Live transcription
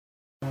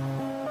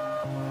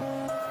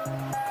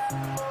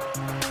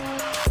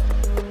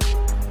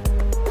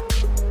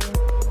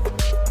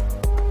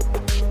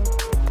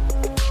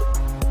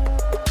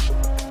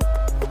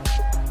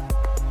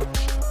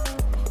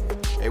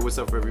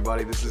up,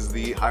 everybody? This is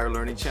the Higher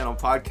Learning Channel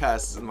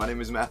podcast. My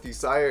name is Matthew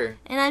Sire.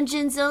 And I'm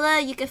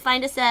Ginzilla. You can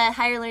find us at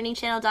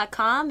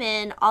higherlearningchannel.com,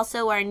 and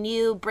also our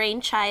new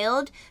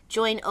brainchild,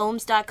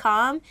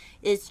 joinoms.com,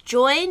 is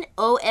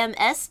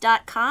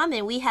joinoms.com,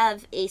 and we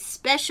have a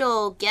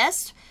special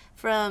guest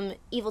from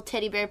Evil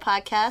Teddy Bear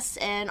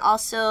Podcast and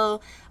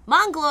also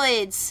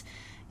Mongoloids,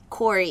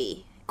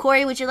 KOREY.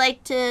 KOREY, would you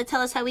like to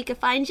tell us how we can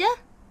find you?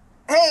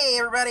 Hey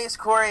everybody, it's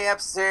KOREY up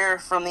there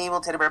from the Evil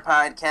Teddy Bear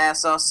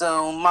Podcast,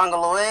 also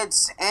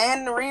Mongoloids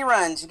and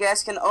Reruns. You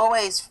guys can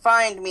always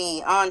find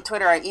me on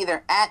Twitter at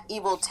either at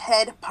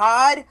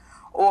EvilTedPod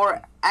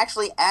or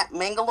actually at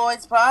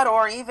Mongoloidspod,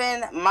 or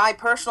even my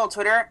personal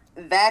Twitter,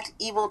 that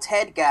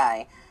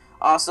EvilTedGuy.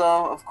 Also,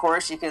 of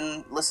course, you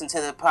can listen to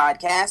the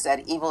podcast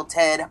at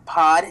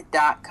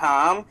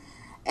eviltedpod.com.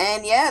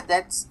 And yeah,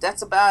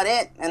 that's about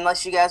it.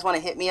 Unless you guys want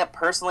to hit me up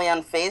personally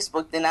on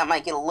Facebook, then that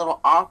might get a little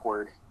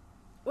awkward.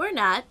 Or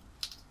not.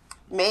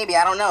 Maybe,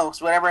 I don't know.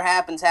 So whatever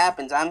happens,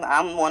 happens.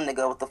 I'm one to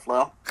go with the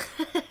flow.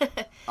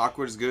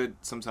 Awkward is good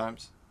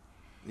sometimes.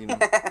 You know.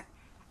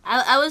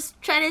 I was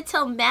trying to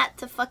tell Matt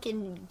to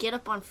fucking get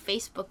up on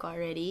Facebook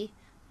already.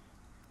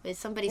 But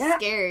somebody's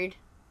scared.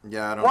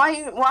 Yeah, I don't.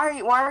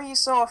 Why are you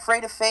so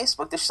afraid of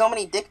Facebook? There's so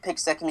many dick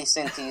pics that can be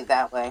sent to you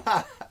that way.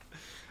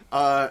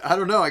 I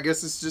don't know. I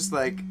guess it's just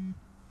like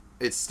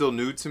it's still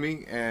new to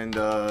me, and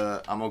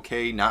I'm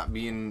okay not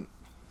being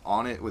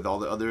on it with all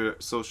the other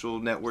social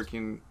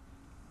networking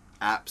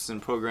apps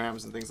and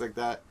programs and things like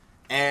that.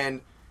 And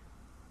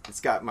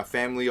it's got my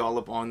family all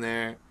up on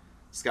there.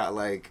 It's got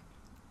like,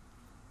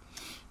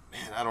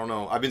 man, I don't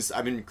know. I've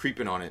been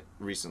creeping on it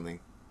recently.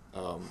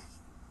 But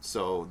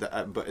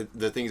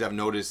the things I've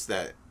noticed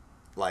that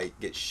like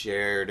get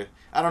shared,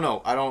 I don't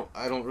know. I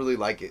don't really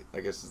like it, I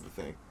guess is the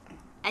thing.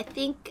 I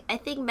think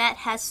Matt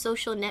has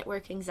social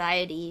network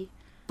anxiety.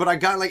 But I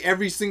got like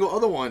every single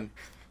other one.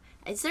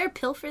 Is there a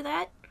pill for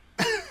that?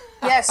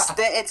 Yes,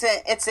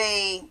 it's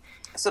a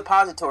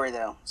suppository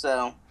though.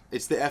 So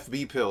it's the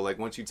FB pill. Like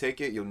once you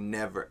take it, you'll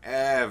never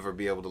ever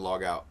be able to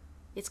log out.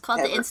 It's called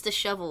the Insta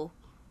Shovel.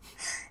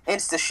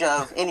 Insta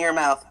shove in your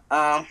mouth.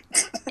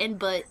 In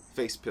butt.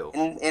 Face pill.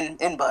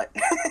 In butt.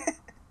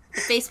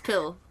 Face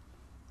pill.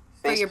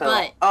 Face for your pill.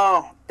 butt.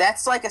 Oh,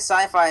 that's like a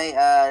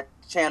sci-fi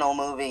channel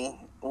movie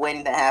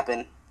waiting to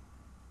happen.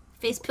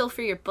 Face pill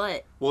for your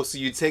butt. Well, so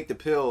you take the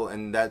pill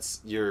and that's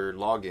your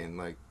login.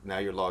 Like now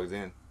you're logged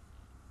in.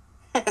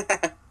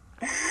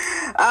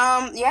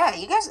 Yeah,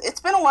 you guys, it's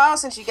been a while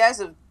since you guys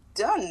have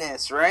done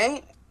this,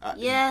 right?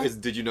 Yeah.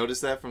 Did you notice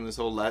that from this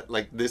whole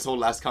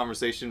last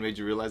conversation made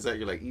you realize that?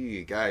 You're like,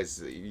 guys,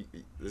 this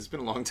has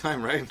been a long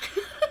time, right?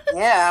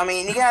 Yeah, I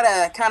mean, you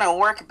gotta kind of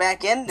work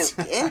back into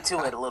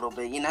it a little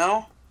bit, you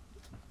know?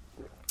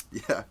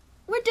 Yeah.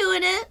 We're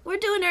doing it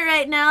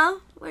right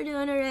now.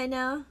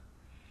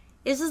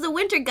 This is the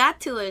winter got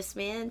to us,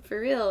 man, for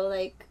real.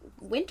 Like,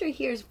 winter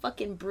here is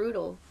fucking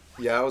brutal.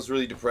 Yeah, I was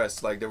really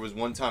depressed. Like, there was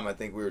one time I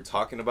think we were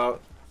talking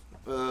about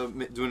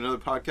doing another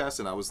podcast,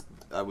 and I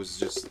was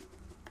just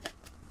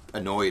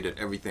annoyed at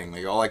everything.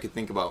 Like, all I could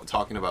think about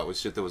talking about was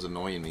shit that was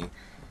annoying me,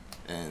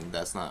 and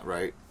that's not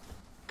right.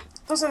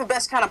 Those are the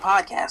best kind of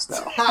podcasts,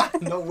 though.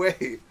 No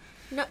way.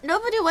 No,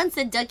 nobody wants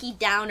a Ducky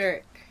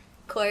Downer,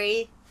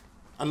 KOREY.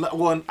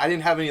 Well, I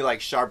didn't have any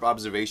like sharp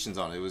observations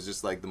on it. It was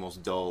just like the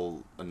most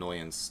dull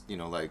annoyance. You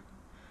know, like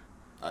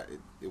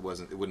it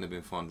wouldn't have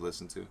been fun to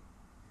listen to.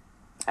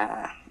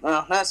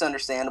 Well, that's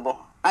understandable.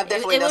 I've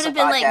definitely It done would some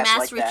have been like podcasts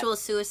mass like ritual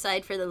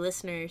suicide for the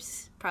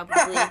listeners, probably.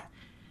 It's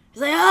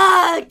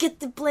like, get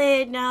the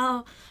blade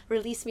now.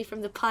 Release me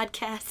from the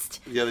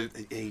podcast. Yeah,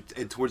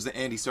 and towards the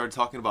end, he started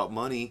talking about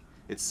money.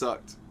 It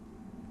sucked.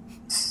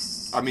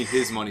 I mean,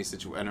 his money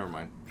situation. Never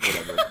mind.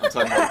 Whatever. I'm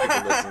talking about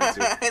people listening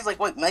to. He's like,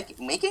 what,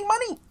 making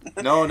monny?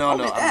 No.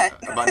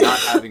 About not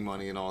having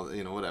money and all,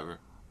 whatever.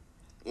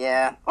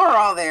 Yeah, we're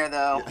all there,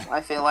 though. Yeah. I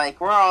feel like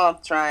we're all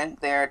trying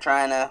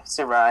to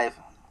survive.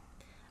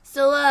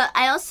 So,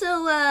 I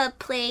also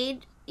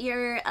played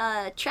your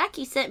track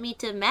you sent me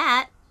to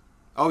Matt.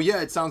 Oh,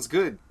 yeah, it sounds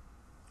good.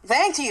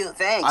 Thanks.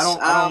 I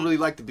don't really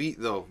like the beat,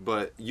 though,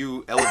 but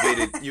you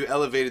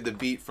elevated the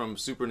beat from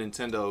Super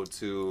Nintendo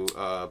to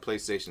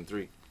PlayStation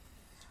 3.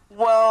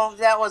 Well,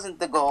 that wasn't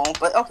the goal,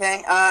 but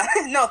okay.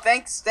 No,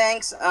 thanks.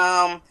 For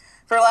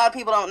a lot of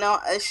people who don't know,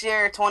 this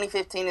year,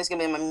 2015, is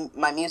going to be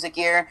my music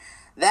year.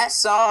 That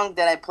song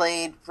that I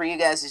played for you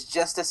guys is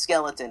just a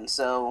skeleton,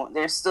 so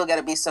there's still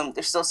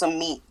some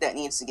meat that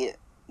needs to get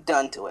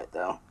done to it,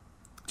 though.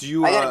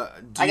 I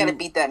gotta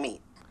beat that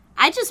meat.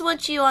 I just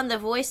want you on The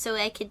Voice so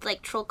I could,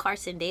 like, troll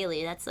Carson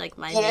Daly. That's, like,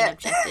 my main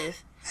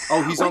objective.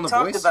 Oh, he's on The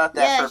Voice? About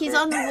that yeah, he's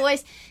on The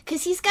Voice.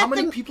 Because he's got How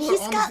many people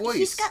are on The Voice?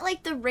 He's got,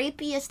 like, the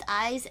rapiest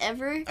eyes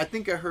ever. I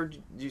think I heard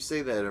you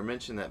say that or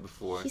mention that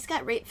before. He's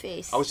got rape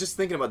face. I was just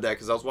thinking about that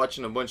because I was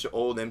watching a bunch of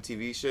old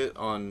MTV shit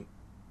on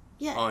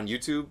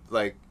YouTube,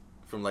 like,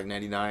 from, like,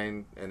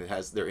 99, and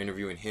they're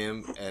interviewing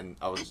him, and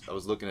I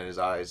was looking at his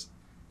eyes.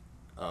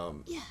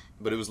 Yeah.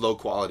 But it was low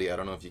quality. I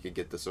don't know if you could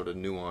get the sort of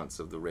nuance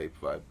of the rape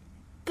vibe.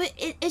 But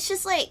it's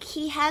just like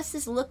he has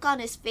this look on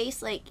his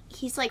face, like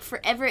he's like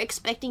forever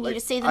expecting you to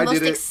say the I most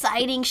did it.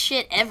 exciting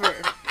shit ever.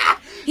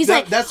 He's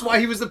like, that's why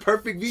he was the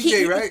perfect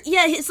VJ, right?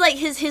 Yeah, it's like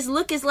his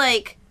look is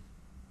like,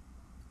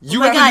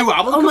 You have a new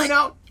album coming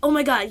out? oh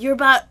my god, you're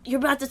about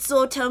to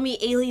so tell me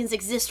aliens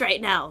exist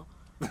right now.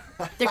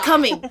 They're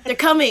coming.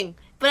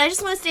 But I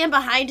just want to stand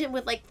behind him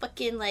with like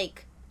fucking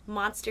like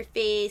monster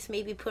face,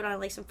 maybe put on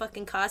like some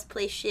fucking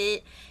cosplay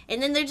shit,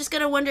 and then they're just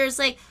gonna wonder, it's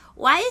like,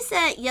 why is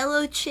that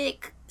yellow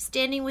chick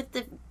standing with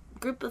the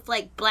group of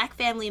like black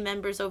family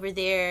members over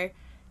there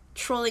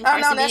trolling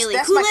Carson Daly?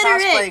 That's Who my let her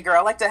cosplay in? girl.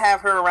 I like to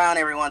have her around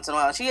every once in a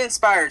while. She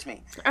inspires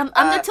me. I'm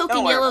the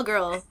token yellow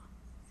girl.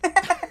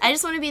 I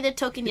just want to be the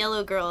token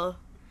yellow girl.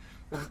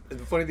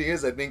 The funny thing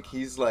is, I think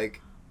he's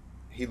like,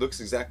 he looks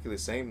exactly the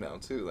same now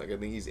too. Like I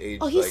think he's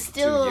aged He's like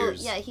still 2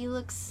 years. Yeah, he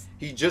looks.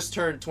 He just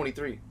turned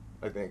 23,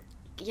 I think.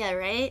 Yeah,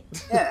 right.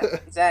 Yeah,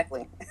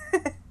 exactly.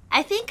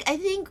 I think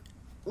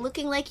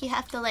looking like you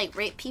have to like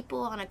rape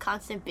people on a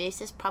constant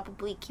basis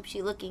probably keeps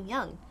you looking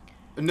young.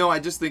 No, I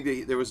just think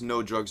that there was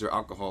no drugs or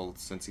alcohol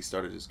since he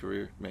started his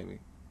career. Maybe.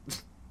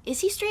 Is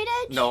he straight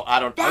edge? No, I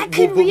don't. That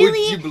could really.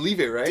 Would you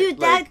believe it, right? Dude,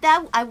 like,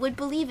 that I would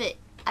believe it.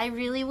 I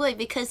really would,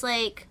 because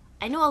like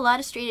I know a lot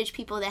of straight edge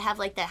people that have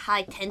like that high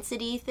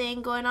intensity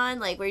thing going on,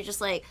 like where you're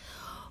just like,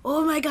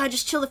 oh my god,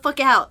 just chill the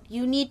fuck out.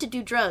 You need to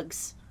do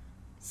drugs.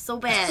 So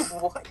bad.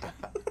 What?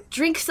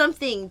 Drink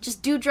something.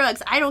 Just do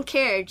drugs. I don't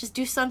care. Just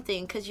do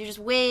something, because you're just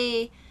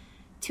way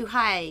too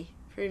high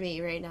for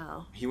me right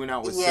now. He went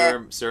out with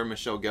Sarah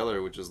Michelle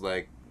Gellar, which was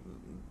like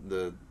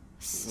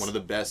one of the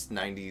best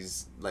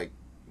 90s, like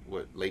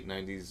late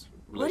 90s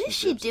relationships. What is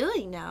she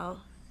doing now?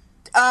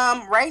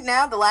 Right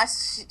now,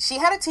 she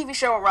had a TV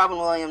show with Robin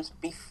Williams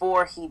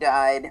before he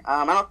died.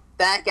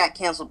 That got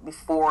canceled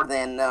before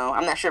then, though.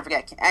 I'm not sure if it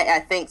got. I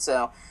think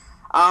so.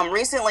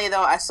 Recently,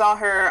 though, I saw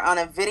her on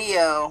a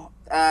video.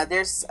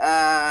 There's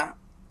a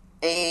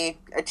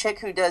chick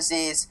who does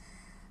these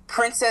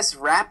princess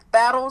rap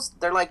battles.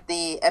 They're like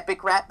the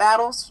epic rap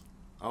battles.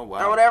 Oh,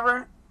 wow. Or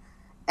whatever.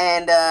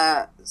 And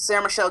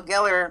Sarah Michelle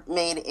Gellar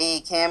made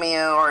a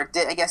cameo, or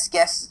did, I guess,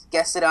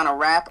 guested on a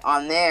rap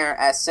on there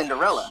as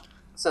Cinderella.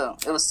 So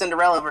it was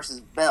Cinderella versus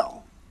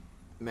Belle.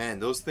 Man,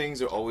 those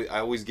things are always. I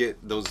always get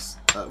those.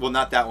 Well,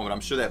 not that one, but I'm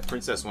sure that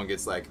princess one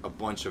gets like a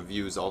bunch of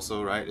views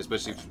also, right?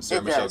 Especially if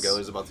Sarah Michelle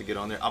Gellar's about to get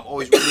on there. I'm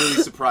always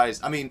really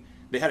surprised. I mean,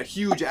 they had a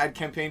huge ad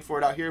campaign for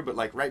it out here, but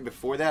like right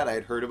before that, I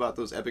had heard about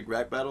those epic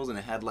rap battles, and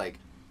it had like,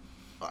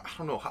 I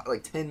don't know,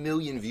 like 10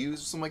 million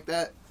views or something like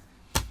that.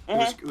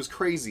 It was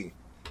crazy,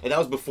 and that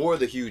was before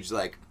the huge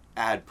like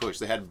ad push.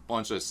 They had a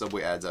bunch of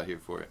Subway ads out here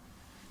for it.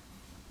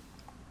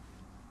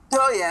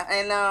 Oh yeah,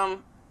 and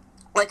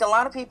like a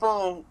lot of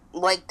people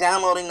like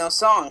downloading those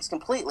songs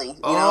completely.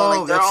 You know,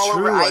 like they're that's all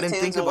true. over iTunes I didn't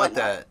think and about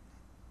whatnot.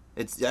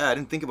 that. I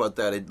didn't think about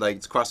that.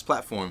 It's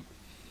cross-platform.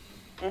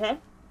 Mhm.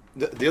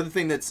 The other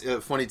thing that's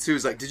funny too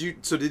is like, did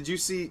you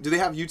see? Do they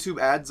have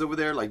YouTube ads over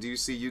there? Like, do you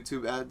see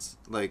YouTube ads?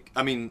 Like,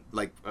 I mean,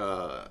 like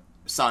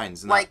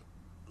signs. Like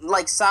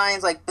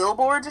signs, like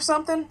billboards or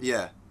something?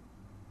 Yeah.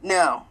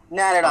 No,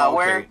 not at all.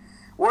 Okay.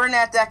 We're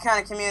not that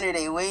kind of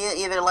community. We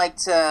either like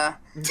to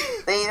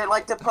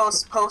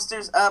post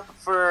posters up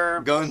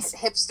for Guns.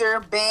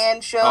 hipster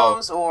band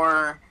shows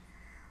or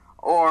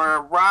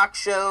rock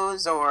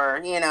shows,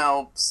 or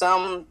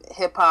some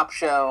hip hop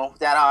show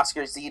that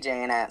Oscar's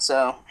DJing at.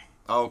 So.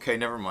 Okay,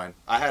 never mind.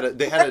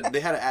 They had an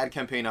ad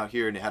campaign out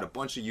here, and it had a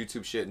bunch of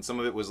YouTube shit, and some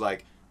of it was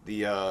like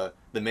the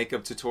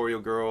makeup tutorial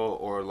girl,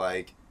 or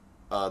like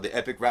the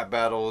epic rap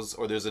battles,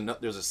 or there's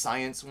a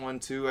science one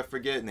too, I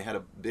forget, and they had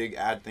a big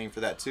ad thing for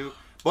that too.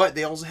 But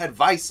they also had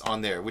Vice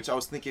on there, which I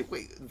was thinking,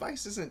 wait,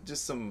 Vice isn't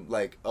just some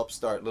like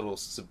upstart little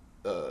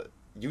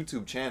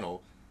YouTube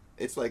channel.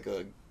 It's like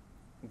a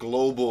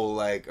global,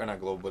 or not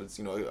global, but it's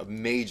a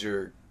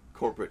major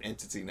corporate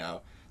entity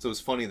now. So it's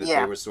funny that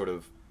they were sort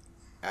of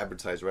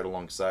advertised right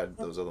alongside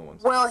those other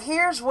ones. Well,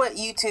 here's what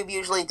YouTube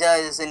usually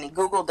does, and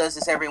Google does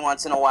this every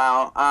once in a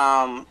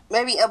while.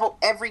 Maybe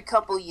every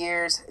couple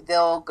years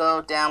they'll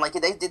go down, like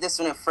they did this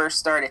when it first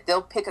started.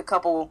 They'll pick a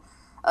couple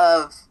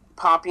of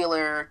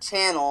popular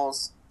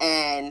channels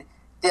and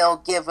they'll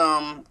give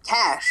them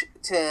cash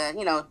to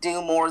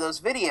do more of those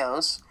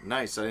videos.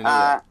 Nice, I didn't know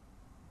that.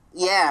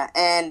 Yeah,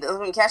 and they'll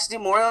give them cash to do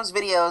more of those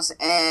videos,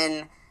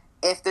 and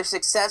if they're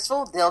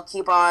successful, they'll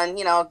keep on,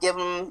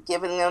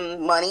 giving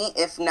them money.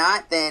 If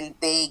not, then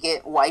they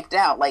get wiped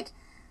out. Like,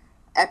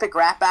 Epic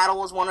Rap Battle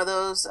was one of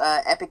those.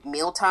 Epic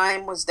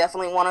Mealtime was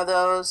definitely one of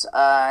those.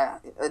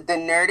 The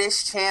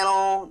Nerdish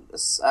channel,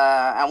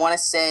 I want to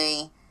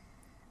say,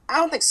 I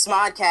don't think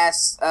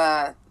Smodcast,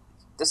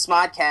 the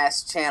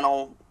Smodcast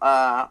channel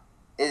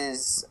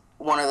is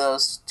one of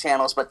those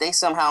channels, but they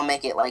somehow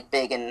make it, like,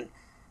 big and,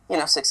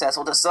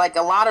 successful. Just like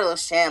a lot of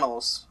those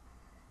channels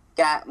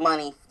got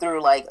money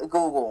through like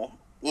Google,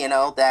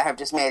 that have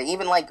just made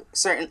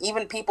it.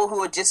 Even people who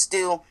would just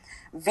do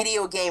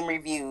video game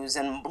reviews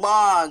and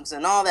blogs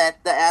and all that.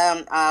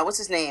 What's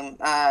his name?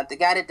 The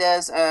guy that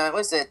does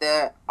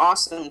the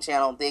Awesome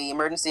channel, the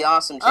Emergency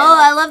Awesome channel. Oh,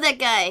 I love that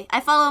guy.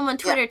 I follow him on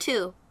Twitter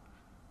too.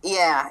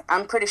 Yeah,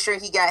 I'm pretty sure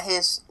he got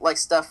his like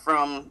stuff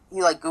from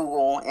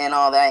Google and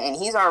all that, and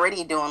he's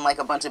already doing like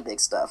a bunch of big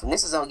stuff. And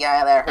this is a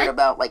guy that I heard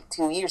about like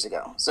 2 years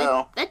ago.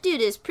 So that dude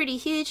is pretty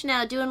huge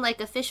now, doing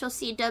like official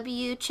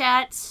CW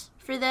chats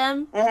for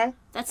them.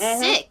 That's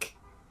sick.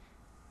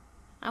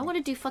 I want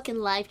to do fucking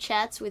live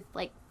chats with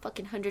like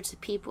fucking hundreds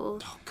of people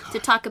to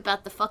talk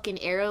about the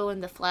fucking Arrow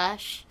and the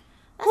Flash.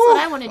 That's what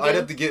I want to do. I'd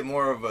have to get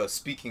more of a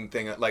speaking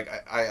thing. Like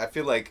I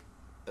feel like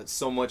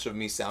so much of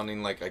me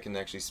sounding like I can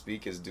actually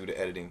speak is due to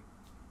editing.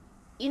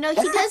 You know,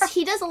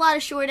 he does a lot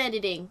of short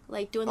editing,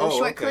 like doing those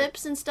short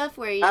clips and stuff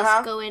where you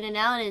just go in and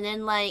out, and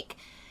then like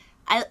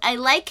I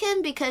like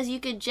him because you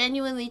could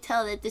genuinely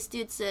tell that this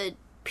dude's a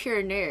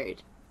pure nerd,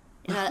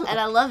 and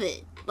I love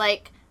it.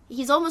 Like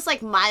he's almost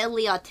like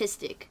mildly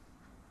autistic.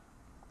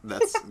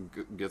 That's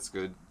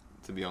good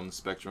to be on the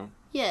spectrum.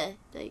 Yeah,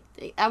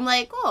 I'm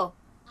like, oh,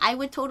 I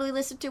would totally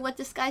listen to what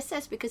this guy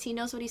says because he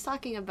knows what he's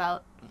talking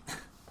about.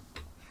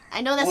 I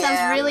know that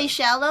sounds really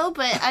shallow,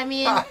 but I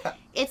mean,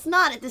 it's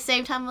not. At the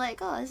same time, I'm like,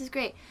 oh, this is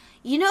great.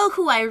 You know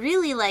who I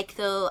really like,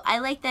 though? I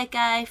like that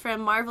guy from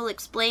Marvel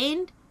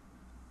Explained.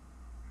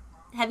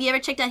 Have you ever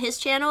checked out his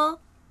channel?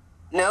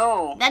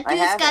 No, that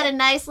dude's got a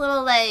nice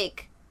little,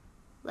 like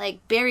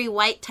Barry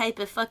White type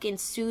of fucking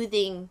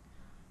soothing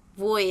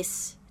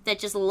voice that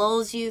just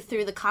lulls you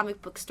through the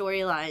comic book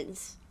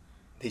storylines.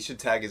 He should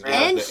tag his video.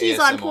 And he's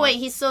on point.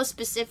 He's so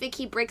specific.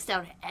 He breaks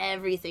down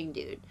everything,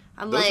 dude.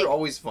 Those are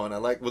always fun. I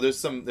like. Well, there's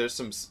some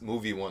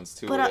movie ones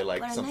too where they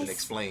like something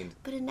explained.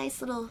 But a nice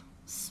little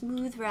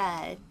smooth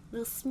ride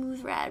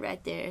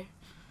right there.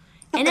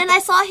 And then I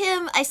saw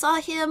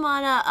him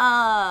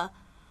on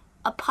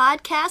a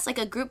podcast, like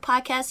a group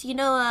podcast. You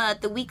know,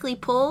 the Weekly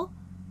Pull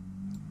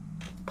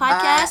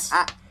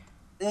podcast.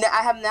 No,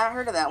 I have not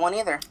heard of that one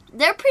either.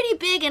 They're pretty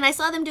big, and I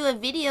saw them do a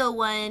video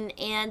one,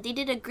 and they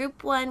did a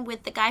group one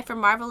with the guy from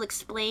Marvel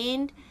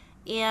Explained,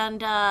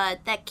 and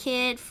that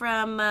kid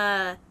from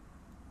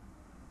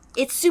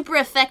It's Super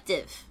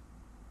Effective.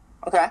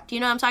 Okay. Do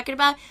you know what I'm talking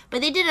about? But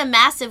they did a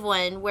massive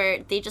one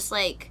where they just,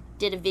 like,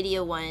 did a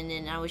video one,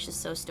 and I was just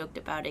so stoked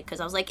about it,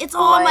 because I was like, it's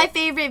all my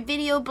favorite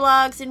video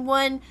blogs in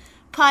one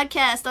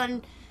podcast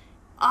on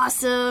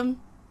awesome.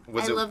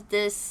 I love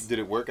this. Did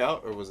it work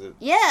out, or was it?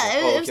 Yeah,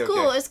 it was cool.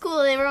 Okay. It was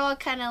cool. They were all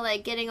kind of,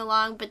 like, getting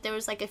along, but there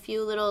was, like, a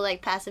few little,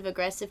 like,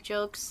 passive-aggressive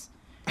jokes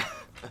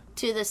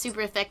to the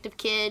super effective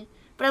kid.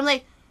 But I'm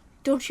like,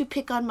 don't you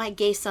pick on my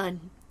gay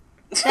son.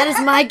 That is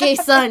my gay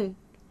son.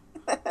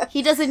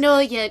 He doesn't know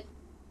it yet,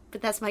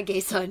 but that's my gay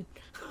son.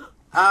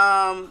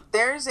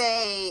 There's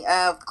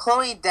a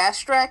Chloe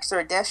Destrix,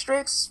 or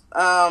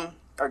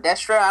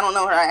Destra, I don't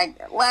know her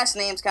last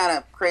name's kind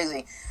of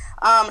crazy.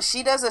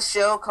 She does a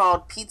show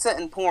called Pizza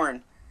and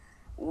Porn,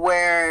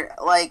 where,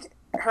 like,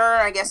 her,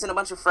 I guess, and a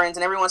bunch of friends,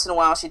 and every once in a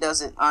while she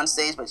does it on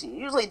stage, but she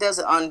usually does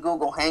it on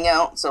Google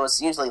Hangout, so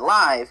it's usually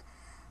live.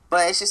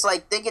 But it's just,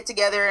 like, they get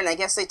together, and I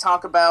guess they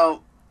talk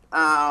about,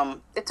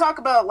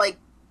 like,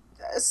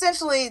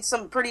 essentially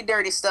some pretty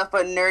dirty stuff,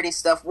 but nerdy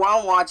stuff,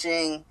 while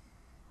watching,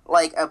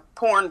 like, a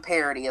porn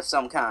parody of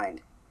some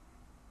kind.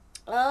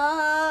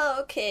 Oh,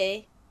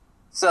 okay.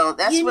 So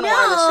that's one of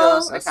the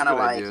shows I kind of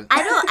like. Idea.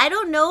 I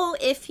don't know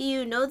if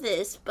you know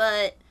this,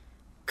 but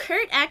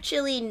Kurt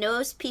actually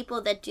knows people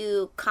that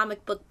do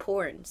comic book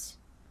porns.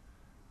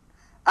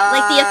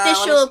 Like the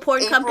official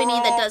porn company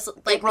that does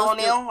like April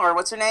O'Neil, or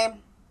what's her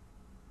name?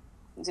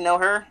 Do you know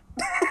her?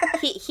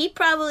 he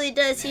probably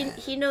does.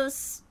 He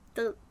knows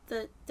the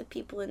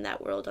people in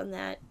that world on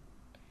that.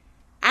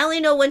 I only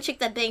know one chick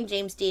that banged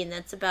James Dean.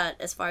 That's about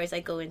as far as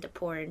I go into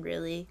porn,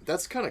 really.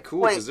 That's kind of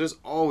cool because there's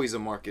always a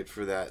market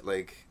for that.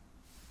 Like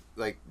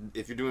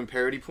if you're doing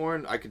parody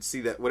porn, I could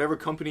see that whatever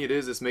company it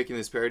is that's making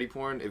this parody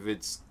porn, if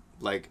it's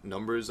like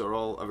numbers are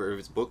all, or if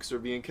its books are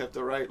being kept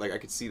all right, like I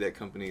could see that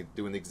company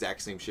doing the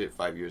exact same shit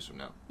 5 years from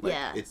now. Like,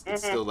 yeah, it's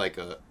still like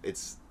it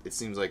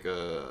seems like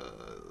a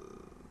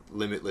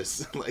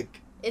limitless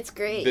like it's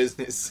great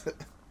business.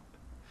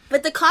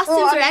 But the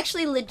costumes are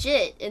actually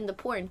legit in the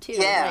porn too.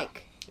 Yeah.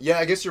 Like, yeah,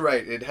 I guess you're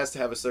right. It has to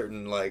have a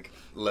certain, like,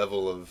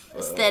 level of...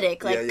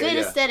 aesthetic. Like, good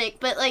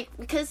aesthetic. But, like,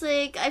 because,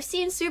 like, I've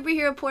seen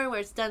superhero porn where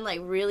it's done, like,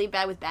 really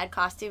bad with bad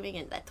costuming,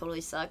 and that totally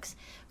sucks.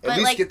 But, at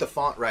least like, get the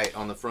font right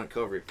on the front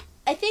cover.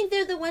 I think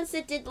they're the ones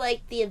that did,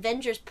 like, the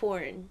Avengers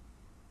porn.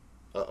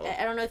 Uh-oh.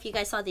 I don't know if you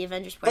guys saw the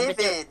Avengers porn.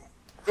 Vivid.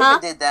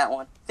 Vivid did that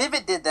one.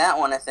 Vivid did that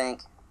one, I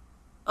think.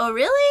 Oh,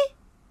 really?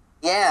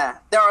 Yeah.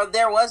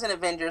 There was an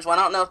Avengers one.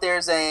 I don't know if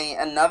there's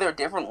another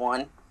different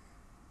one.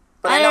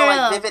 But I know,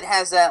 like, Vivid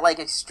has that, like,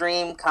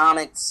 extreme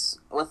comics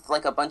with,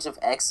 like, a bunch of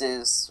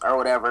X's or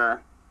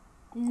whatever.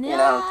 No, you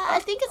know? I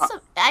think it's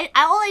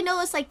all I know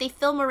is, like, they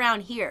film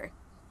around here.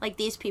 Like,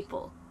 these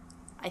people,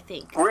 I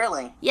think.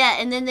 Really? Yeah,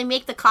 and then they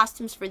make the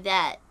costumes for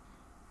that.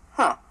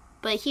 Huh.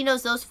 But he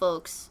knows those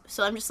folks.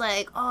 So I'm just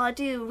like, oh,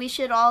 dude, we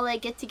should all,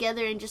 like, get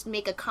together and just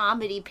make a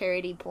comedy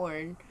parody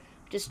porn.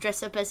 Just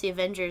dress up as the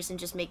Avengers and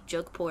just make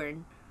joke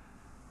porn.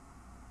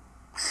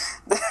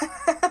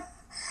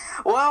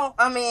 Well,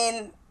 I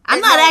mean... I'm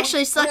not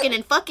actually sucking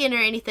and fucking or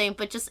anything,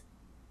 but just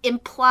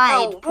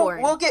implied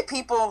porn. We'll get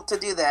people to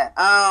do that.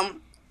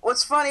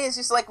 what's funny is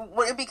just like,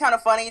 would it be kind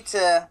of funny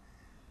to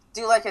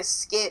do like a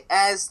skit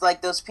as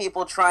like those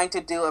people trying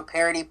to do a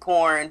parody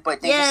porn,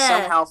 but they just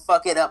somehow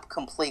fuck it up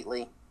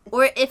completely.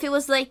 Or if it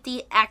was like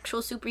the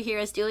actual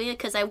superheroes doing it,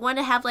 because I want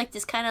to have like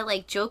this kind of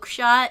like joke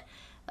shot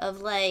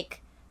of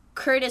like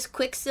Curtis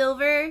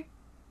Quicksilver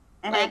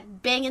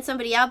like banging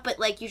somebody out, but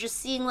like you're just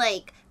seeing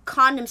like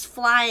condoms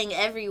flying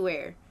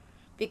everywhere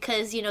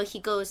because, you know, he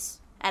goes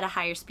at a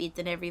higher speed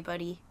than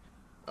everybody.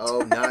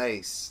 Oh,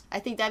 nice. I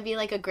think that'd be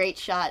like a great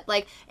shot.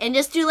 Like, and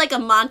just do like a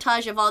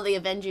montage of all the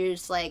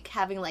Avengers like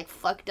having like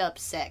fucked up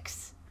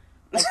sex.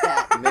 Like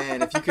that.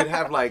 Man, if you could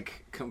have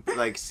like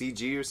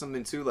CG or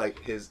something too, like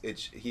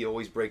he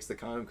always breaks the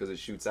condom because it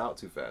shoots out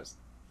too fast.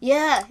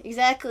 Yeah,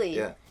 exactly.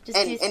 Yeah.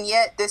 And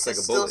yet this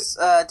is still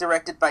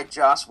directed by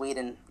Joss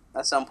Whedon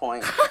at some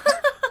point.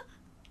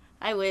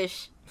 I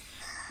wish.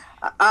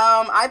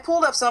 I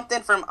pulled up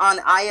something from on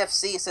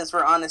IFC since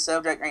we're on the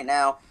subject right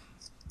now.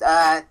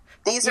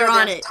 These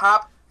are their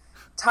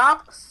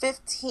top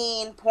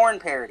 15 porn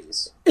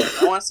parodies.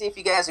 I want to see if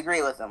you guys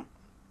agree with them.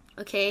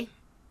 Okay.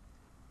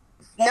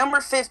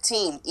 Number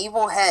 15,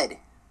 Evil Head.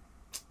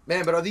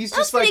 Man, but are these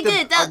That's just like pretty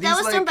good. That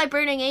was done by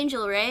Burning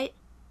Angel, right?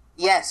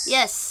 Yes.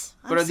 Yes.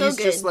 But are these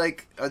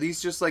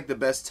just like the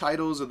best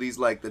titles? Are these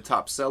like the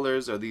top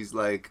sellers? Are these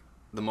like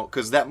the most?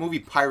 Because that movie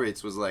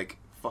Pirates was like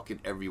fucking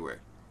everywhere.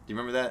 Do you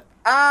remember that?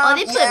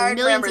 They put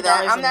millions of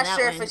dollars I'm not in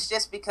sure that if one. it's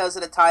just because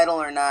of the title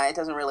or not. It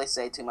doesn't really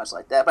say too much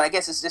like that. But I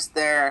guess it's just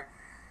their.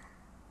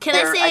 Can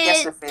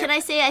I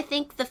say I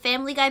think the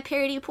Family Guy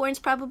parody porn's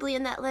probably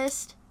in that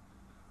list?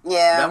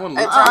 Yeah, that one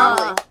looks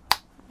probably.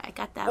 I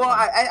got that one.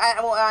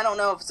 Well, I don't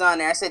know if it's on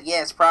there. I said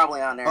yeah, it's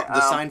probably on there. The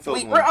Seinfeld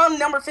one. We're on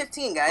number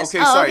 15, guys.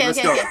 Okay, sorry.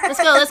 Okay.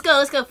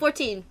 Let's go.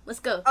 14. Let's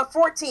go.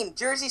 14,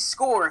 Jersey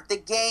Score, the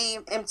gay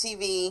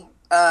MTV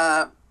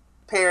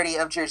parody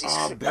of Jersey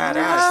Shore. Oh, badass.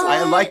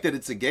 I like that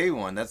it's a gay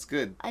one. That's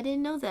good. I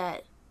didn't know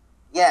that.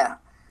 Yeah.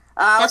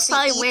 That's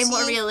probably way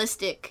more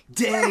realistic.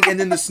 Dang, and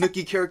then the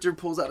Snooki character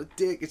pulls out a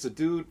dick. It's a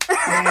dude.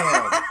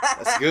 Damn.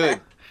 That's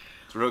good.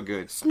 It's real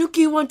good.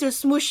 Snooki want to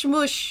smush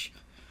smush.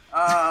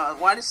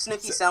 Why does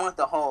Snooki sound like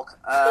the Hulk?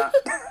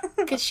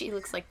 Because she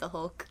looks like the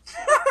Hulk.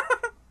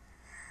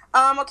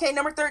 Okay,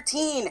 number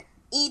 13,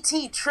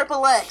 E.T.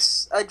 Triple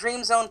X, a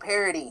Dream Zone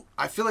parody.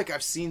 I feel like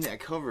I've seen that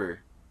cover.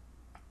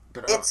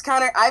 But, it's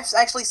kind of, I've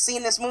actually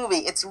seen this movie.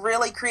 It's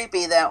really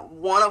creepy that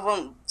one of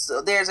them,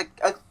 so there's a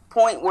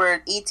point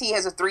where E.T.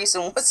 has a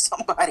threesome with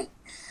somebody.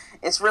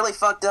 It's really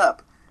fucked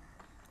up.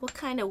 What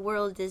kind of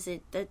world is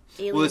it that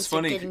aliens well, it's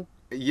funny. are getting...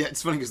 Yeah,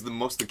 it's funny because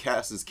most of the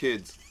cast is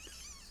kids.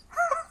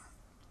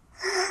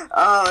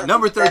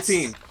 Number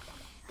 13.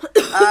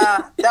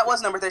 That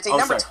was number 13.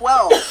 Number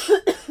 12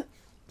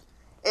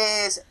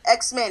 is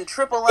X-Men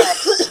Triple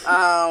X,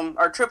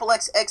 or Triple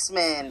X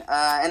X-Men,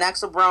 an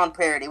Axel Braun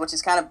parody, which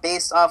is kind of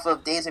based off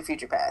of Days of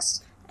Future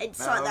Past. I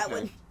saw that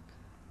one.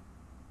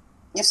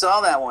 You saw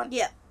that one?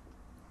 Yeah.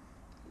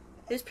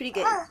 It was pretty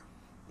good.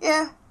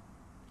 Yeah.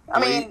 I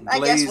mean,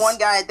 I guess one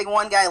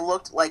guy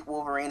looked like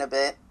Wolverine a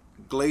bit.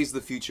 Glaze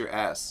the Future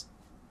Ass.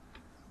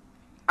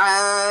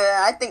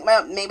 I think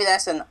maybe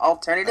that's an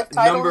alternative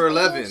title. Number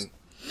 11.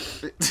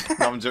 No,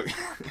 I'm joking.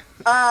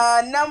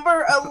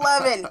 Number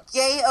 11,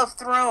 Gay of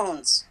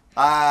Thrones.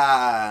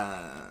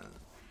 That's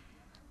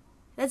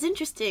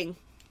interesting.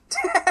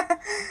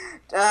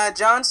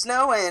 Jon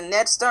Snow and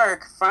Ned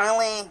Stark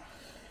finally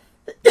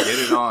get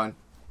it on.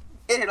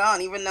 Get it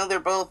on, even though they're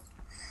both.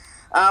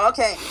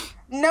 Okay,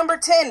 number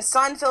 10,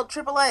 Seinfeld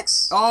Triple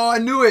X. Oh, I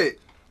knew it.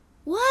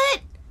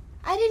 What?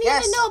 I didn't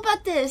even know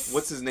about this.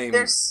 What's his name?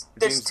 There's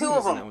James two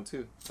of them. That one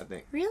too, I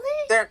think.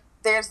 Really?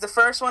 There's the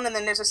first one, and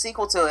then there's a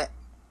sequel to it.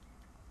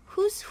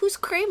 Who's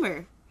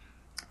Kramer?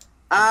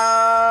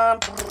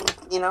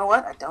 You know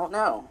what? I don't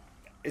know.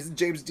 Isn't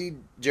James D.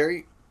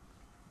 Jerry?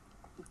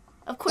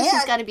 Of course,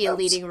 he's got to be a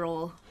leading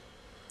role.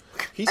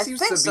 He seems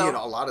to be in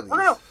a lot of these.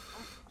 I'm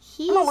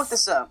gonna look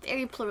this up.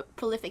 Very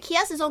prolific. He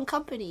has his own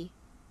company.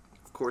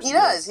 Of course he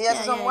does. He has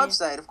his own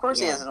website. Of course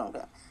he has his own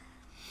company.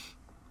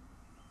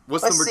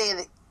 Let's see.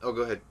 Oh,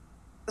 go ahead.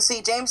 Let's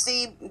see. James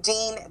D.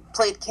 Dean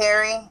played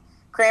Carrie.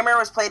 Kramer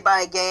was played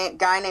by a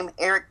guy named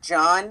Eric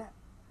John.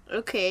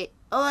 Okay.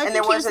 Oh, I and think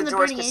there he was in a the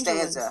George Burning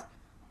Costanza.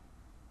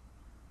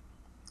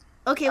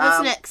 Okay,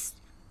 what's next?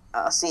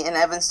 See, and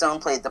Evan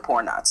Stone played the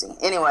poor Nazi.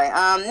 Anyway,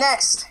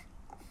 next,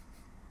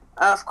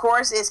 of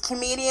course, is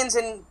comedians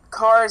in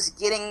cars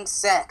getting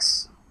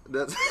sex.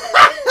 That's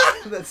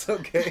that's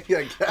okay.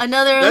 I guess.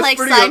 Another that's like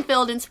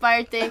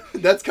Seinfeld-inspired thing.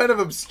 That's kind of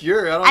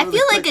obscure. I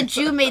feel like a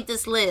Jew made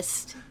this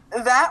list.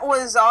 That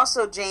was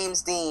also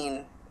James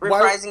Dean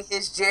reprising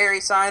his Jerry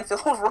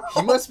Seinfeld role.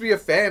 He must be a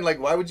fan. Like,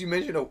 why would you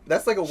mention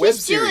that's like a web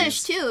series?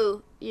 He's Jewish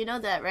too. You know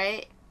that,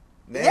 right?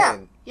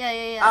 Man.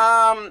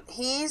 Yeah.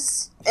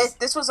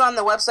 This was on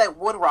the website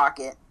Wood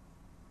Rocket.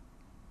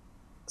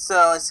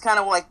 So it's kind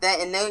of like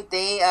that, and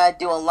they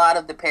do a lot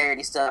of the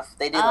parody stuff.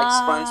 They do like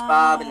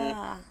SpongeBob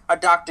and a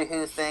Doctor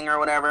Who thing or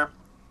whatever.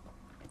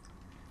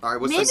 All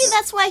right, maybe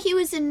that's why he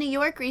was in New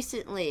York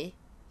recently.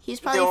 He's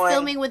probably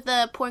filming with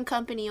the porn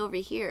company over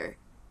here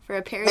for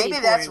a parody Maybe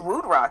porn. that's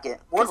Wood Rocket.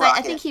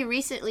 I think he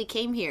recently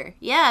came here.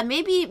 Yeah,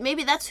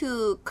 maybe that's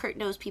who Kurt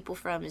knows people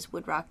from is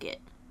Wood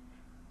Rocket.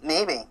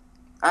 Maybe.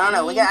 I don't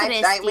know. We got to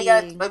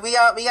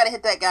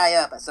hit that guy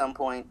up at some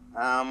point.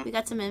 We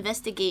got some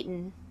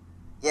investigating.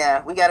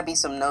 Yeah, we got to be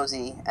some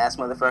nosy ass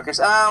motherfuckers.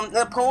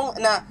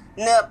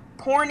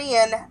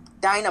 Napoleon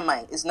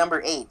Dynamite is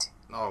number 8.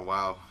 Oh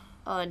wow.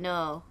 Oh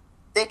no.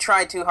 They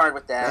tried too hard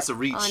with that. That's a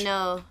reach. Oh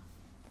no.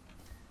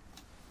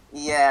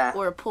 Yeah.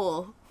 Or a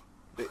pull.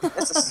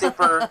 That's a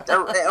super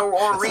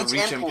or reach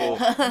and pull.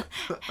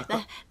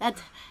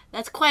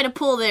 That's quite a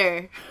pull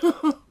there.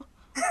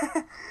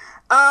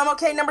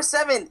 Okay, number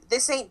 7.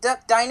 This Ain't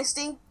Duck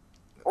Dynasty,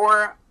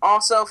 or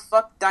also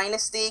Fuck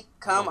Dynasty.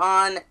 Come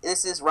on,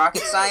 this is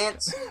Rocket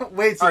Science.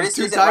 Wait, so there's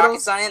 2 Rocket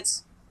titles?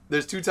 Science.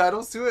 There's 2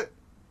 titles to it?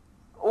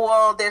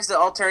 Well, there's the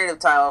alternative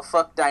title,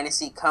 Fuck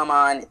Dynasty. Come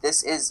on,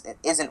 this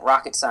isn't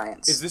Rocket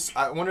Science. Is this?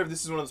 I wonder if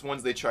this is one of those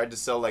ones they tried to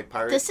sell like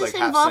pirates. Does this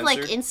like involve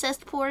half-censored? like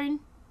incest porn?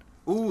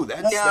 Ooh,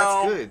 that's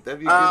No. good.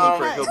 That'd be a good one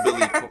for a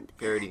hillbilly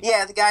parody.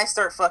 Yeah, the guys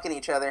start fucking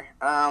each other.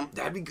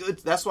 That'd be good.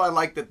 That's why I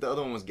like that the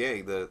other one was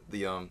gay. The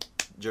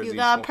Jersey. You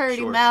got a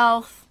pretty Shore.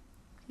 mouth.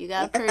 You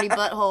got a pretty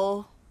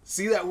butthole.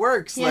 See, that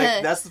works. Yeah.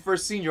 Like that's the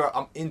first scene.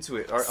 I'm into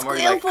it. I'm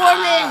already Squeal like,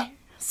 for me.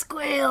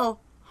 Squeal.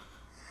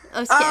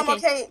 Oh,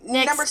 okay,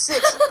 Next. number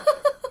 6.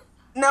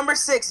 Number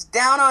 6,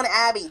 Down on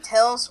Abbey,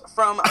 Tales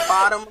from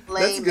Bottom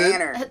Lay That's good.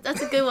 Manor.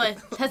 That's a good one.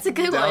 That's a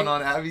good Down one.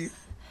 on Abby.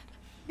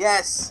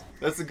 Yes.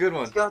 That's a good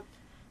one. Let's go.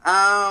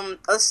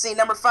 Let's see,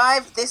 number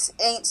 5, This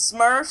Ain't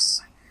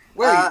Smurfs.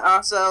 Wait.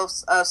 Also,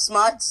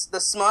 Smuts, The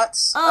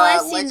Smuts. Oh,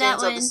 I've seen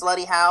that Legends of the one.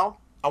 Slutty How.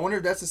 I wonder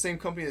if that's the same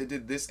company that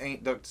did This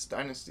Ain't Duck's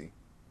Dynasty.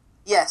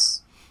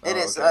 Yes, it Oh,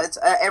 is. okay. It's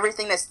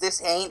everything that's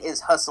This Ain't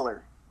is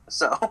Hustler.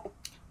 So.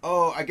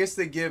 Oh, I guess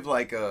they give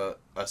like a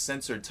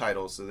censored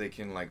title so they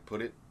can like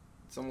put it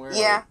somewhere.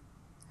 Yeah.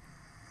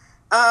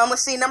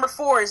 Let's see. Number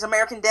 4 is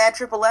American Dad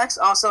XXX,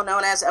 also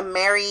known as A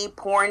Merry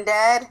Porn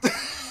Dad.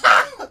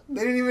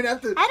 They didn't even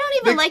have to. I don't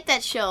even like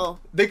that show.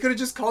 They could have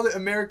just called it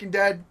American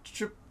Dad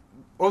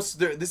Oh, so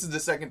this is the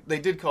second. They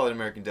did call it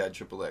American Dad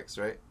XXX,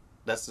 right?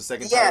 That's the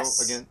second Yes.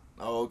 title again.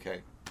 Oh,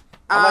 okay.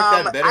 I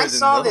like that better I than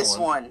saw the other this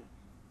one.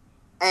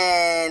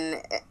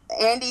 and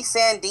Andy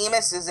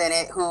Sandemus is in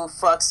it, who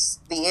fucks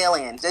the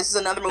alien. This is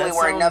another movie That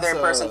where sounds, another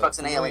person fucks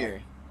an familiar.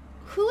 alien.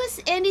 Who is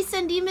Andy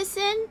Sandemus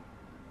in?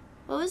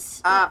 What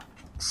was?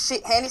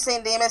 Andy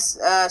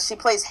Sandemus, she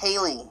plays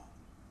Haley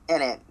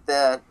in it,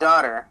 the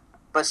daughter,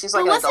 but she's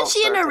like But an wasn't adult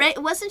she in star, a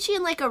too. wasn't she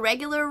in like a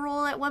regular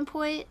role at one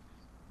point?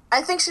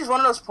 I think she's one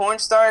of those porn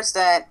stars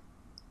that,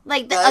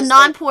 Like Does a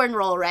non-porn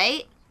role,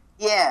 right?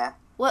 yeah.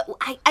 What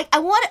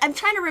I'm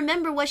trying to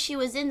remember what she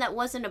was in that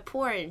wasn't a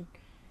porn.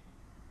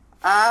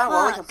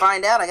 Well, we can Fuck.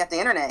 find out. I got the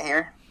internet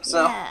here,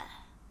 so.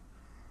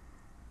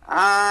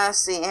 Yeah.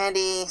 See,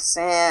 Andy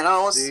San.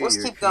 Oh, let's you're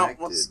keep going.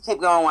 connected. Let's keep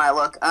going while I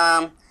look.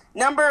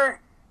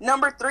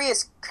 Number 3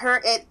 is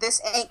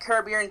This Ain't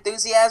Curb Your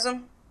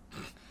Enthusiasm,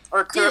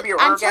 or Curb Dude, Your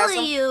I'm Orgasm.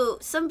 telling you,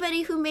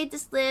 somebody who made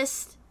this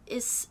list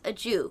is a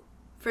Jew,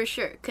 for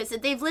sure. Because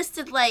they've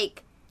listed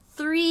like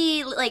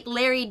 3 like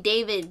Larry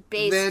David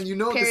based Man, you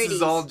know parodies. this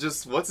is all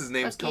just what's his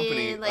name's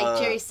company. Like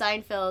Jerry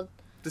Seinfeld.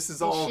 This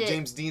is all shit.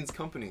 James Dean's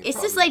company. Is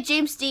this probably. like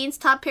James Dean's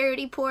top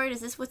parody porn? Is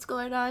this what's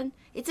going on?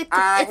 It's a His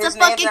fucking name's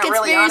not conspiracy.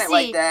 really on it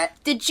like that.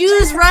 The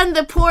Jews run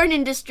the porn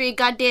industry.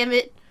 God damn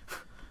it!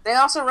 They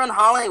also run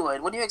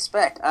Hollywood. What do you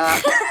expect?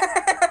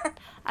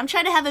 I'm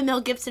trying to have a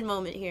Mel Gibson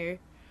moment here.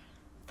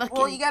 Fucking.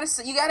 Well, you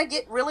gotta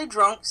get really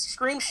drunk,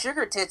 scream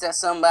sugar tits at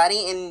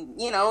somebody, and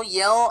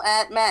yell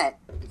at Matt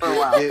for a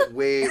while. Get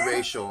way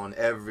racial on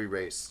every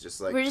race. Just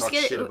like We're just talk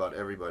gonna- shit about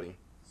everybody.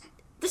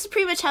 This is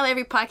pretty much how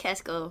every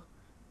podcast go.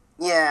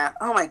 Yeah.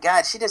 Oh my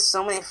God, she does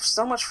so much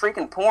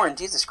freaking porn.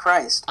 Jesus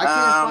Christ. I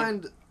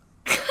can't find.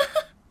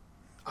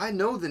 I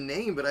know the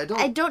name, but I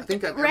don't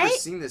think I've ever right?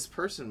 seen this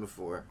person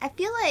before. I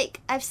feel like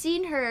I've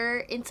seen her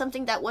in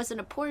something that wasn't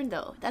a porn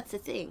though. That's the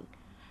thing.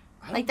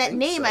 I don't Like that think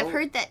name, so. I've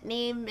heard that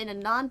name in a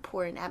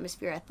non-porn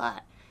atmosphere. I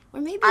thought,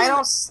 or maybe I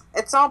don't.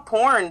 It's all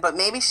porn, but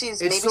maybe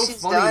she's It's so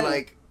she's funny. done.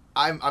 Like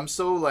I'm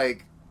so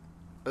like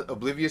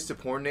oblivious to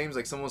porn names.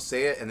 Like someone will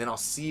say it, and then I'll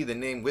see the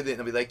name with it, and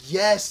I'll be like,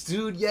 "Yes,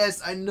 dude,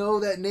 yes, I know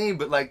that name."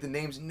 But like the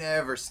names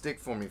never stick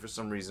for me for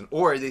some reason,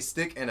 or they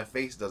stick and a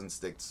face doesn't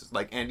stick.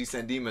 Like Andy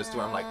Sandemus, to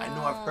where I'm like, I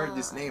know I've heard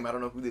this name. I don't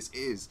know who this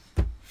is.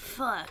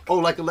 fuck. Oh,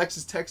 like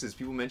Alexis Texas.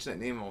 People mention that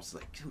name, and I was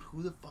like, dude,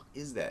 who the fuck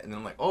is that? And then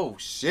I'm like, oh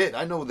shit,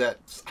 I know that.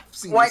 I've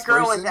seen White this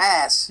girl person. with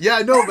ass. Yeah,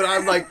 I know, but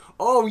I'm like,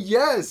 oh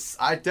yes,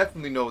 I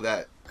definitely know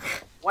that.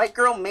 White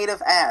girl made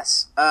of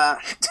ass.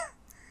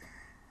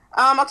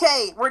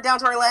 Okay, we're down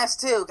to our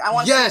last 2. I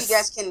want to see if you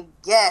guys can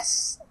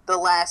guess the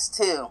last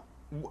 2.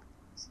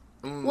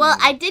 Well,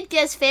 I did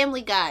guess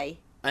Family Guy.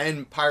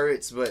 And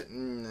Pirates, but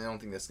I don't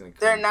think that's gonna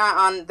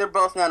come. They're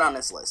both not on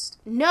this list.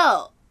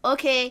 No.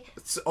 Okay.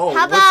 Oh,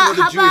 How what's about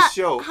another Jewish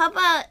show? how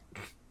about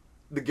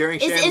The Gary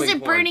is Shandling it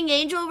porn. Burning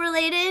Angel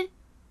related?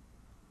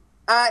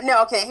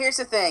 No, okay, here's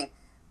the thing.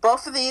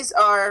 Both of these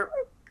are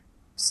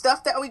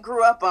stuff that we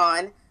grew up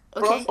on.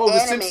 Okay. Both Oh, The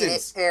animated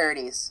Simpsons.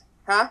 parodies.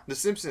 Huh? The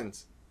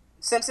Simpsons.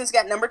 Simpsons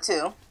got number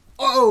 2.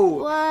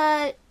 Oh!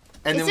 What?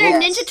 And Is then there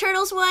a Yes. Ninja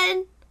Turtles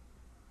one?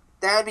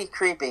 That'd be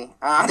creepy.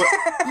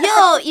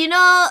 Yo, you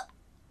know,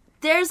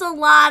 there's a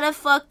lot of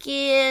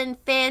fucking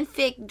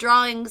fanfic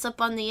drawings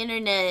up on the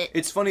internet.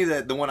 It's funny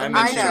that the one I I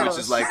mentioned, know. which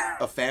is like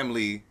a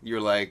family,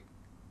 you're like,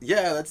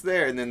 yeah, that's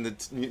there. And then the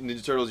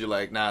Ninja Turtles, you're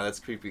like, nah, that's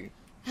creepy.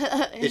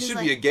 It should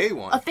be a gay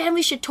one. A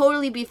family should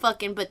totally be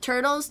fucking, but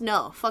turtles?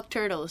 No. Fuck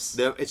turtles.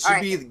 It should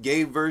Alright. be the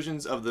gay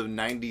versions of the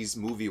 90s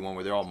movie one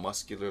where they're all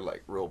muscular,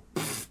 like real...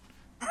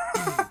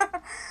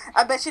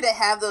 I bet you they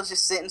have those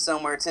just sitting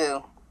somewhere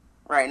too,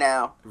 right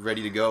now,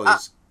 ready to go.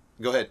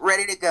 Go ahead.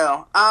 ready to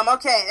go.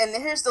 Okay, and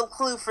here's the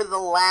clue for the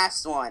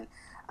last one.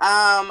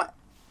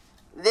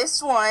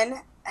 This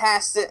one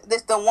has to.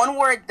 The one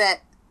word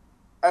that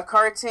a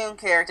cartoon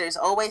character has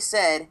always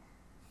said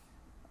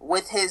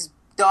with his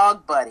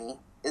dog buddy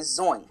is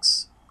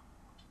zoinks.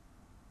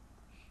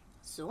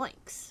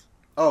 Zoinks.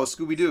 Oh,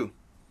 Scooby-Doo.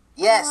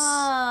 Yes.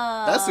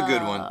 That's a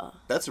good one.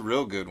 That's a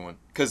real good one.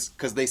 Because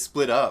they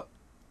split up,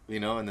 you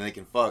know, and then they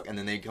can fuck, and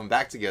then they come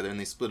back together, and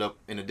they split up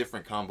in a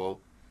different combo,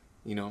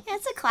 you know. Yeah,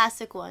 it's a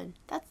classic one.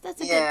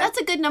 That's a Yeah. good. That's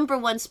a good number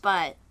 1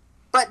 spot.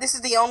 But this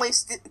is the only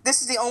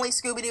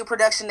Scooby-Doo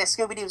production that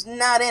Scooby-Doo's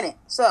not in it.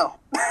 So.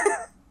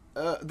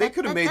 They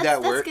could have made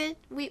that work. That's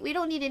good. We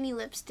don't need any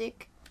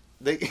lipstick.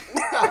 They...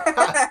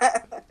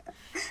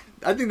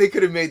 I think they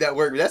could have made that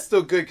work. But that's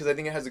still good because I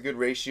think it has a good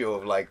ratio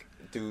of like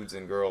dudes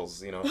and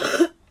girls, you know.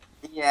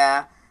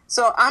 Yeah.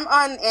 So I'm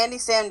on Andy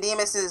Sam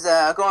Demas's,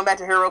 going back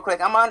to her real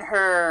quick, I'm on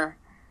her,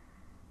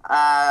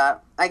 I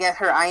guess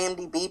her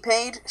IMDb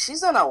page.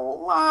 She's done a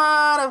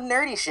lot of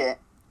nerdy shit.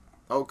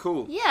 Oh,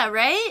 cool. Yeah,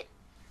 right?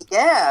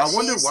 Yeah. I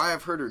wonder she's- why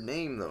I've heard her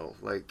name though.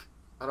 Like,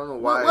 I don't know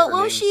why. What her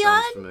was name she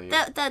sounds on? familiar.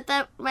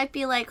 That might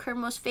be like her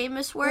most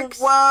famous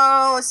works.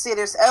 Well, let's see.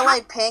 There's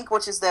L.A. Pink,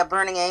 which is that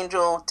Burning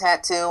Angel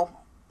tattoo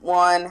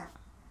one.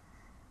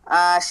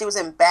 She was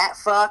in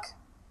Batfuck.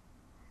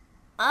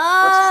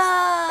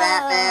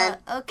 Batman.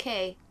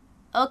 Okay.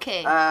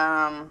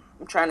 I'm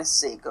trying to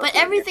see. Go But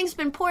through everything's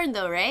been porn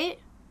though, right?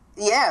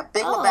 here. Yeah,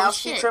 Big Oh, Lebowski,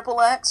 shit.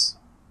 Triple X.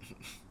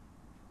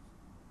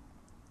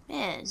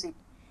 Man, See,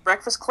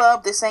 Breakfast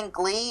Club. This Ain't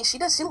Glee. She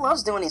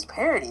loves doing these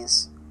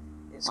parodies.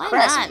 It's why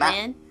crazy. not,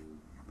 man?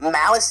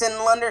 Malice in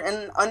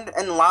London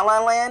and La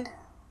La Land.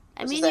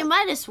 I Which mean, is you that-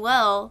 might as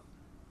well.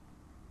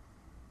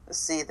 Let's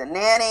see, The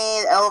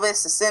Nanny,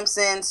 Elvis, The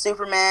Simpsons,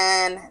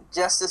 Superman,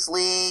 Justice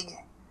League.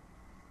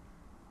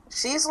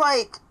 She's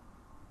like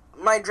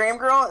my dream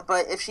girl,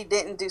 but if she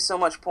didn't do so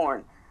much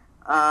porn.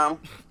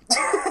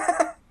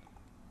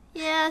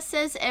 Yeah,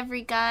 says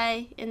every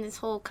guy in this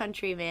whole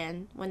country,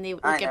 man, when they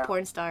look I at know.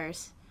 porn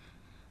stars.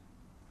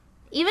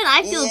 Even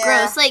I feel Yeah.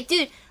 gross. Like,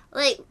 dude,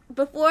 like,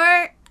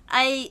 before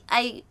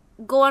I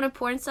go on a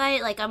porn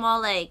site, like, I'm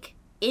all, like,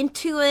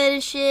 into it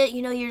and shit.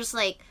 You know, you're just,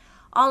 like,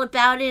 all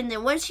about it. And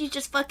then once you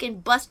just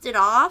fucking bust it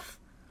off,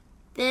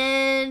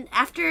 then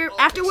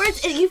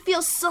afterwards, you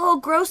feel so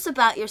gross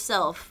about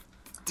yourself.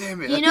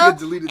 Damn it! You I know, think I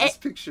deleted this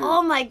picture.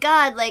 Oh my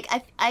god, like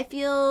I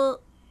feel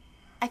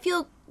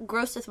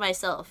gross with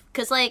myself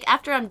because like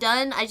after I'm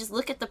done, I just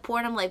look at the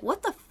porn. I'm like,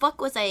 what the fuck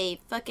was I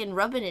fucking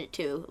rubbing it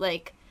to?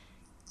 Like,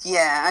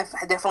 Yeah,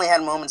 I've definitely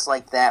had moments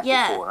like that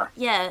before.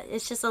 yeah,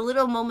 it's just a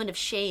little moment of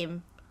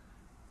shame.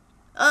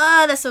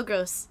 Oh, that's so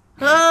gross.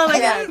 Oh my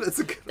Yeah. god, That's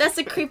a good that's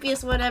the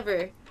creepiest one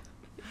ever.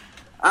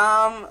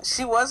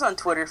 She was on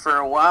Twitter for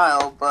a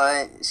while,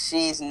 but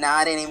she's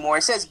not anymore.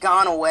 It says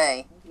gone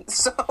away.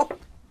 So,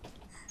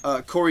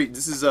 Corey,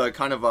 this is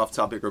kind of off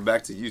topic. We're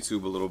back to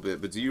YouTube a little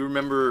bit, but do you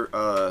remember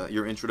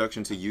your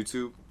introduction to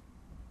YouTube?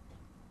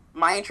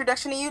 my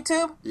introduction to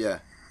YouTube? Yeah.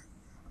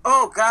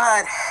 Oh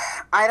God,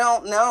 I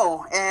don't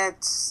know.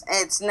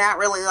 It's not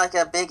really like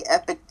a big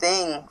epic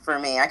thing for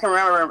me. I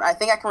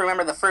think I can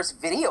remember the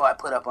first video I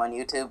put up on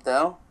YouTube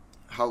though.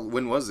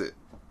 When was it?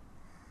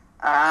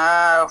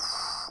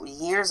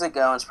 Years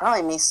ago. It's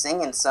probably me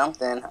singing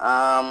something.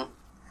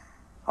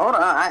 Hold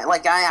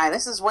on.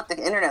 This is what the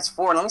internet's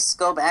for. Let me just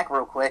go back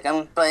real quick.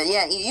 But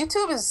yeah,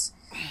 YouTube has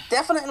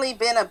definitely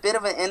been a bit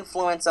of an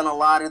influence on a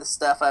lot of the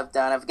stuff I've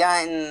done. I've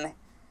gotten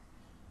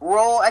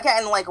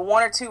like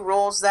 1 or 2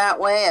 roles that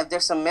way.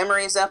 There's some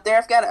memories up there.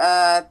 I've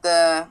got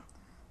the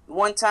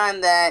one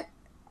time that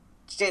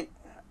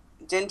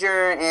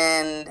Ginger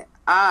and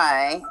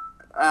I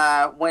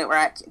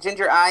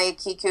Ginger, I,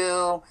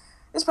 Kiku.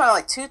 This is probably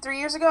like 2-3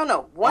 years ago.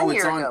 No, 1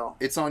 year ago.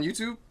 It's on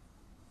YouTube?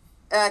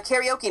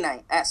 Karaoke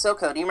night at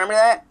SoCo. Do you remember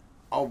that?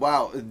 Oh,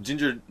 wow.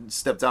 Ginger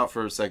stepped out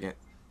for a second.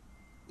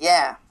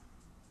 Yeah.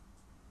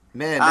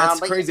 Man, that's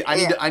but crazy.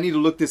 yeah. I need to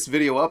look this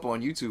video up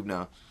on YouTube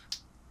now.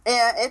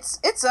 Yeah,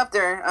 it's up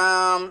there.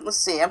 Let's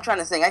see. I'm trying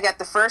to think. I got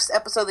the first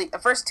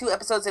 2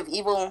 episodes of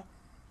Evil.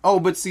 Oh,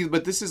 but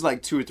this is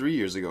like 2 or 3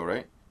 years ago,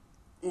 right?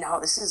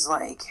 No, this is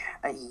like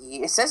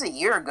it says a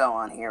year ago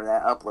on here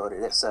that I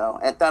uploaded it, so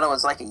I thought it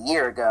was like a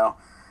year ago.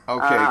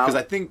 Okay, because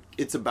I think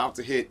it's about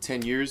to hit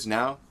 10 years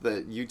now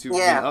that YouTube's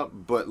been up.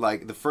 But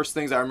like the first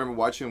things I remember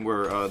watching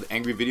were the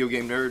Angry Video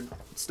Game Nerd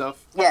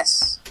stuff.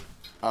 Yes.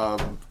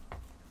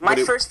 My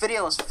first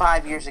video was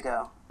 5 years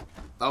ago.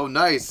 Oh,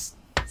 nice.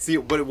 See,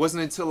 but it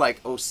wasn't until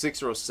like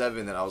 06 or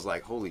 07 that I was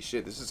like, holy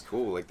shit, this is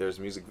cool. Like, there's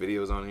music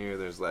videos on here.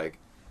 There's like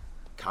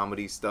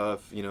comedy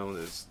stuff. You know,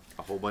 there's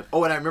a whole bunch.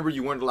 Oh, and I remember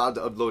you weren't allowed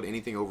to upload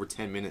anything over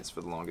 10 minutes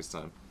for the longest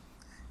time.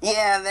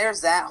 Yeah,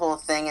 there's that whole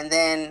thing, and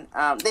then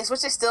they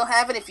still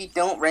have it if you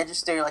don't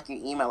register like your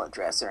email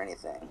address or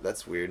anything.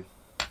 That's weird.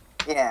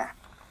 Yeah,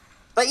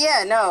 but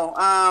yeah, no,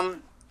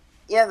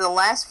 yeah, the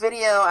last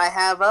video I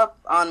have up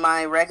on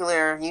my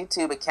regular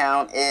YouTube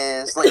account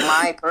is like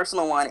my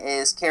personal one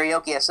is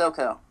karaoke at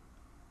SoCo.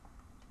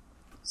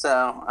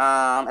 So,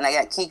 and I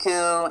got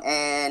Kiku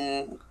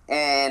and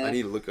I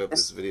need to look up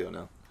this video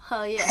now.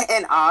 Oh yeah.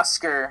 And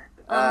Oscar.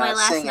 On my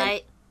last singing.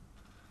 night.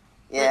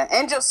 Yeah,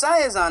 and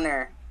Josiah's on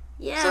there.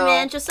 Yeah, So,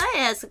 man, Josiah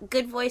has a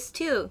good voice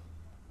too.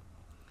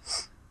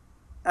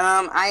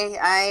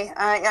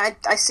 I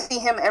see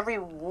him every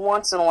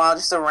once in a while,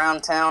 just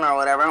around town or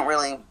whatever. I don't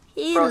really.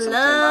 He approach him too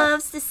much.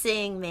 loves to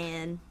sing,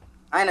 man.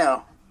 I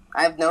know.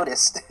 I've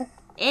noticed.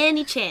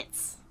 Any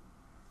chance.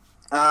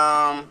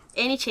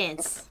 Any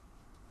chance.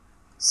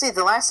 See,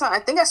 the last time I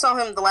think I saw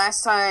him the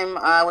last time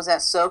I was at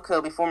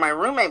SoCo before my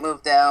roommate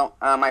moved out.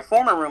 My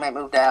former roommate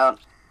moved out.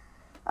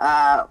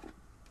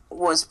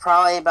 Was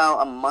probably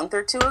about a month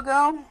or two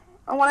ago.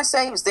 I want to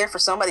say he was there for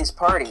somebody's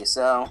party.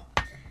 So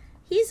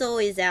He's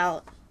always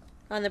out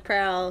on the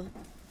prowl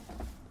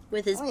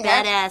with his Oh,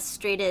 yeah. badass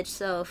straight edge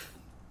self.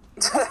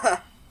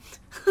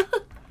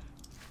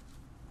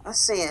 let's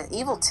see,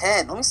 Evil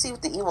Ted. Let me see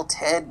what the Evil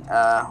Ted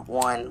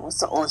one. What's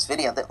the oldest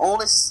video? The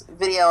oldest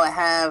video I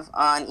have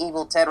on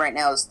Evil Ted right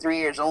now is 3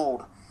 years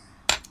old.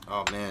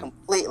 Oh, man.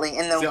 Completely.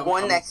 And the See,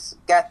 one that's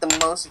got the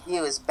most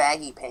view is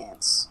Baggy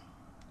Pants.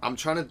 I'm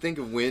trying to think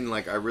of when,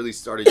 like, I really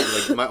started,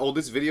 like, my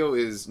oldest video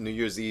is New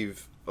Year's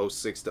Eve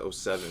 06 to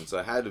 07, so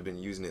I had to have been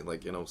using it,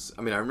 like, I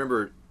mean, I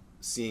remember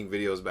seeing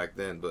videos back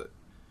then, but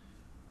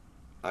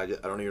I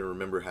don't even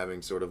remember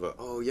having sort of a,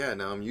 oh, yeah,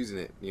 now I'm using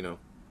it, you know?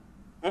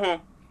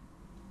 Mm-hmm.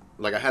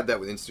 Like, I had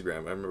that with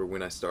Instagram. I remember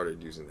when I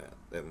started using that,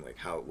 and, like,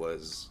 how it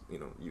was, you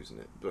know, using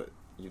it, but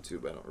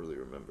YouTube, I don't really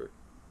remember.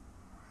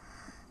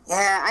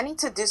 Yeah, I need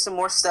to do some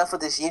more stuff with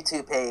this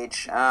YouTube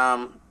page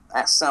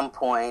at some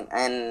point,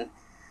 and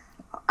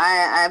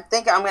I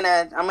think I'm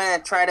gonna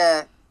try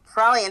to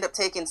probably end up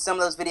taking some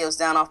of those videos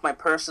down off my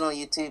personal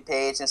YouTube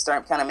page and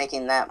start kind of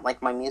making that like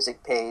my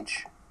music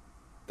page.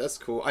 That's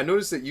cool. I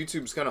noticed that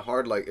YouTube's kind of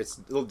hard. Like, it's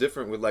a little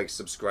different with, like,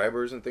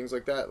 subscribers and things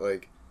like that.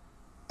 Like,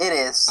 It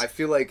is. I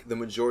feel like the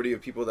majority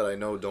of people that I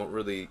know don't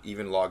really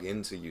even log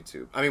into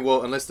YouTube. I mean,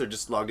 well, unless they're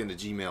just logged into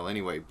Gmail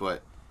anyway,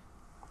 but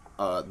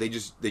they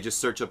just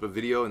search up a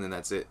video and then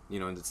that's it. You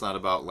know, and it's not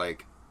about,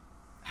 like,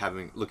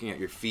 looking at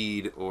your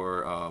feed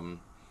or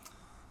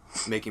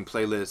making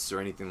playlists or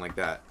anything like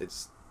that. I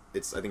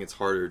think it's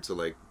harder to,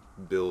 like,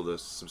 build a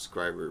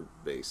subscriber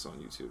base on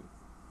YouTube.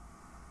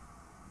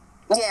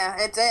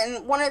 Yeah,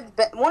 and one of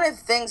the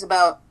things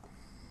about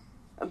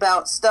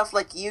stuff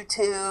like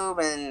YouTube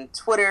and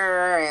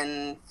Twitter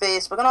and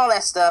Facebook and all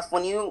that stuff,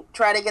 when you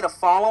try to get a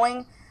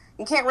following,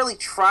 you can't really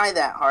try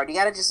that hard. You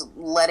gotta just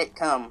let it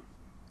come.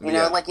 You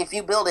know, like, if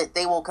you build it,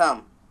 they will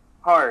come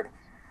hard,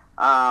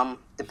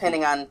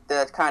 depending on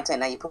the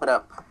content that you put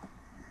up.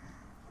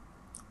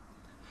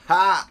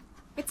 Ha!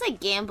 It's like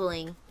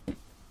gambling.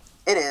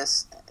 It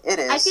is. It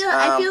is.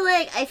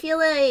 I feel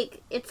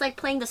like it's like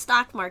playing the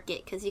stock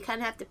market because you kind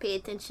of have to pay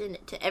attention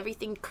to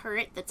everything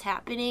current that's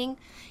happening,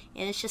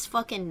 and it's just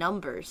fucking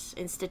numbers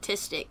and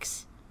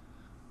statistics.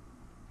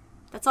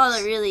 That's all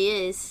it really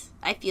is.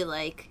 I feel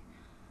like.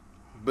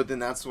 But then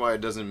that's why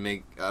it doesn't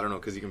make, I don't know,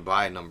 because you can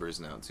buy numbers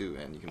now too,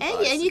 and you can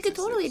buy And you could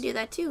totally statistics. do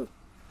that too.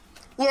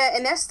 Yeah,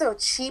 and that's the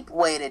cheap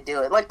way to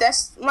do it. Like,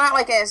 that's not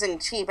like as in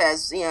cheap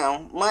as, you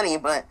know, money,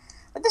 but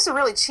like, this is a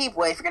really cheap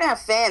way. If you're gonna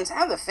have fans,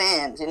 have the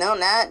fans. You know,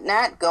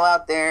 not go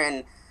out there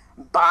and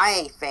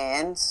buy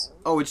fans.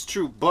 Oh, it's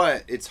true,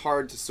 but it's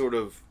hard to sort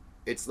of,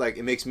 it's like,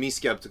 it makes me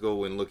skeptical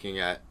when looking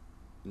at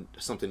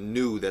something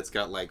new that's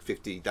got like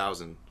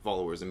 50,000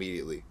 followers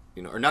immediately.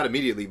 You know, or not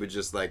immediately, but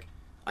just like,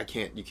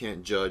 you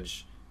can't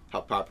judge how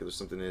popular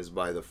something is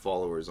by the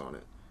followers on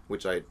it,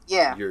 which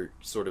you're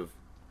sort of,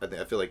 I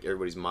feel like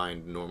everybody's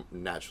mind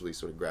naturally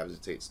sort of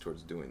gravitates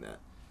towards doing that.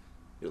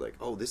 You're like,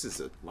 oh, this is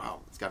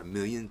it's got 1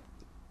 million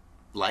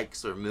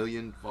likes or 1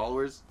 million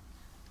followers.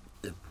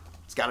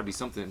 It's got to be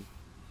something.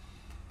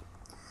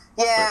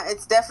 Yeah,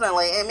 it's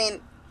definitely. I mean,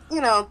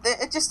 you know,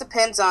 it just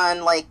depends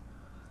on, like,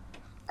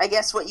 I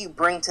guess what you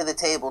bring to the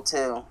table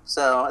too.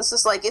 So it's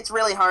just like, it's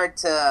really hard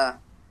to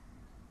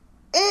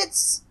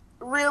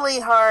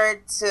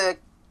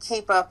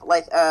keep up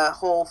like a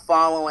whole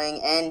following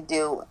and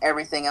do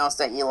everything else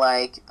that you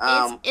like.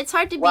 It's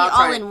hard to be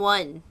all in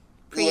one,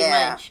 pretty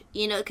much.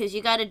 You know, because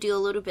you got to do a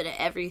little bit of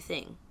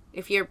everything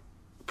if you're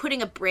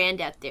putting a brand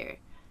out there.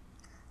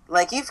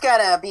 Like, you've got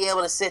to be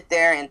able to sit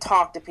there and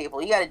talk to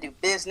people. You got to do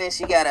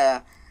business. You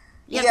have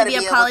to be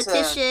a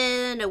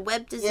politician, a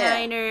web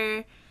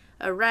designer,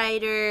 a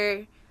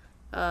writer.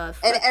 And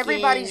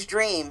everybody's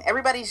dream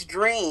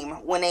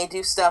when they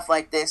do stuff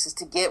like this is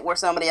to get where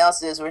somebody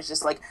else is, where it's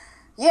just like,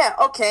 Yeah,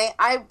 okay.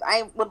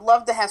 I would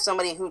love to have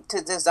somebody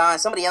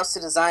somebody else to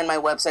design my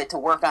website, to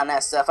work on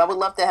that stuff. I would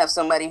love to have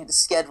somebody to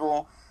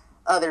schedule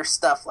other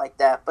stuff like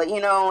that. But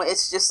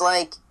it's just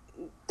like,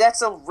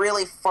 that's a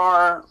really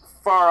far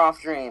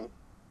off dream.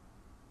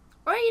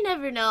 Or you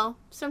never know.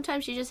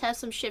 Sometimes you just have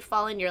some shit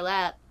fall in your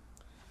lap.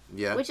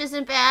 Yeah. Which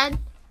isn't bad.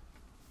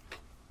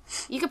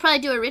 You could probably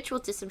do a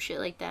ritual to some shit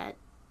like that.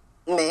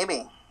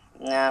 Maybe.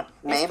 Yeah,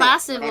 maybe. It's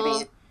possible.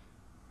 Maybe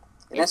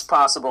it's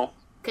possible.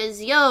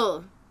 Because,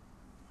 yo,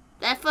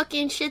 that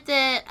fucking shit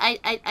that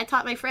I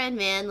taught my friend,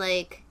 man,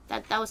 like,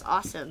 that was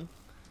awesome.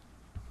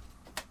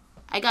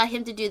 I got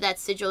him to do that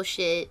sigil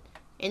shit.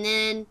 And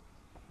then,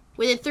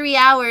 within 3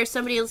 hours,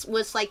 somebody else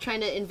was, like,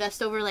 trying to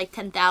invest over, like,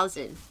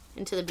 $10,000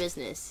 into the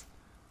business.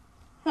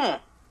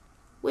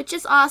 Which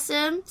is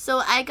awesome.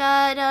 So I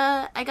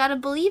got a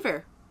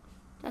believer.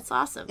 That's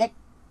awesome.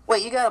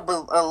 Wait, you got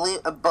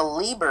a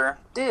believer?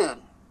 Dude,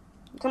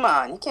 come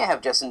on. You can't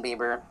have Justin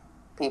Bieber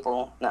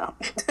people. No.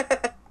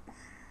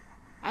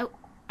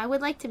 I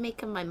would like to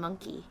make him my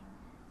monkey.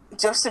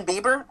 Justin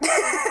Bieber?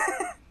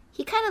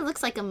 He kind of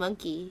looks like a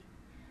monkey.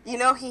 He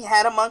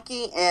had a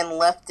monkey and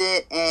left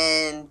it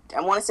in,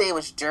 I want to say it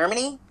was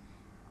Germany.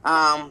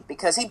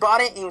 Because he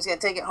bought it and he was going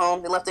to take it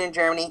home. They left it in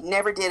Germany.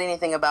 Never did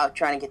anything about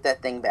trying to get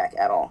that thing back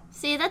at all.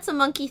 See, that's a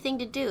monkey thing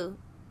to do.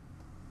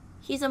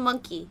 He's a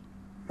monkey.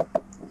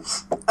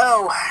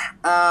 Oh,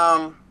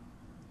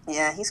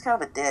 yeah, he's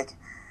kind of a dick.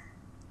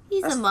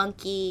 He's a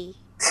monkey.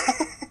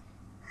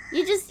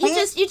 You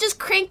just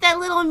crank that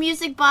little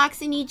music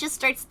box and he just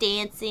starts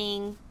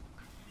dancing.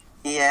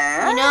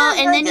 Yeah.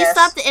 And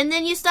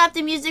then you stop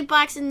the music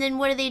box, and then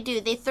what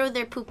do? They throw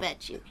their poop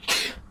at you.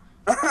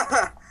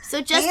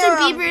 So Justin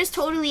Bieber is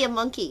totally a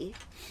monkey.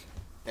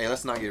 Hey,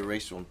 let's not get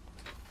racial.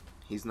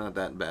 He's not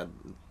that bad.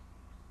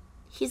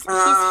 He's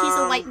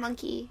a white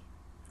monkey.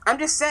 I'm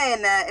just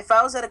saying that if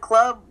I was at a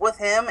club with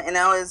him and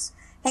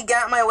he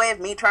got in my way of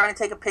me trying to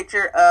take a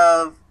picture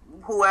of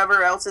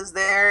whoever else is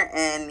there,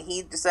 and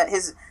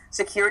his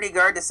security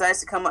guard decides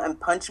to come up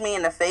and punch me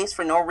in the face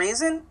for no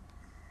reason,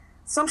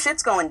 some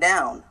shit's going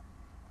down.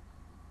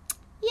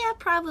 Yeah,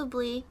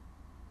 probably.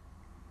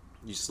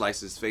 You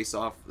slice his face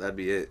off, that'd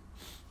be it.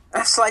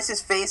 I slice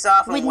his face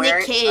off and with wear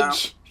Nick it.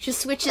 Cage.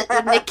 Just switch it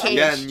with Nick Cage.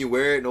 Yeah, and you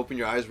wear it and open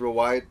your eyes real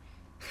wide.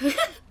 He's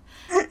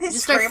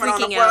just start screaming on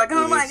the freaking floor out. like,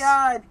 oh my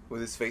god.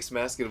 With his face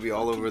mask, it'll be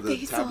all over the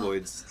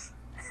tabloids.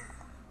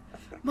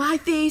 My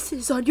face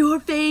is on your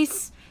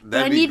face. But I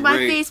That'd be need my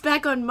great. face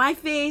back on my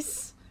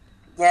face.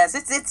 Yes,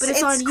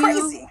 it's on you.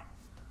 crazy.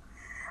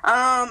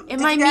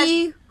 Am I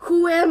me?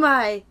 Who am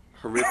I?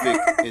 Horrific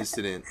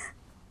incident.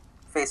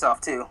 Face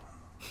Off 2.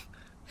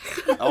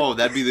 Oh,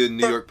 that'd be the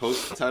New York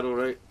Post title,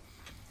 right?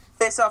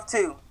 Face Off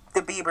 2.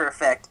 The Bieber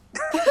Effect.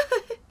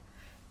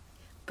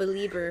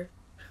 Belieber.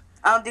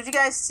 Did you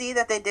guys see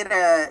that they did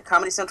a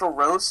Comedy Central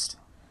roast?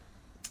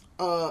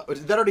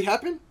 Did that already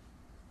happen?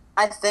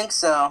 I think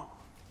so.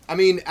 I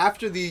mean,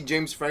 after the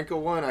James Franco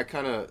one, I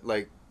kind of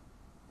like.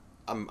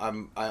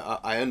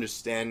 I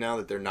understand now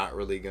that they're not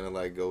really gonna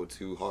like go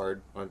too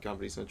hard on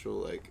Comedy Central,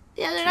 like.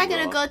 Yeah, they're not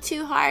gonna go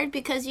too hard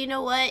because you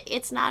know what?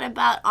 It's not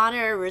about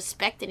honor or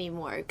respect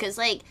anymore. Because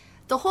like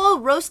the whole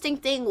roasting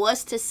thing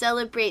was to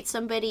celebrate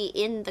somebody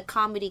in the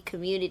comedy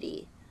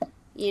community,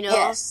 you know.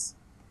 Yes.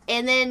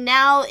 And then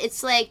now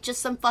it's like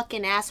just some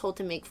fucking asshole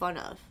to make fun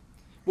of.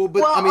 Well,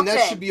 but I mean okay.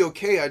 that should be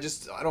okay. I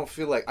don't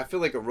feel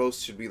like a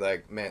roast should be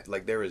like, man,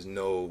 like there's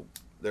no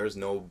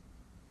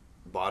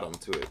bottom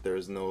to it.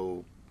 There's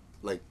no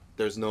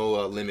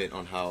limit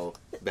on how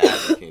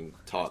bad you can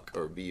talk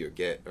or be or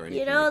get or anything.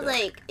 You know,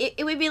 like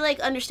it would be like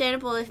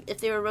understandable if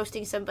they were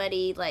roasting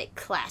somebody like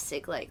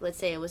classic, like let's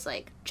say it was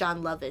like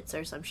John Lovitz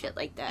or some shit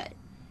like that.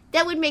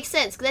 That would make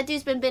sense because that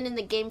dude's been in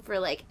the game for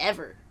like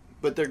ever.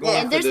 But they're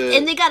going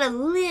and they got a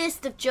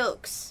list of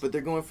jokes. But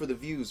they're going for the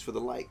views, for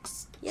the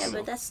likes. Yeah,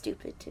 but that's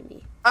stupid to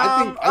me.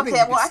 I think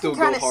you can still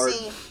go hard.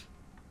 See.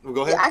 Well,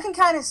 go ahead. Yeah,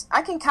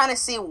 I can kind of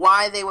see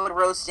why they would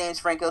roast James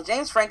Franco.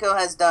 James Franco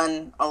has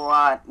done a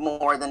lot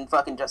more than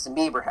fucking Justin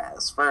Bieber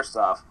has. First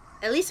off,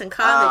 at least in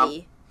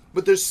comedy.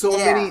 But there's so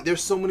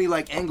many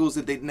like angles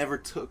that they never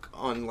took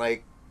on,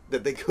 like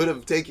that they could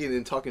have taken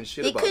in talking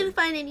shit about. They couldn't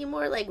find any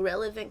more like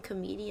relevant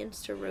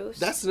comedians to roast.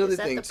 That's another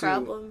thing too.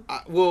 Problem?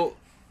 Well,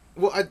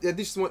 I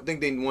just think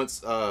they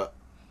want a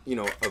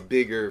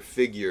bigger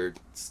figure.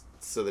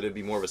 So that it'd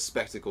be more of a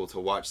spectacle to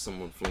watch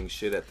someone fling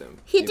shit at them.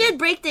 He did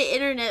break the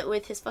internet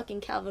with his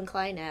fucking Calvin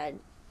Klein ad.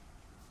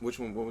 Which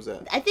one? What was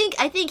that? I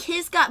think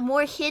his got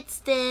more hits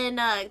than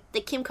the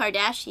Kim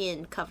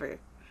Kardashian cover,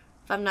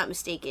 if I'm not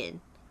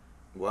mistaken.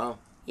 Wow.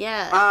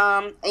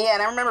 Yeah. Yeah,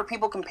 and I remember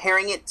people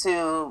comparing it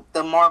to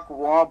the Mark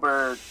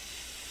Wahlberg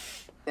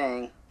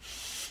thing.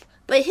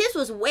 But his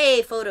was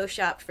way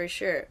photoshopped for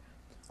sure.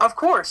 Of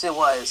course it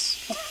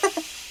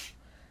was.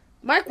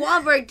 Mark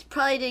Wahlberg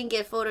probably didn't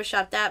get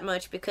photoshopped that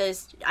much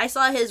because I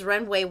saw his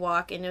runway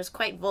walk and it was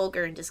quite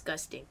vulgar and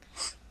disgusting.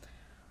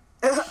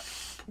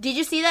 Did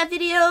you see that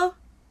video?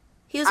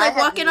 He was like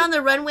walking on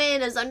the runway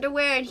in his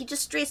underwear and he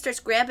just straight starts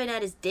grabbing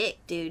at his dick,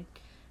 dude.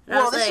 And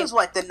well, this was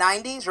what, the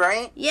 90s,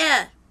 right?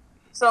 Yeah.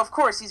 So of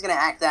course he's gonna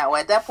act that way.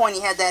 At that point,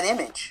 he had that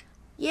image.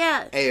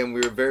 Yeah. Hey, and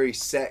we were very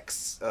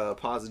sex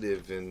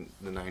positive in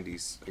the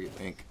 90s, I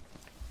think.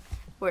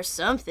 Or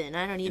something.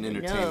 I don't In even know.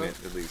 entertainment,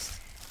 at least.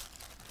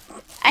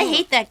 I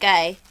hate that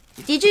guy.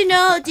 Did you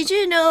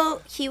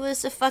know he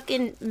was a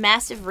fucking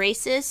massive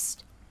racist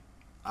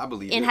I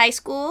believe in it. high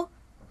school?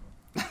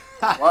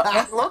 Well,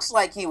 it looks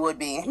like he would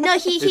be. No,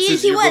 It's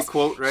his he yearbook was.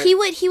 quote, right?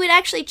 He would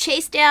actually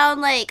chase down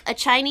like a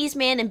Chinese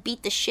man and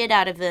beat the shit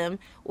out of them,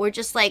 or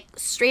just like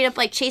straight up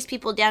like chase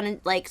people down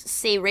and like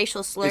say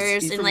racial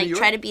slurs he and from like New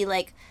try York? to be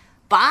like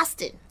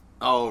Boston.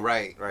 Oh,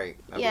 right. I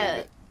Yeah,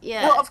 believe it.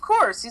 yeah. Well, of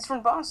course, he's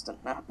from Boston.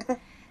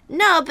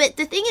 No, but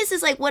the thing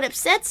is like what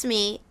upsets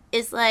me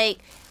is like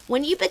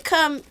when you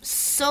become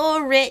so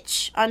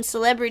rich on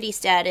celebrity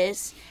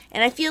status,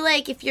 and I feel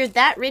like if you're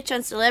that rich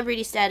on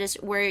celebrity status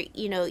where,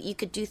 you know, you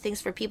could do things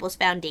for people's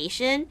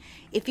foundation,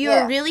 if you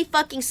Yeah. were really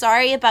fucking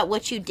sorry about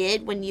what you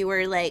did when you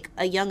were like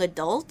a young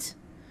adult,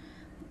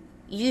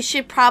 you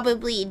should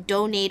probably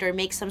donate or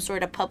make some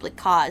sort of public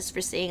cause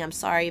for saying I'm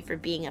sorry for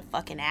being a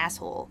fucking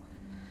asshole.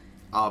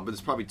 But there's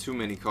probably too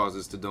many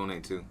causes to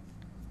donate to.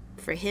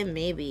 For him,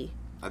 maybe.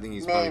 I think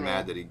he's probably Maybe.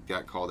 mad that he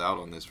got called out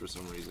on this for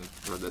some reason.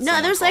 Or that No,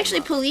 someone there was called him actually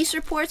out. police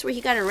reports where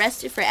he got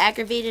arrested for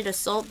aggravated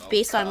assault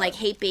based on like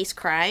hate-based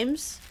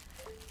crimes.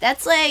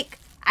 That's like,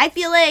 I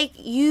feel like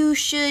you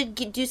should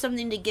do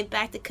something to give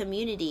back to the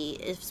community,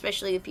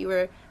 especially if you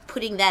were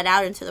putting that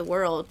out into the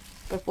world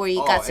before you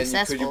got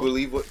successful.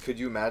 And could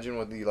you imagine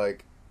what the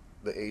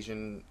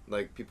Asian,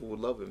 like, people would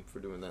love him for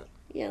doing that?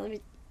 Yeah,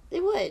 they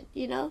would,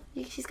 you know?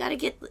 He's got to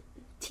get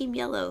Team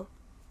Yellow.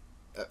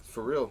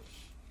 For real.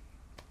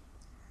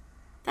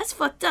 That's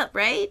fucked up,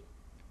 right?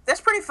 That's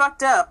pretty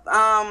fucked up.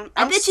 I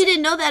bet you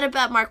didn't know that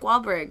about Mark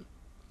Wahlberg.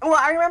 Well,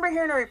 I remember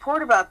hearing a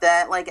report about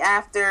that, like,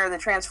 after the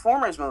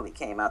Transformers movie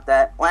came out,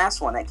 that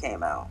last one that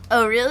came out.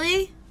 Oh,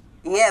 really?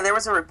 Yeah, there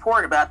was a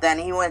report about that,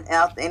 and he went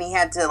out and he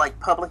had to, like,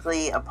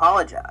 publicly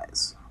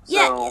apologize.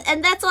 Yeah, So,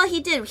 and that's all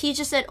he did. He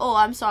just said, "Oh,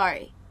 I'm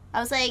sorry."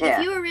 I was like, Yeah.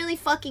 if you were really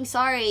fucking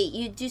sorry,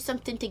 you'd do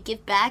something to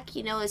give back.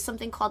 You know, it's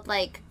something called,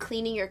 like,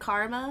 cleaning your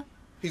karma.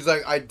 He's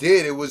like, I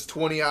did. It was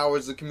 20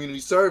 hours of community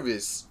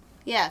service.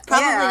 Yeah,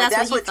 probably yeah,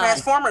 that's what he thought.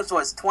 Transformers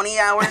was, 20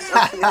 hours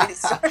of community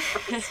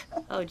service.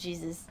 Oh,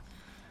 Jesus.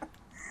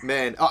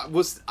 Man,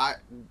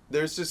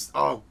 there's just,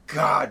 oh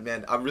God,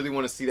 man, I really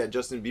want to see that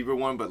Justin Bieber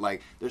one, but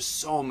like, there's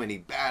so many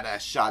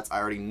badass shots I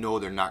already know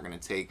they're not gonna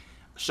take.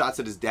 Shots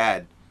at his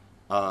dad,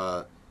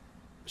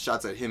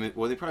 shots at him.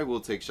 Well, they probably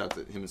will take shots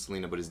at him and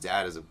Selena, but his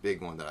dad is a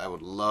big one that I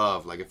would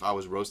love. Like, if I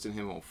was roasting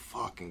him, oh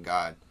fucking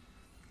God,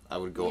 I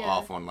would go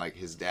off on like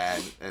his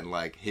dad and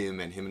like him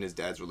and his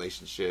dad's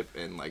relationship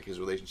and like his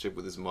relationship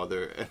with his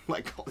mother and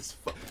like all this.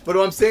 But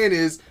what I'm saying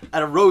is,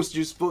 at a roast,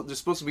 there's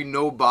supposed to be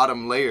no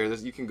bottom layer.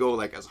 You can go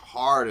like as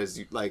hard as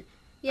you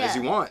as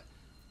you want.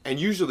 And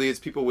usually it's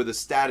people with a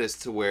status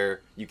to where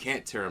you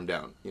can't tear them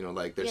down. You know,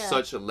 like there's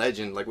such a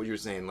legend, like what you were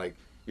saying, like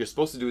you're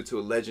supposed to do it to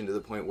a legend to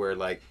the point where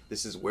like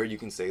this is where you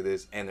can say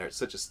this, and they're at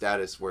such a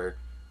status where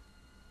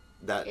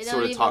that It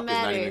sort don't of talk even is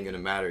not matter. even going to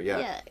matter.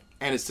 Yeah.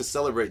 And it's to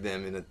celebrate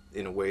them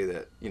in a way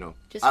that, you know,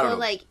 Just I don't go know.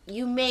 like,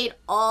 you made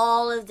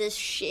all of this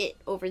shit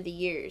over the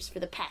years, for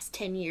the past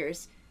 10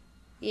 years.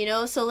 You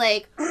know? So,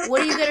 like,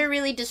 what are you going to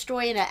really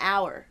destroy in an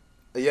hour?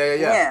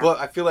 Yeah. But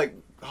I feel like,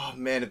 oh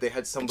man, if they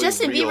had somebody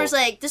Justin real... Bieber's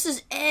like, this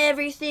is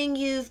everything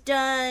you've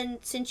done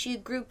since you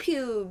grew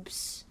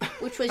pubes,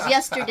 which was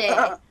yesterday.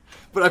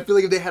 But I feel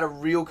like if they had a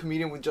real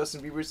comedian with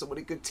Justin Bieber,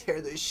 somebody could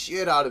tear the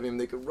shit out of him.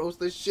 They could roast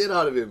the shit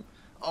out of him.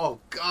 Oh,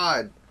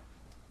 God.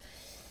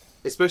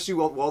 Especially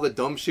all the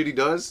dumb shit he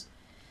does.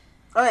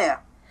 Oh, yeah.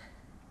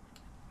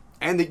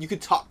 And that you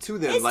could talk to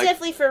them. It's like,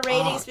 definitely for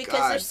ratings because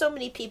God. there's so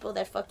many people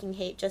that fucking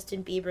hate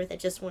Justin Bieber that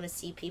just want to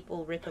see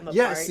people rip him apart.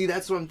 Yeah, see,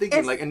 that's what I'm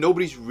thinking. Like, and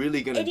nobody's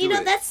really going to And do you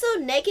know, it. that's so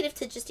negative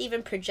to just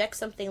even project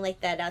something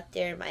like that out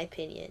there, in my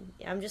opinion.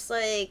 I'm just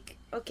like,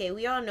 okay,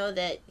 we all know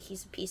that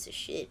he's a piece of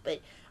shit, but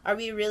are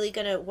we really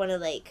going to want to,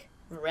 like,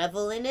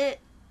 revel in it?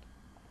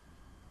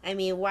 I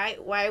mean, why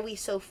are we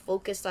so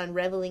focused on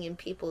reveling in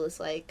people's,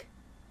 like,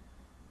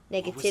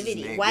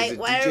 negativity? name? Why Is it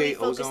are DJ we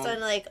focused Ozone?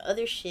 on, like,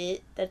 other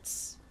shit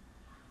that's...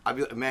 I'd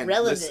be like, man,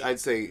 relevant? I'd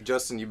say,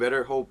 Justin, you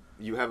better hope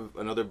you have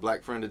another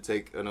black friend to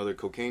take another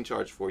cocaine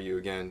charge for you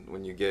again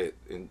when you get,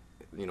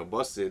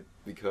 busted,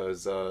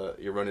 because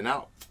you're running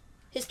out.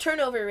 His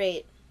turnover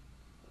rate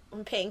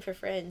on paying for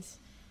friends.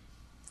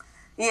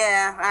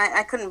 Yeah,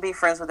 I couldn't be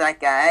friends with that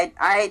guy.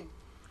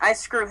 I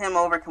screw him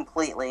over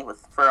completely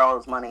for all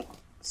his money.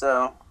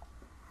 So...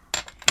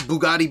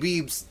 Bugatti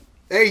Biebs.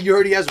 Hey, you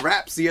heard he has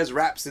raps. He has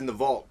raps in the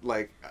vault.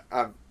 Like,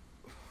 I've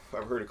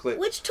heard a clip.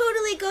 Which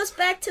totally goes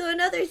back to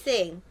another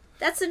thing.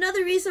 That's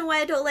another reason why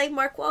I don't like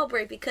Mark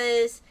Wahlberg,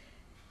 because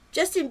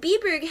Justin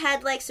Bieber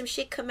had, like, some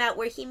shit come out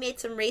where he made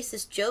some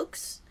racist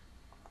jokes.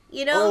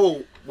 You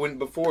know? Oh,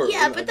 before.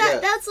 Yeah, but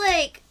that's,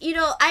 like, you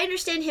know, I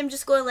understand him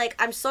just going, like,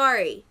 I'm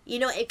sorry. You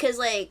know, because,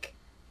 like,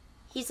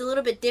 he's a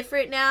little bit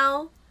different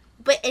now.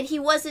 And he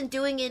wasn't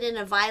doing it in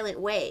a violent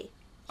way.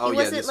 Oh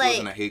yeah, this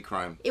wasn't a hate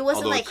crime. It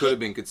wasn't although like it could have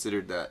been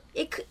considered that.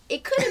 It could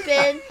have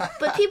been,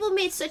 but people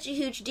made such a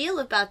huge deal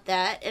about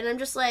that, and I'm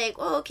just like,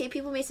 oh, okay,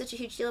 people made such a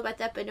huge deal about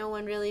that, but no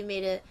one really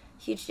made a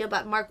huge deal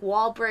about Mark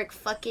Wahlberg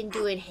fucking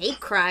doing hate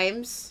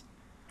crimes.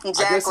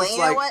 Exactly. You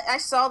know what? I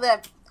saw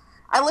that.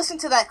 I listened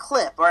to that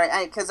clip,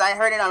 because I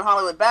heard it on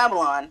Hollywood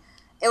Babylon.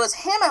 It was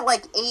him at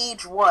like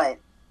age what?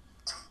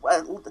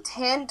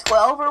 10,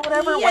 12 or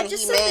whatever. Yeah, when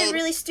just he something made...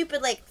 really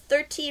stupid, like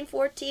 13,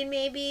 14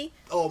 maybe.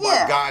 Oh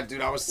my god,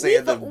 dude! I was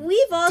saying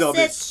we've all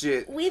dumbest said,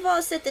 shit. We've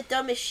all said the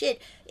dumbest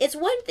shit. It's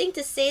one thing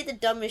to say the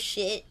dumbest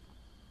shit.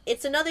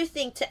 It's another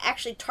thing to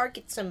actually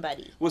target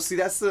somebody. Well, see,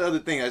 that's the other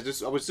thing. I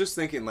was just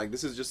thinking, like,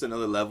 this is just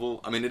another level.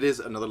 I mean, it is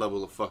another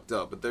level of fucked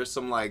up. But there's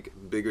some, like,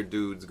 bigger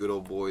dudes, good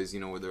old boys, you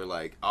know, where they're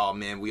like, oh,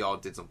 man, we all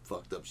did some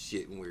fucked up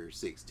shit when we were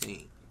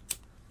 16.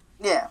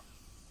 Yeah.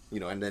 You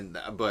know, and then,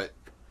 but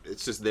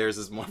it's just theirs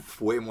is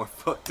way more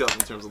fucked up in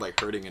terms of, like,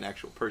 hurting an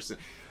actual person.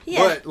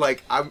 Yeah. But,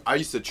 like, I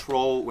used to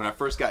troll, when I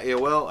first got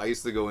AOL, I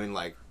used to go in,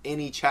 like,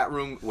 any chat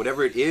room,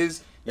 whatever it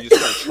is, you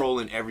just start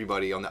trolling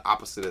everybody on the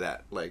opposite of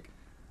that. Like,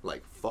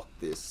 fuck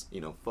this,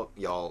 you know, fuck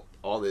y'all,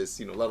 all this,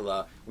 you know, la la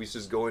la. We used to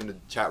just go into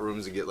chat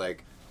rooms and get,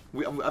 like,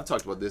 I've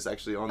talked about this,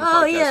 actually, on the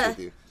podcast with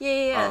you.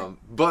 Yeah.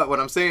 But what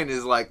I'm saying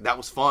is, like, that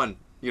was fun,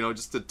 you know,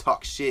 just to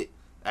talk shit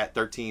at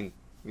 13,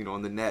 you know,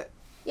 on the net.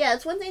 Yeah,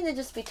 it's one thing to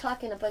just be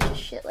talking a bunch of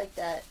shit like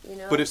that, you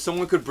know? But if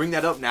someone could bring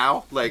that up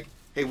now, like,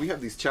 hey, we have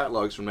these chat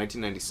logs from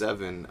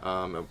 1997,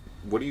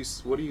 what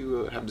do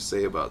you have to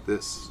say about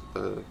this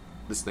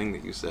thing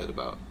that you said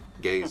about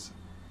gays?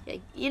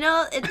 You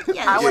know,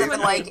 I would have been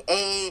like,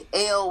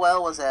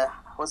 AOL was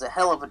a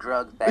hell of a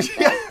drug back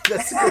then.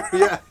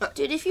 Yeah.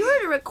 Dude, if you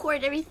were to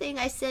record everything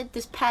I said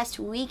this past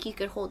week, you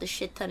could hold a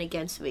shit ton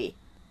against me.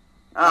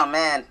 Oh,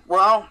 man.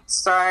 Well,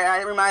 sorry,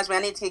 it reminds me,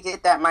 I need to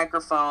get that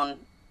microphone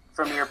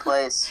from your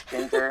place,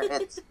 Ginger.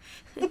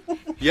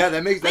 Yeah,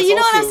 that makes sense. But you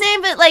know what I'm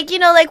saying? But, like, you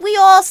know, like, we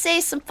all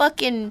say some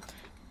fucking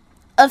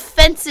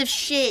offensive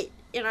shit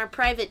in our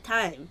private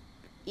time,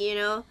 you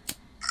know?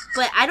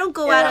 But I don't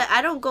go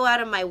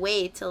out of my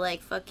way to,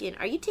 like, fucking...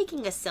 Are you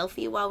taking a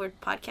selfie while we're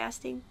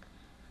podcasting?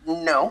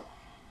 No.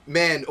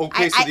 Man,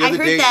 okay, so the other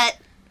day...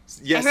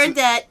 I heard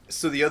that.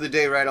 So the other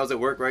day, right, I was at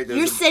work, right?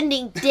 You're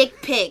sending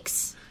dick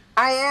pics.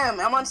 I am.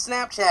 I'm on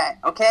Snapchat,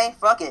 okay?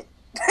 Fuck it.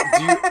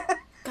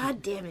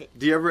 God damn it.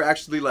 Do you ever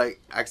actually,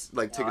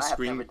 take a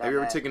screen... Have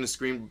you ever taken a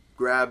screen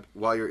grab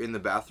while you're in the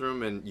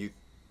bathroom and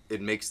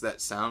it makes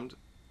that sound?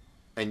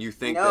 And you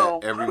think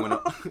that everyone...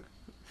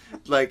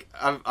 Like,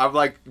 I've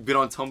like, been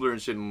on Tumblr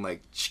and shit and,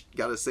 like,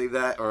 gotta save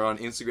that. Or on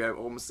Instagram,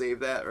 I'm gonna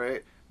save that,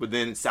 right? But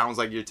then it sounds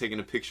like you're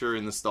taking a picture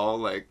in the stall,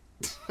 like...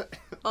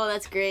 Oh,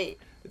 that's great.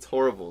 It's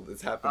horrible.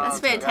 It's happening. That's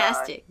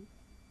fantastic.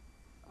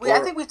 I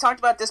think we've talked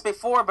about this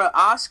before, but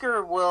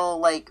Oscar will,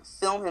 like,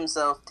 film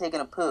himself taking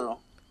a poo.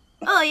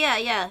 Oh, yeah.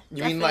 You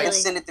definitely. mean, like...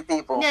 Send it to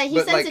people. Yeah,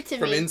 he sends it to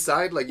from me. From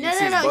inside? Like, you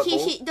see his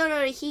butthole?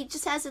 No, he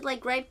just has it,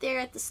 like, right there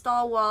at the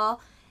stall wall.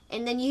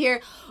 And then you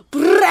hear...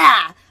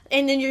 Brah!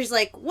 And then you're just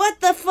like,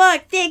 what the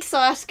fuck? Thanks,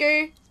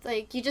 Oscar.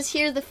 Like, you just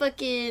hear the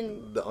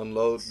fucking... The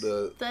unload,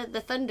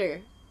 the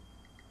thunder.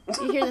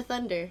 You hear the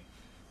thunder.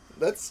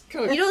 That's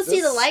kind of... You don't see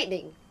the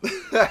lightning.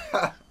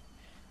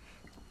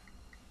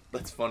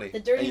 That's funny. The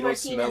Dirty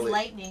Martinez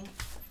lightning.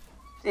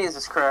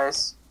 Jesus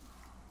Christ.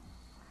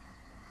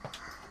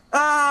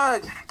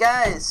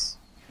 Guys.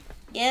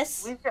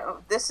 Yes?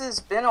 This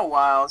has been a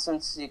while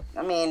since you...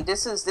 I mean,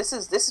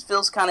 this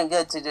feels kind of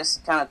good to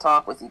just kind of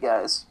talk with you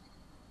guys.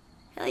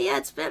 Hell yeah,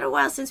 it's been a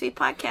while since we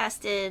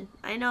podcasted.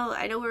 I know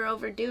we're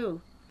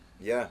overdue.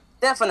 Yeah.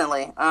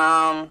 Definitely.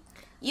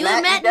 You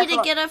and Matt need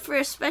to get up for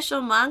a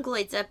special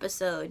Mongoloids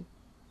episode.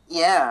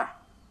 Yeah.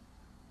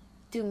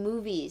 Do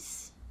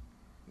movies.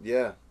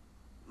 Yeah.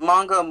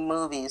 Manga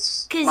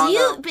movies. Cause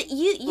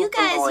you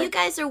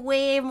guys are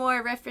way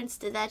more reference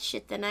to that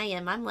shit than I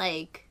am. I'm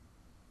like,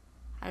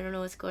 I don't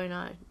know what's going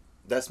on.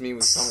 That's me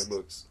with comic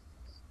books.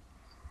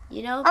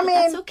 You know, but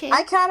that's okay.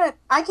 I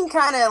can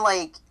kind of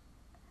like...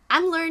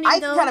 I'm learning, I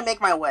can kind of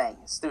make my way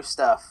through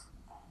stuff.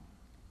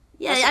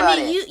 Yeah, I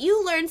mean,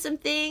 you learn some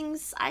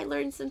things. I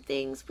learned some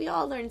things. We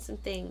all learn some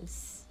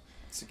things.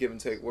 It's a give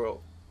and take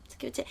world. It's a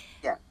give and take.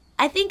 Yeah.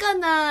 I think on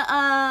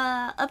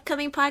the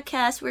upcoming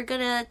podcast, we're going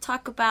to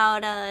talk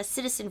about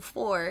Citizen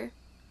 4.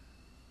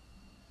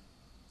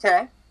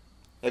 Okay.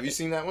 Have you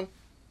seen that one?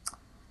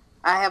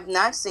 I have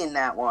not seen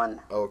that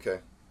one. Oh, okay.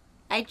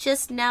 I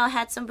just now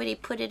had somebody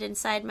put it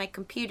inside my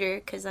computer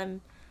because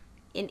I'm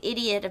an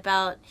idiot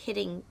about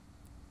hitting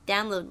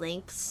download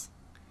links.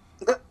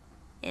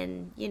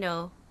 And, you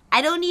know,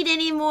 I don't need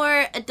any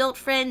more adult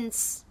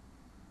friends,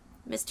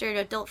 Mr.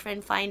 Adult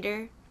Friend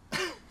Finder.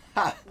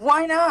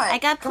 Why not? I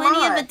got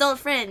plenty of adult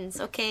friends,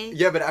 okay?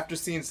 Yeah, but after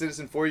seeing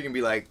Citizen 4, you can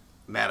be like,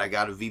 Matt, I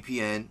got a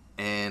VPN,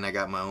 and I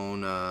got my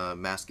own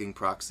masking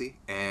proxy,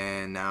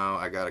 and now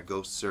I got a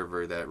ghost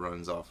server that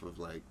runs off of,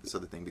 like, this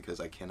other thing because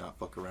I cannot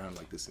fuck around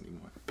like this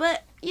anymore.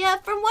 But, yeah,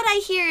 from what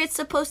I hear, it's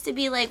supposed to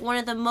be, like, one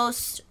of the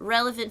most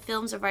relevant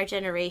films of our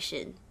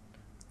generation.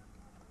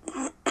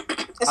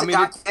 It's a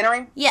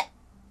documentary? Yeah.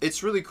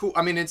 It's really cool.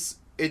 I mean, it's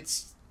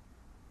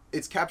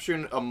it's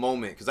capturing a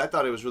moment, because I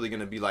thought it was really going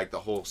to be like the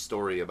whole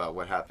story about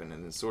what happened,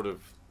 and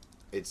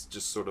it's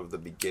just sort of the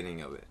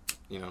beginning of it,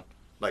 you know?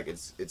 Like,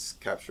 it's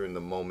capturing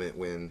the moment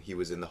when he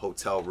was in the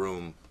hotel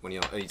room, when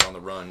he's on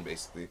the run,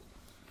 basically.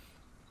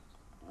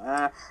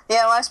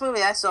 Last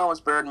movie I saw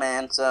was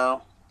Birdman,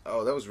 so...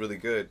 Oh, that was really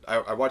good.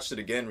 I watched it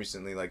again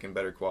recently, like, in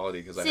better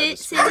quality, because I had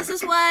See, this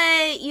is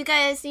why you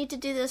guys need to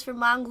do this for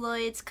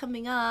Mongoloids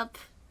coming up,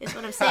 is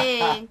what I'm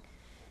saying.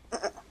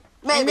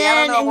 Maybe,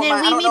 and then we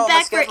meet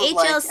back for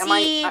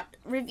HLC like.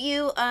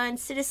 review on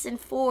Citizen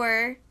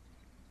 4.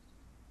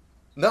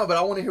 No, but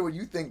I want to hear what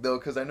you think, though,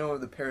 because I know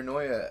the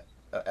paranoia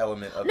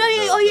element of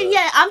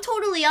Yeah, I'm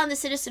totally on the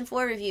Citizen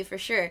 4 review for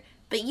sure.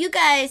 But you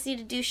guys need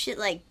to do shit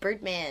like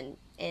Birdman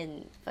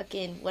and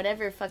fucking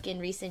whatever fucking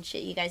recent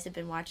shit you guys have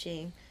been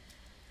watching.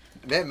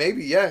 Man,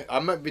 maybe, yeah. I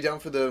might be down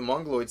for the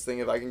Mongoloids thing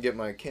if I can get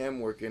my cam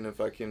working, if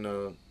I can,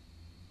 I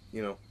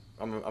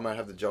might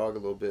have to jog a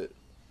little bit.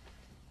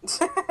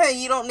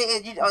 You don't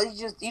need,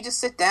 you just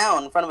sit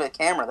down in front of a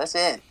camera, that's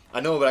it. I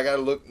know, but I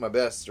gotta look my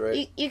best,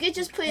 right? You could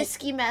just put a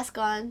ski mask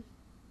on.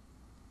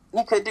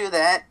 You could do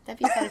that. That'd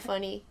be kind of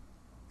funny.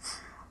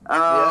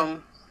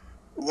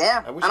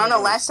 Yeah. I don't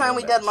know. Last time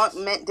we did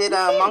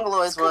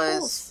Mongoloids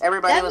was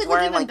everybody was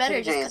wearing like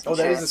PJs. Oh,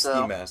 that is a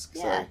ski mask.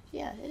 Sorry.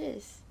 Yeah, it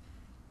is.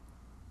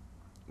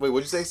 Wait,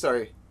 what'd you say?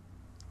 Sorry.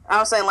 I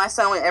was saying last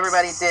time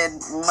everybody did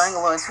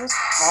Mongoloids. Who's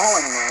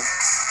calling me?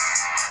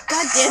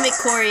 God damn it,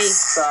 Corey.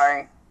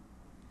 Sorry.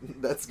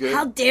 That's good.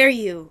 How dare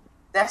you?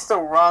 That's the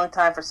wrong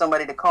time for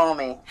somebody to call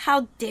me.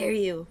 How dare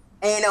you?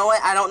 And you know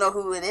what? I don't know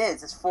who it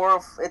is. It's a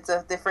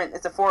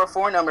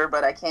 404 number,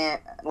 but I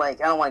can't, I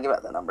don't want to give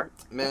out the number.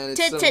 Man,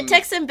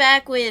 text him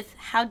back with,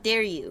 how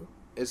dare you?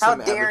 How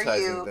dare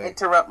you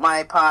interrupt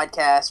my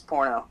podcast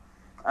porno?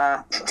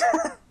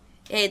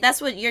 Hey, that's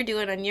what you're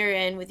doing on your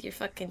end with your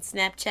fucking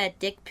Snapchat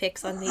dick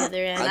pics on the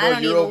other end. I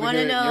don't even want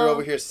to know. You're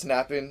over here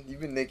snapping. You've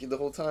been naked the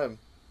whole time.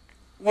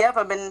 Yep,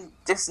 I've been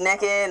just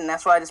naked, and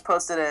that's why I just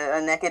posted a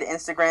naked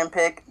Instagram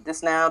pic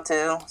just now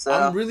too. So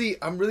I'm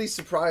really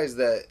surprised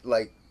that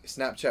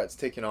Snapchat's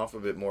taken off a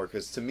bit more,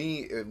 because to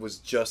me it was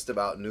just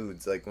about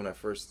nudes. Like when I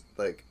first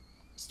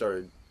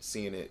started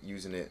seeing it,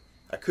 using it,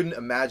 I couldn't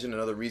imagine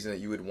another reason that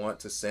you would want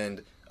to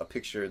send a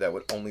picture that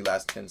would only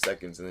last 10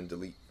 seconds and then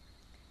delete.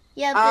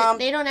 Yeah, but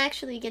they don't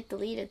actually get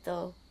deleted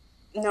though.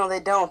 No, they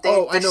don't.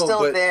 They're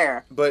still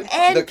there.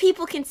 And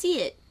people can see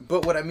it.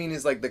 But what I mean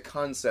is the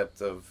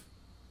concept of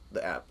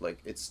the app,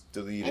 it's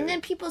deleted. And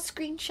then people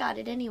screenshot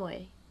it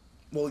anyway.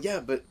 Well, yeah,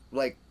 but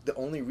the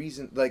only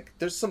reason,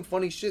 there's some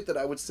funny shit that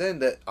I would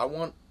send that I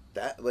want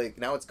that,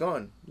 now it's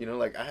gone. You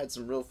know, I had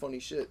some real funny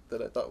shit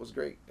that I thought was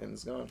great, and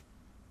it's gone.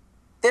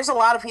 There's a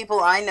lot of people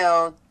I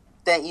know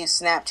that use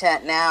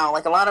Snapchat now.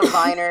 A lot of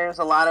Viners,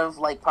 a lot of,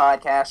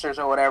 podcasters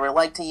or whatever,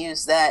 like to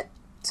use that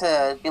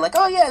to be like,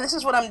 oh, yeah, this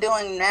is what I'm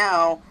doing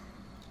now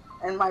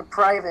in my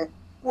private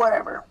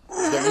whatever.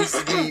 There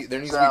needs to be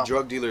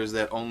drug dealers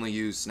that only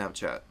use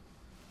Snapchat.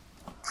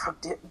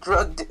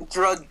 Drug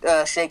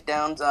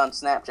shakedowns on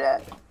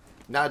Snapchat.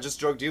 Not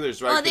just drug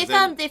dealers, right? Oh,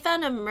 they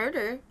found a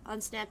murder on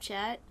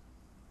Snapchat.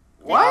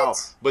 What? Wow.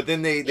 But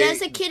then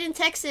there's a kid in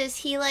Texas.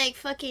 He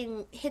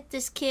fucking hit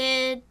this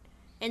kid,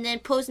 and then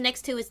posed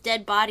next to his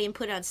dead body and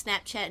put it on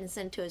Snapchat and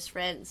sent it to his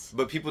friends.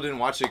 But people didn't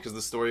watch it because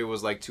the story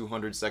was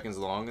 200 seconds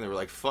long, and they were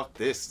like, "Fuck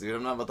this, dude!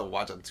 I'm not about to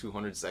watch a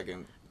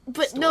 200-second."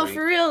 But story. No,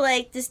 for real,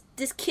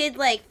 this kid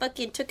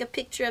fucking took a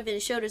picture of it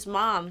and showed his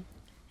mom, and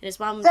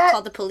his mom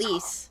called the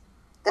police.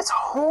 That's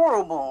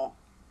horrible.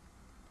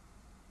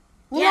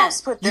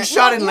 Yes. You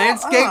shot in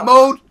landscape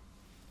mode?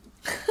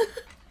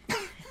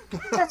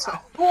 That's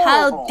horrible.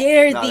 How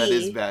dare thee? No, that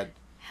is bad.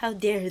 How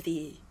dare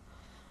thee?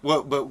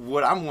 Well, but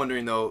what I'm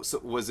wondering, though,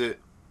 was it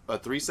a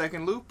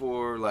 3-second loop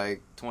or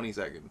 20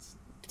 seconds?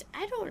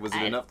 Was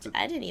it enough to...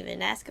 I didn't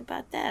even ask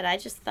about that. I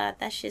just thought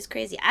that shit's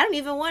crazy. I don't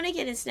even want to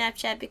get in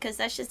Snapchat because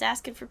that's just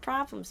asking for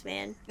problems,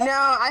 man. No,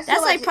 I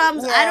feel that's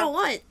problems I don't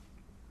want.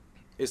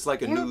 It's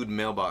like a nude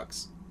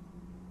mailbox.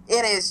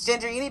 It is.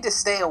 Ginger, you need to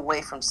stay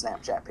away from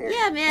Snapchat, period.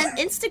 Yeah, man.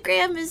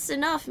 Instagram is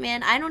enough,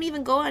 man. I don't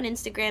even go on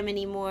Instagram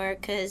anymore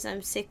because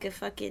I'm sick of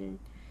fucking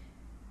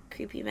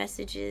creepy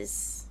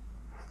messages.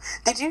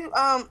 Did you,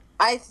 I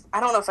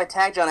don't know if I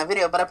tagged you on a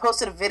video, but I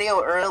posted a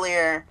video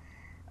earlier,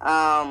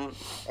 and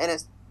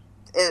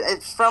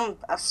it's from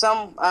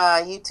some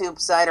YouTube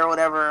site or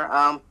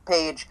whatever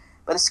page,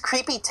 but it's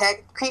creepy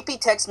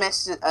text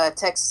message,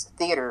 text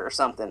theater or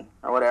something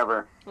or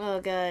whatever.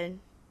 Oh god.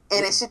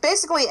 And it's just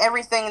basically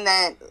everything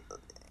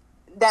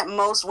that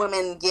most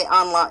women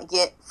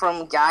get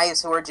from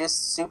guys who are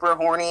just super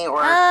horny or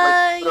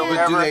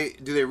whatever.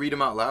 But do they read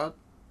them out loud?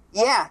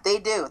 Yeah, they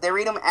do. They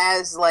read them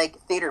as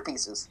theater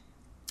pieces.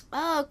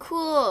 Oh,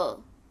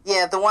 cool.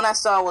 Yeah, the one I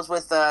saw was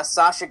with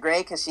Sasha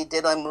Grey because she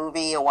did a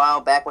movie a while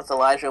back with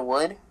Elijah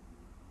Wood.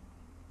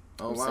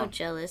 Oh, I'm so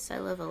jealous. I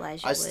love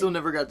Elijah Wood. I still still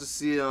never got to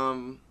see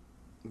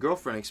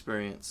Girlfriend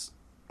Experience.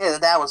 Yeah,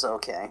 that was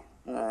okay.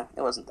 It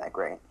wasn't that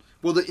great.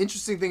 Well, the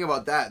interesting thing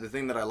about that, the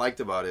thing that I liked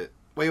about it...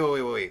 Wait.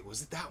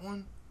 Was it that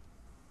one?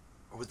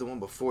 Or was the one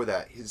before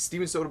that?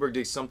 Steven Soderbergh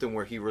did something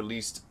where he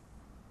released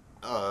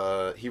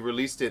he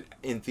released it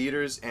in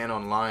theaters and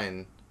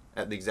online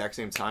at the exact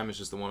same time. It's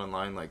just the one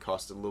online like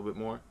costed a little bit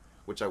more,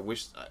 which I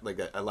wish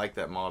I like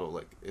that model.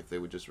 Like if they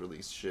would just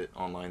release shit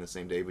online the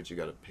same day, but you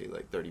got to pay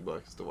like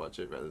 $30 to watch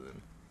it rather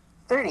than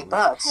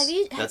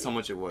 $30. That's how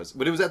much it was.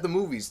 But it was at the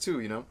movies too,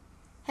 you know.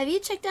 Have you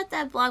checked out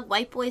that blog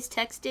White Boys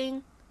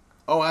Texting?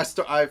 Oh, I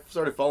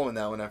started following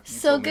that one after you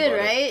so told me good,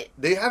 about right? It.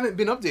 They haven't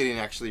been updating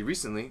actually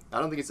recently. I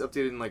don't think it's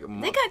updated in like a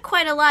month. They got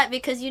quite a lot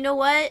because you know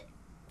what?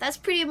 That's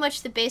pretty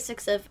much the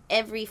basics of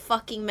every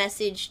fucking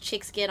message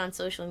chicks get on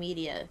social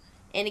media.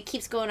 And it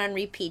keeps going on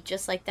repeat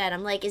just like that.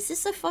 I'm like, is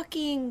this a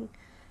fucking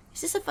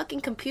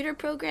computer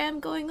program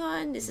going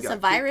on? Is this a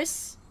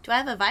virus? Do I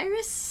have a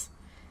virus?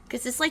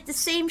 Because it's like the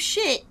same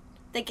shit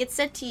that gets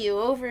sent to you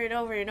over and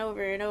over and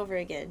over and over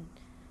again.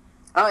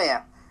 Oh,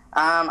 yeah.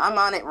 I'm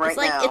on it right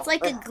now. It's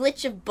like a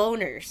glitch of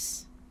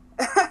boners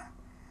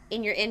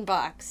in your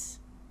inbox.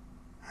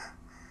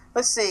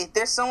 Let's see.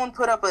 There's someone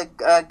put up a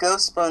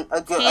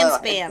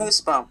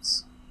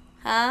Goosebumps.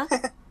 Huh?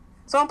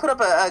 Someone put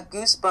up a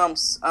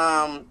Goosebumps,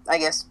 I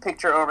guess,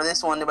 picture over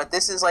this one, but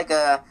this is like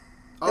this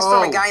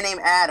from a guy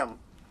named Adam.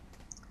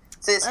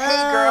 It says,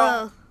 "Hey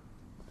girl,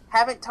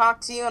 haven't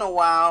talked to you in a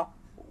while.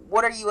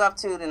 What are you up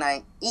to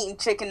tonight? Eating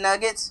chicken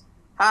nuggets?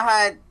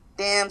 Haha,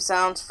 damn,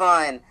 sounds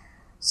fun.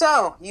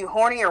 So, you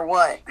horny or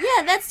what?"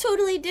 Yeah, that's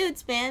totally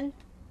dudes, man.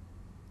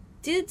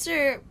 Dudes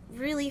are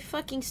really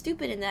fucking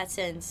stupid in that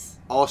sense.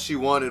 All she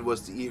wanted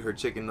was to eat her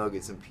chicken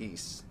nuggets in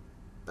peace.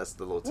 That's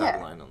the little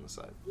tagline on the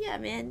side. Yeah,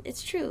 man,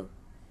 it's true.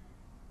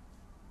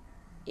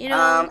 You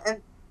know,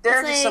 and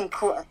they're just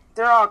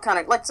they're all kind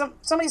of, like, some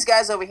of these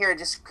guys over here are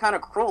just kind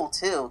of cruel,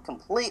 too,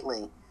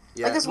 completely.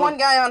 Yeah, like, this one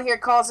guy on here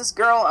calls this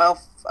girl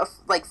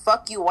like,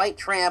 "Fuck you, white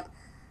tramp,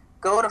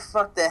 go to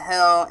fuck the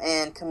hell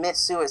and commit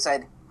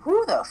suicide."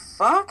 Who the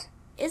fuck?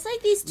 It's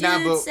like these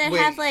dudes that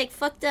have, like,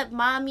 fucked up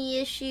mommy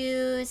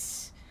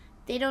issues.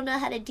 They don't know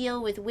how to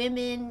deal with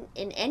women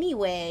in any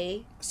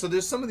way. So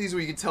there's some of these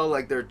where you can tell,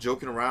 like, they're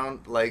joking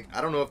around. Like, I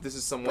don't know if this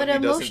is someone who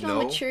doesn't know. But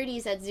emotional maturity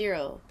is at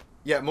 0.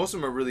 Yeah, most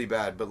of them are really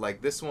bad. But,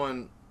 like, this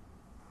one,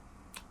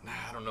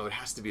 I don't know. It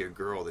has to be a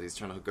girl that he's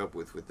trying to hook up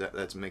with that.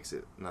 That makes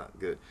it not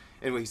good.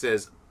 Anyway, he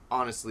says,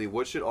 "Honestly,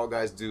 what should all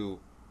guys do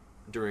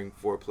during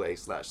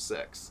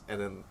foreplay/sex?"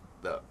 And then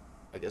the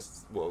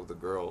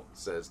girl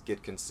says,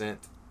 "Get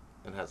consent,"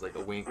 and has like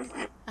a wink.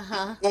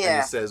 Uh-huh. Yeah.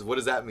 And he says, "What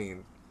does that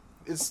mean?"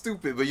 It's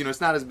stupid, but it's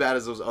not as bad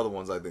as those other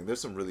ones. I think there's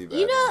some really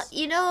bad ones.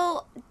 You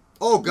know.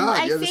 Oh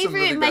God! There's some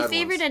really bad my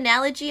favorite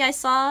analogy I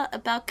saw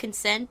about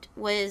consent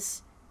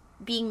was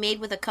being made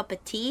with a cup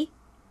of tea.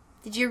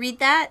 Did you read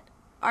that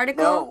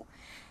article? No.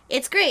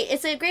 It's great.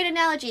 It's a great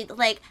analogy.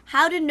 Like,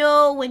 how to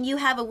know when you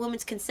have a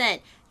woman's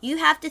consent. You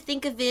have to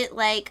think of it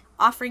like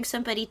offering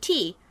somebody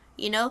tea.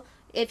 You know,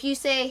 if you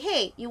say,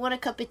 "Hey, you want a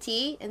cup of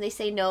tea?" and they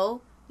say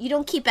no, you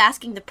don't keep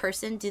asking the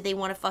person, "Do they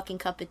want a fucking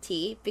cup of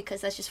tea?"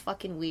 because that's just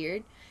fucking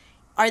weird.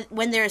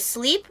 When they're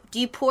asleep, do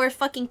you pour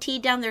fucking tea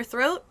down their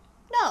throat?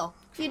 No,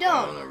 you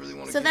don't. I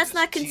really so that's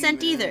not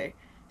consent either.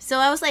 So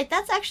I was like,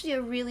 that's actually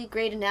a really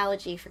great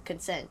analogy for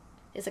consent,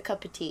 is a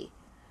cup of tea.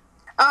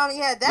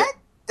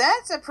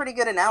 That's a pretty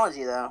good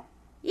analogy, though.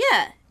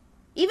 Yeah.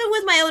 Even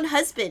with my own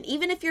husband,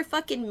 even if you're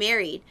fucking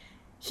married,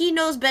 he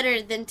knows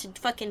better than to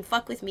fucking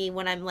fuck with me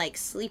when I'm, like,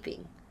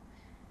 sleeping.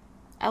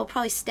 I will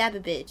probably stab a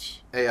bitch.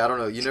 Hey, I don't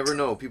know. You never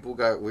know. People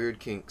got weird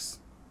kinks.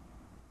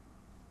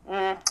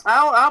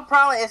 I'll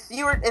probably, if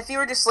you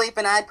were just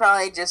sleeping, I'd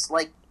probably just,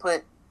 like,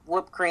 put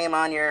whipped cream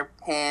on your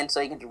hand so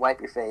you can just wipe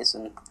your face,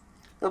 and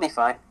you'll be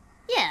fine.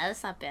 Yeah,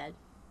 that's not bad.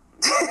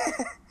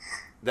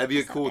 That'd be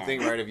a cool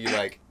thing, right? If you,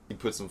 like, you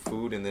put some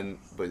food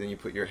but then you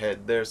put your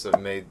head there, so it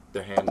made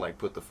their hand, like,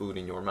 put the food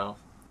in your mouth.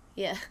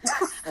 Yeah.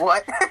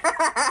 What?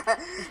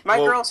 My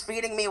girl's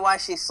feeding me while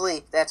she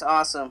sleeps. That's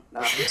awesome.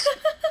 No.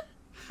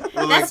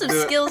 That's some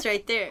skills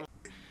right there.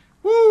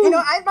 Woo! You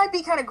know, I might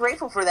be kind of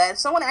grateful for that. If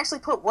someone actually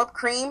put whipped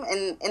cream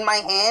in my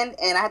hand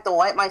and I have to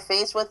wipe my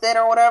face with it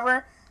or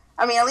whatever,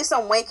 I mean, at least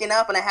I'm waking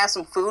up and I have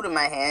some food in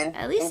my hand.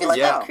 At least it's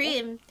whipped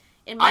cream.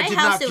 In my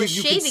house, it was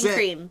shaving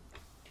cream.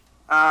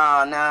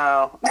 Oh,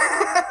 no.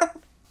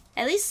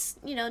 At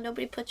least,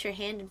 nobody puts your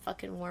hand in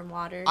fucking warm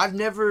water. I've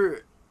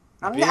never...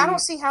 I don't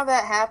see how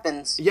that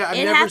happens. Yeah, I've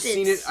never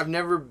seen it. I've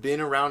never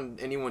been around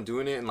anyone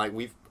doing it, and, like,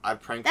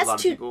 I've pranked a lot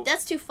of people.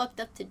 That's too fucked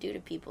up to do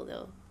to people,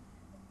 though.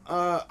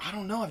 I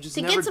don't know. I've just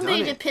never done it. To get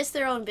somebody to piss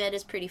their own bed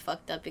is pretty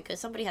fucked up because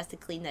somebody has to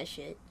clean that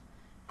shit.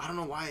 I don't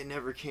know why it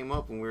never came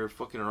up when we were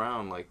fucking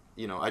around. Like,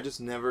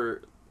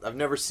 I've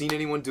never seen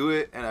anyone do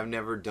it, and I've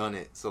never done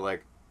it. So,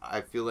 like,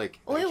 I feel like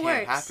it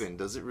can't happen.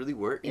 Does it really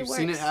work? You've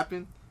seen it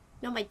happen?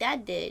 No, my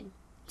dad did.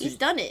 He's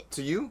done it.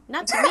 To you?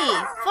 Not to me.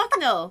 Fuck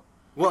no.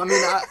 Well, I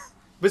mean,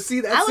 but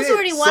see, that's it. I was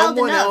already wild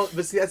enough.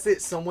 But see, that's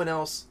it. Someone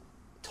else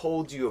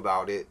told you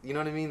about it. You know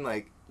what I mean?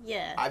 Like,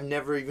 yeah. I've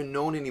never even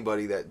known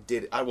anybody that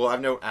did it.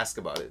 I've never asked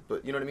about it.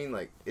 But you know what I mean?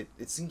 Like,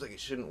 it seems like it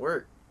shouldn't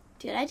work.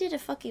 Dude, I did a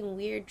fucking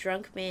weird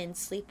drunk man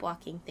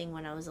sleepwalking thing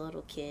when I was a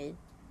little kid.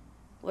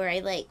 Where I,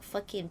 like,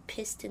 fucking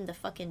pissed in the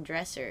fucking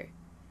dresser.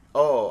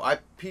 Oh, I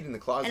peed in the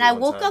closet and I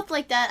woke up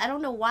like that. I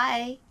don't know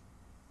why.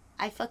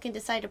 I fucking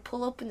decided to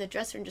pull open the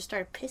dresser and just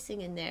start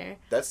pissing in there.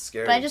 That's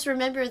scary. But I just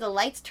remember the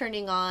lights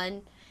turning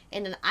on,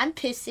 and then I'm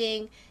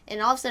pissing,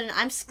 and all of a sudden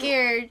I'm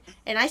scared,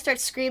 and I start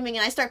screaming,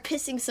 and I start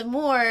pissing some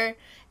more,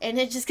 and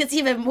it just gets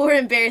even more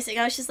embarrassing.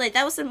 I was just like,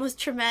 that was the most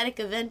traumatic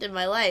event in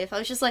my life. I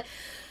was just like,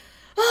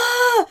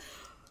 ah!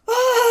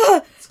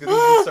 Ah! It's good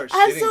that you start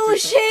I'm shitting, so too.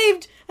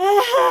 ashamed!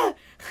 Ah!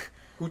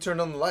 Who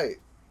turned on the light?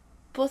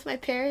 Both my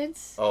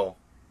parents. Oh.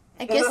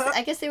 I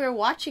guess they were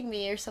watching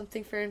me or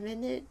something for a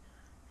minute,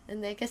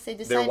 and I guess they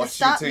They were decided to watching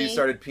stop until me. you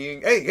started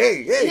peeing.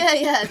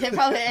 Hey! Yeah, they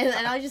probably,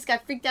 and I just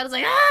got freaked out. I was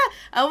like, ah!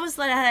 I almost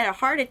like I had a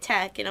heart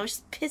attack, and I was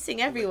just pissing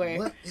everywhere.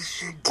 What is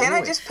she doing? Can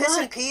I just piss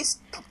in peace?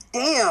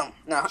 Damn.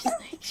 No. Just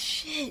like,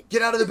 shit.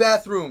 Get out of the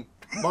bathroom,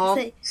 Mom.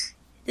 Like,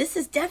 this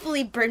is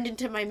definitely burned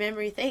into my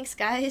memory. Thanks,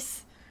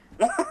 guys.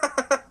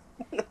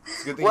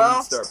 It's a good thing Well, you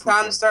it's start time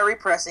pooping. to start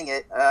repressing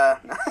it.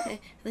 Okay,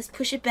 let's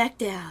push it back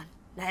down,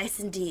 nice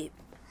and deep.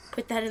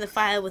 Put that in the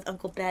file with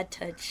Uncle Bad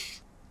Touch.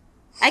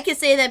 I can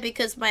say that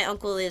because my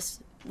uncle is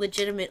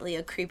legitimately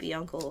a creepy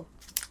uncle.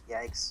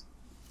 Yikes.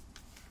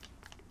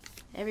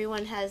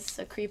 Everyone has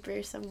a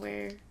creeper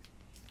somewhere.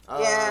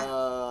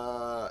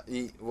 Well,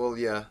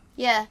 yeah.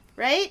 Yeah,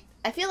 right?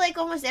 I feel like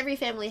almost every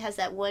family has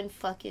that one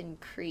fucking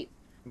creep.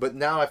 But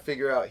now I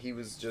figure out he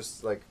was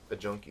just like a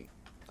junkie.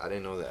 I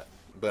didn't know that.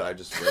 But I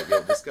just like, yo,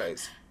 this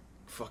guy's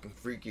fucking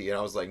freaky. And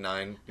I was like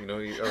 9, you know,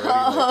 already.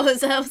 Oh, Like,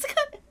 so that was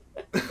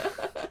good.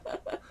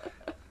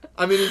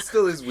 I mean, it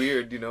still is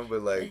weird, you know,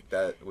 but like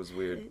that was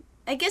weird.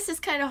 I guess it's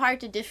kind of hard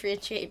to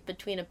differentiate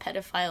between a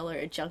pedophile or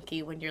a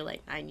junkie when you're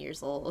like 9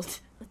 years old.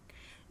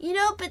 You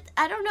know, but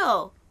I don't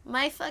know.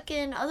 My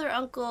fucking other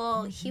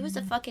uncle, he was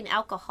a fucking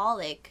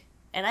alcoholic,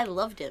 and I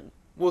loved him.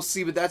 Well,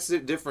 see, but that's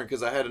different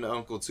because I had an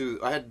uncle too.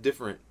 I had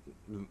different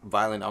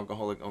violent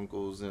alcoholic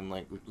uncles and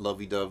like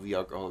lovey-dovey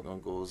alcoholic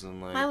uncles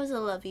and like. Mine was a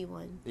lovey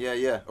one.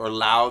 Yeah, or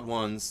loud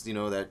ones, you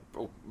know, that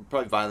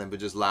probably violent but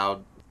just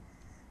loud.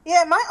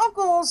 Yeah, my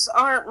uncles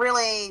aren't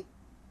really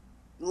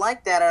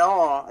like that at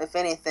all. If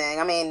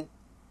anything, I mean,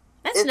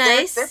 That's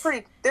nice.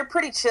 They're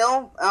pretty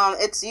chill.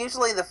 It's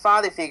usually the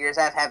father figures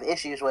I have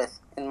issues with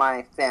in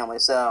my family.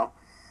 So,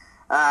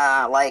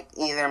 like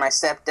either my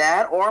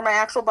stepdad or my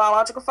actual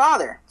biological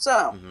father. So.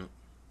 Mm-hmm.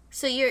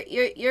 So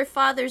your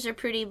fathers are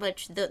pretty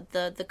much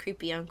the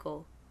creepy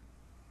uncle.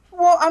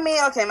 Well, I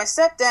mean, okay, my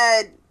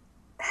stepdad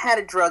had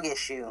a drug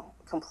issue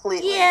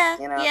completely. Yeah,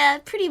 you know? yeah,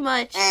 pretty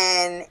much.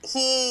 And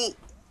he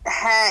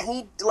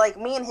like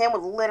me and him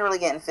would literally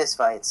get in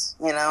fistfights.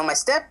 You know, my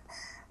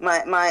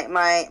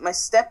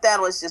stepdad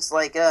was just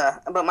like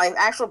but my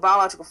actual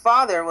biological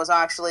father was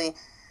actually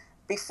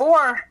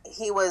before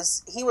he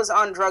was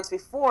on drugs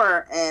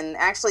before, and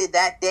actually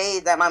that day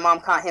that my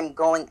mom caught him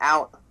going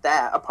out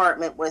that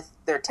apartment with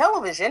their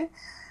television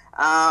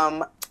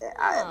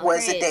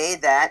was the day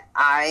that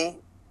I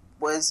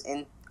was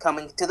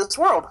coming to this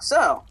world.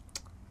 So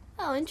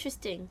Oh,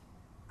 interesting.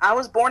 I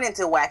was born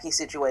into wacky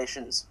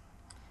situations.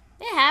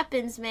 It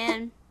happens,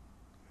 man.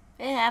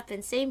 It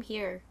happens. Same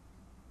here.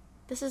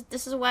 This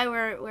is why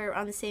we're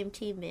on the same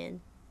team, man.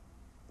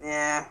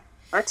 Yeah,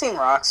 our team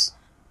rocks.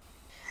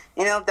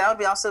 You know, that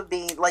would also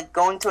be like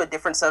going to a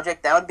different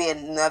subject. That would be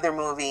another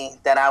movie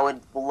that I would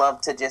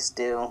love to just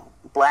do.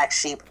 Black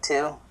Sheep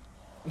 2.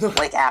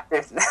 Like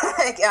after,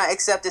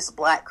 except it's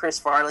Black Chris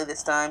Farley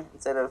this time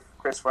instead of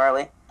Chris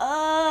Farley.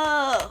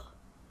 Oh,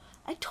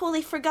 I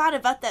totally forgot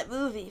about that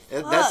movie.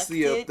 Fuck,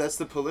 dude. That's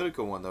the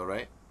political one though,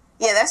 right?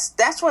 Yeah,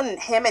 that's when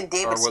him and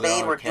David Or were they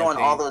Spade on a were doing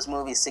campaign? all those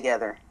movies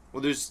together.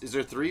 Well, is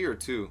there 3 or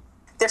 2?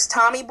 There's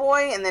Tommy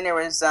Boy, and then there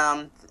was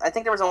I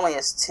think there was only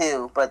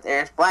 2, but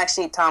there's Black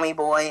Sheep, Tommy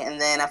Boy, and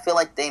then I feel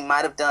like they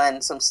might have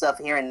done some stuff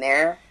here and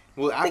there.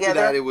 Well, after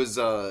together. that, it was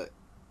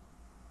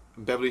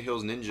Beverly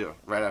Hills Ninja.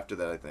 Right after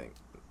that, I think.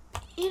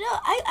 You know,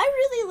 I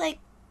really like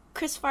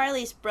Chris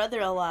Farley's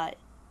brother a lot.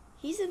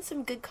 He's in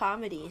some good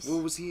comedies.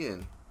 What was he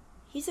in?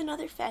 He's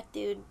another fat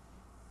dude.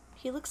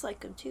 He looks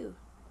like him too.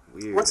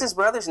 Weird. What's his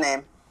brother's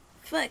name?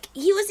 Fuck,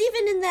 he was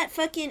even in that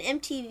fucking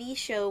MTV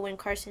show when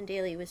Carson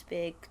Daly was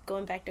big.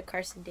 Going back to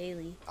Carson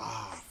Daly.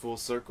 Ah, full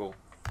circle.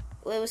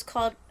 Well, it was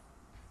called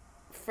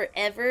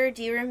Forever.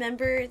 Do you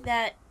remember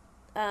that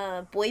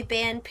boy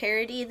band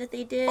parody that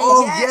they did?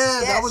 Oh Yes, yeah,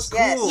 that yes, was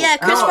yes. cool. Yeah,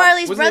 Chris Oh,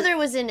 Farley's wasn't brother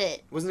was in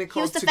it. Wasn't it He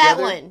called was the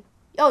Together? fat one.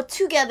 Oh,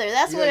 Together.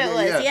 That's what it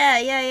was. Yeah.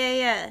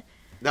 Yeah.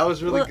 That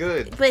was really Well,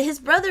 good. But his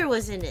brother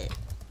was in it.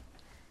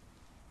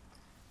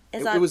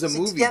 It was a See,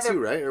 movie Together- too,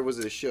 right? Or was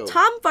it a show?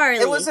 Tom Farley.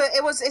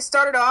 It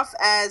started off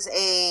as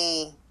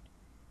a.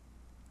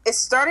 It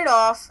started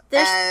off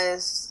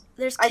as.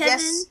 There's I Kevin.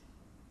 guess.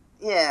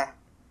 Yeah.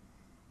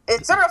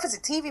 It started off as a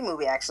TV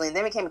movie actually, and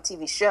then became a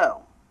TV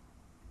show.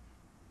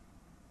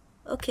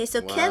 Okay,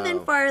 so Wow. Kevin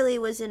Farley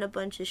was in a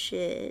bunch of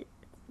shit.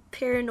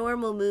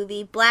 Paranormal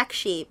movie, Black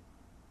Sheep.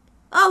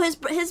 Oh,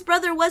 his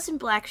brother was in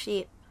Black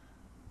Sheep,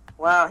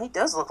 Wow, he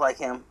does look like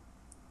him.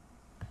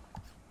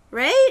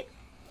 right?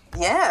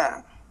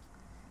 Yeah.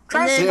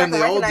 Trying to then- see if I Damn, can they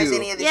all recognize do.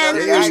 any of these Yeah, and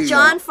other then guys. there's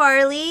John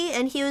Farley,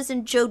 and he was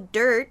in Joe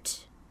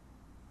Dirt,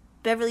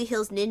 Beverly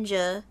Hills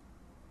Ninja,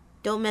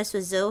 Don't Mess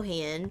with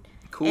Zohan.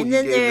 Cool. And He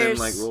then gave them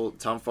there's-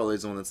 Tom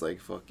Farley's the one that's like,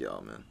 fuck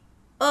y'all, man.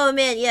 Oh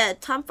man, yeah.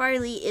 Tom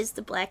Farley is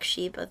the black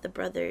sheep of the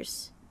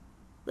brothers.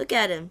 Look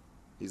at him.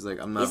 He's like,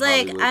 I'm not. He's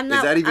like, Hollywood. I'm not.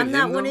 Is that even I'm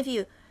not him, one though? of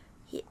you.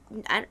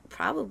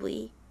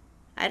 Probably.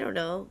 I don't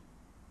know.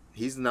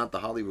 He's not the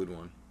Hollywood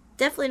one.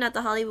 Definitely not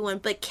the Hollywood one.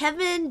 But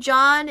Kevin,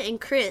 John, and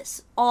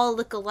Chris all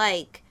look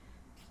alike,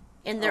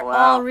 and they're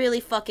all really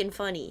fucking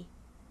funny.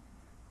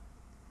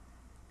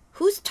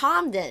 Who's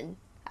Tom then?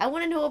 I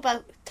want to know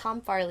about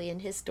Tom Farley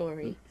and his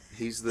story.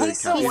 He's the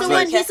He's the He's one the that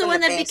one. kept He's the in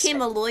one the that became a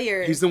basement.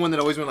 lawyer. He's the one that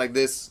always went like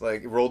this,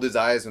 like rolled his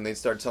eyes when they'd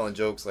start telling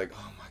jokes, like,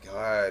 "Oh my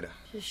god,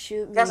 Just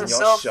shoot me. You guys are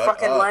Y'all so shut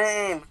fucking up.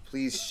 lame.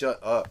 please shut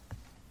up."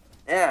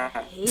 Yeah.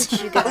 I hate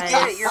you We get it.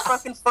 guys. You're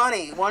fucking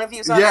funny. One of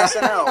you's on Yeah.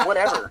 SNL.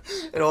 Whatever.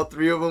 And all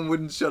three of them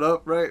wouldn't shut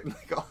up, right?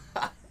 Like,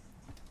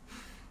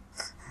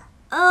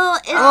 Oh,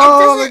 it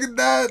oh, doesn't. look at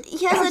that!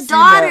 He has I've a seen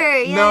daughter.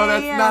 that. Yeah, no, yeah,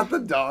 that's yeah. not the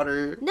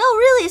daughter. No,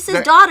 really, it says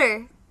That-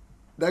 daughter.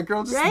 That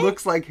girl just Right?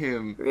 looks like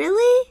him.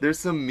 Really? There's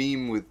some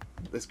meme with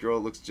this girl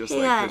looks just Yeah.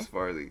 like Chris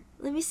Farley.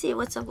 Let me see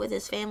what's up with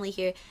his family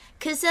here.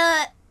 Cause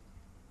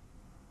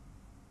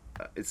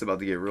It's about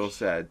to get real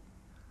sad.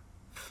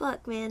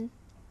 fuck, man.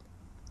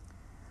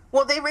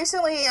 Well, they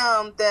recently,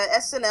 the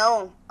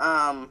SNL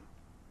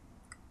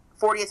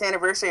 40th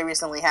anniversary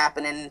recently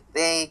happened, and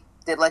they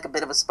did like a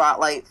bit of a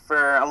spotlight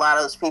for a lot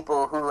of those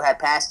people who had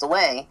passed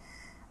away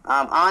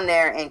on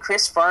there, and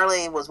Chris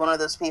Farley was one of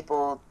those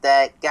people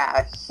that got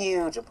a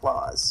huge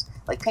applause.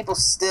 Like, people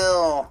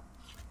still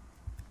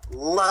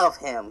love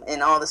him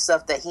and all the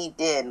stuff that he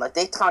did. Like,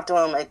 they talked to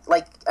him,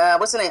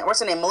 what's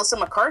her name? Melissa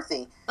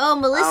McCarthy. Oh,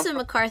 Melissa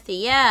McCarthy.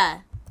 Yeah.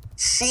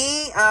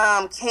 She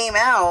came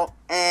out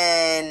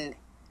and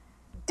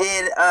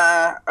did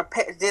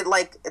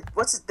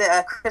what's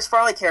the Chris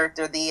Farley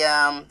character,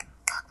 the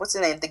what's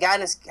his name, the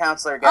guidance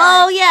counselor guy.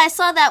 Oh yeah, I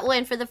saw that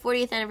one for the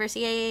 40th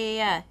anniversary.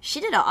 Yeah. She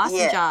did an awesome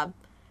Yeah. job.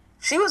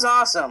 She was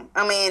awesome.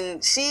 I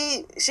mean,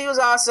 she was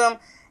awesome.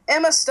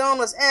 Emma Stone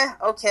was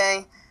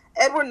okay.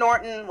 Edward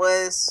Norton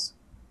was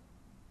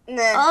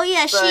Oh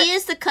yeah, but- she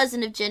is the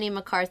cousin of Jenny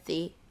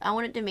McCarthy. I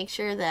wanted to make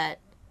sure that.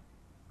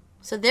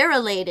 So they're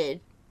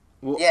related.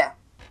 Well, Yeah.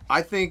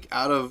 I think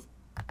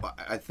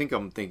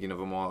I'm thinking of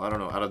them all. I don't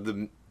know. Out of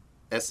the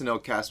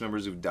SNL cast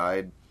members who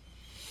died,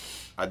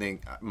 I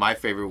think my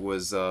favorite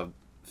was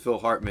Phil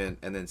Hartman,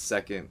 and then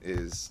second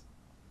is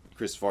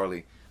Chris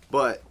Farley.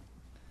 But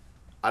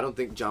I don't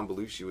think John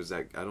Belushi was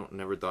that.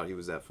 Never thought he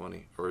was that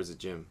funny. Or is it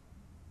Jim?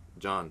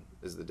 John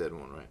is the dead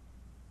one, right?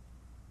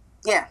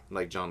 Yeah.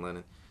 Like John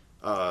Lennon.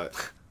 I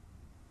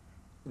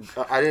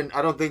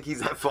don't think he's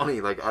that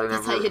funny. Like I That's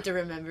never. how you have to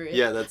remember it.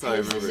 Yeah, that's how I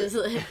remember it. Just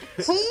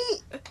like-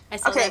 He I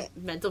saw Okay. that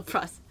mental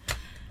process.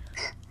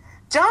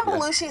 John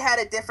Belushi had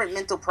a different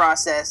mental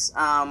process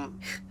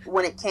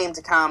when it came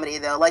to comedy,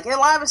 though. Like, a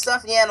lot of his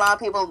stuff, a lot of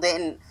people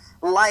didn't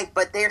like,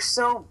 but they're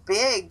so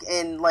big,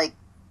 and like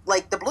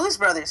the Blues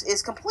Brothers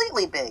is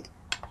completely big.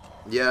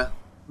 Yeah,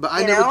 but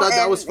I You never know, thought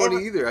that and was funny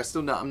it- either.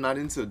 I'm not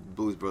into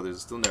Blues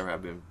Brothers. Still never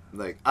have been.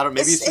 Like I don't.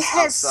 Maybe it's it just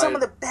has outside. some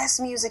of the best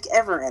music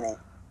ever in it.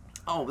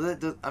 Oh, but that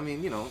does, I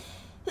mean, you know.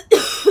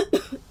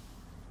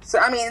 So,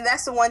 I mean,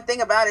 that's the one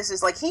thing about it, is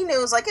just, like, he knew, it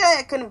was like,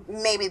 it couldn't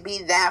maybe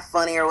be that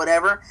funny or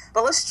whatever,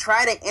 but let's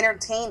try to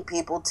entertain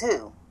people,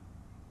 too.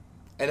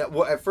 And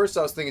at first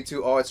I was thinking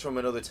too, oh, it's from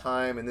another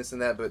time and this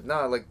and that, but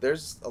nah, like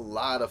there's a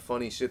lot of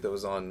funny shit that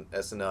was on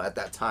SNL at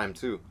that time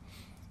too.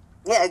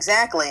 Yeah,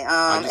 exactly. Even,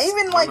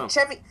 I like, don't know.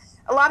 Chevy,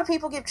 a lot of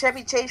people give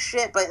Chevy Chase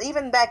shit, but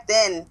even back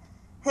then,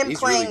 him He's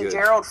playing really good.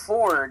 Gerald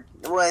Ford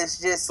was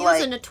just, He like...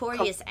 was a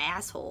notorious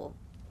asshole.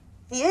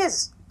 He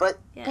is, but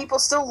Yeah. people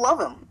still love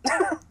him.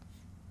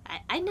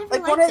 I never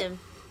Like, one liked of- him.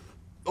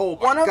 Oh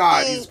my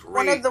god, he's great.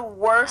 one of the I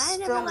worst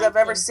never films liked I've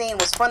ever him. seen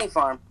was Funny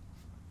Farm.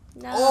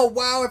 No. Oh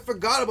wow, I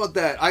forgot about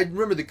that. I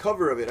remember the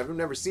cover of it. I've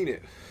never seen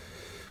it.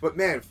 But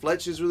man,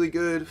 Fletch is really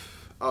good.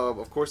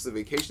 Of course, The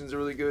Vacations are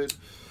really good.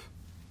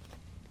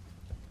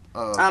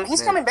 He's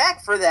man. coming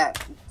back for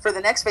the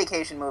next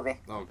Vacation movie.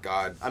 Oh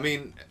god, I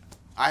mean,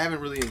 I haven't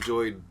really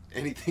enjoyed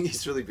anything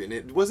he's really been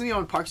in. Wasn't he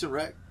on Parks and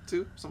Rec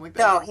too? Something like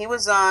that. No, he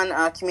was on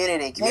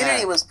Community. Community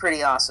Yeah. was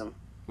pretty awesome.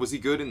 Was he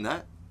good in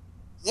that?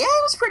 Yeah,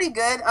 it was pretty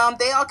good.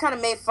 They all kind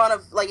of made fun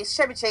of, like, it's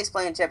Chevy Chase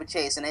playing Chevy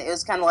Chase, and it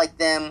was kind of like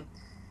them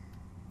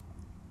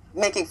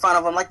making fun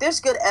of him. Like, there's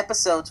good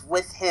episodes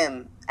with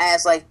him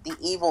as, like, the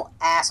evil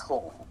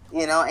asshole,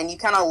 you know, and you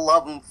kind of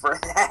love him for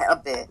that a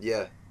bit.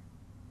 Yeah.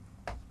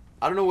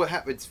 I don't know what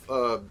happened.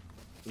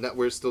 That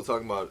we're still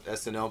talking about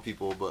SNL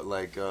people, but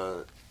like,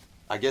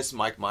 I guess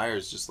Mike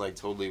Myers just like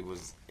totally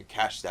was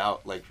cashed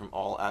out, like from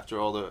after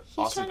all the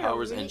Austin trying to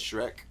Powers and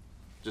Shrek,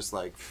 just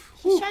like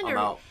He's whew, trying I'm to.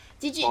 out.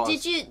 Did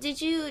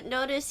you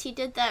notice he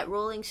did that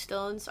Rolling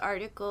Stones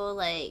article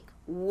like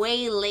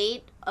way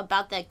late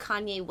about that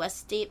Kanye West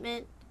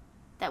statement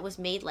that was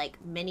made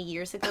like many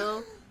years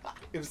ago?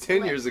 It was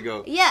 10 Like- years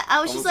ago. Yeah, I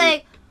was just Almost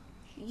like,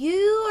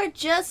 you are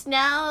just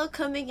now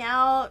coming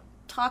out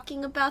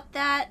talking about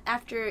that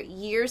after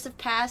years have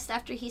passed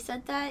after he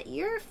said that.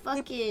 You're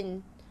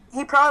fucking.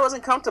 He probably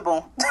wasn't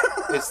comfortable.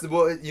 It's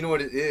you know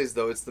what it is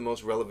though. It's the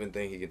most relevant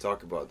thing he can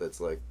talk about. That's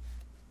like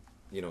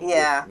you know,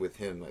 Yeah. with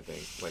him, I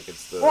think. Like,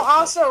 it's the... Well,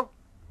 also,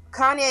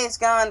 Kanye's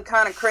gone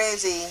kind of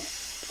crazy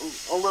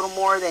a little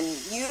more than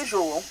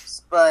usual,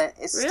 but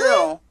it's Really?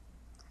 still...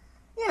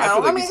 You I know,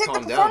 feel like I mean, he's the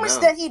calmed down performance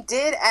now. that he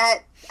did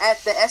at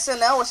the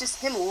SNL was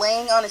just him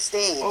laying on a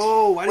stage.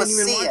 Oh, I with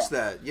didn't even Sia. watch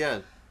that. Yeah.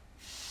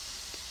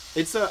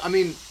 It's, I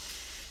mean...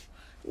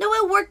 No,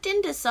 it worked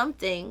into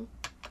something.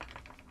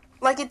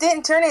 Like, it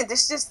didn't turn in.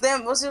 This just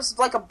them. It was just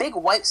like a big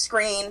white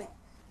screen,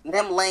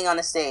 them laying on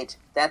the stage.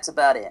 That's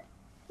about it.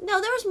 No,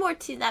 there was more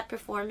to that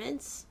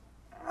performance.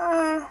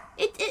 Uh,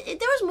 There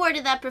was more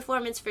to that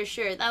performance for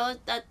sure. That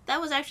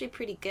was actually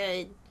pretty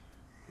good.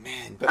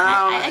 Man, but...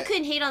 I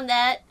couldn't hate on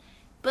that.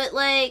 But,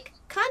 like,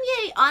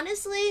 Kanye,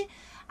 honestly,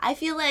 I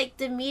feel like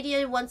the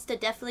media wants to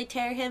definitely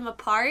tear him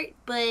apart,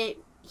 but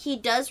he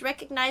does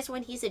recognize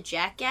when he's a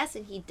jackass,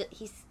 and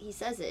he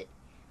says it.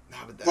 Nah,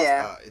 but that's,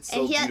 Yeah. it's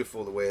so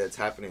beautiful the way that's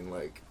happening.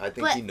 Like, I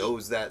think But- he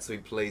knows that, so he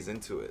plays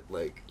into it.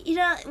 Like, You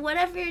know,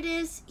 whatever it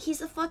is, he's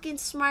a fucking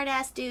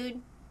smart-ass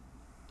dude.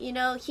 You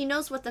know, he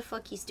knows what the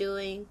fuck he's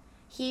doing.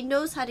 He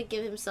knows how to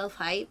give himself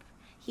hype.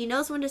 He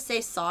knows when to say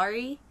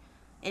sorry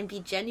and be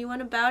genuine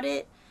about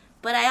it.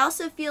 But I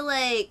also feel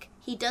like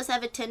he does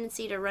have a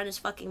tendency to run his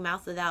fucking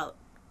mouth without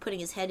putting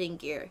his head in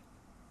gear.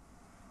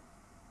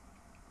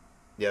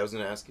 yeah, I was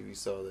gonna ask if you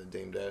saw the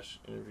Dame Dash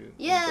interview.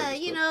 Yeah,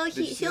 you know,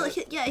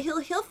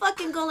 he'll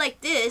fucking go like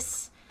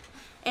this,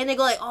 and they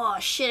go like, oh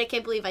shit, I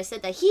can't believe I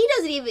said that. He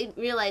doesn't even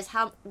realize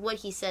what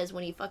he says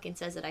when he fucking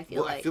says it. I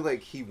feel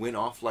like he went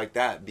off like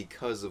that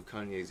because of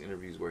Kanye's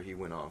interviews where he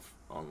went off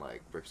on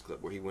like Breakfast Club,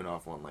 where he went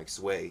off on like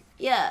Sway.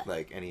 Yeah.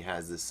 Like, and he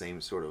has this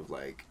same sort of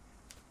like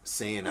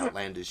saying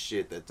outlandish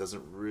shit that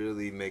doesn't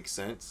really make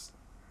sense,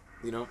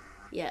 you know?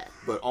 Yeah.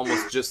 But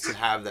almost just to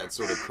have that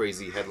sort of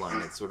crazy headline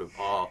that's sort of,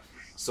 oh,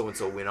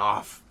 so-and-so went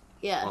off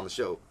on the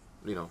show,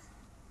 you know?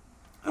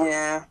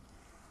 yeah.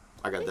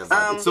 I got that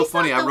vibe. It's so He's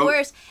funny. not I the wrote...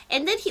 worst.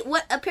 And then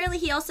apparently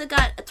he also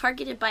got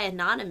targeted by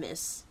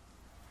Anonymous.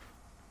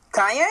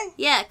 Kanye?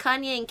 Yeah,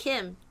 Kanye and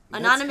Kim. That's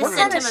Anonymous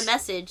funny. sent him a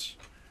message.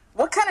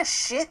 What kind of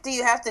shit do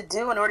you have to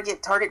do in order to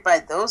get targeted by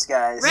those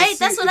guys? Right, see,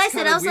 that's what I it's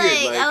said. kinda I was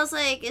weird, I was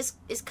like, is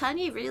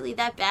Kanye really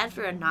that bad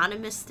for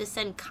Anonymous to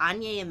send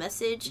Kanye a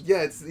message?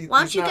 Yeah, Why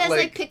don't he's you not guys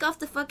like pick off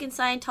the fucking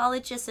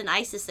Scientologists and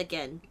ISIS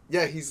again?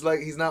 Yeah, he's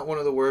not one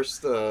of the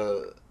worst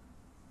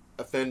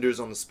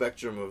offenders on the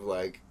spectrum of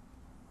like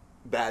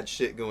bad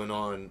shit going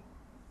on.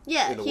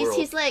 Yeah, in the world.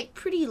 he's like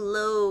pretty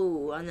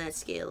low on that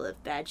scale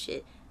of bad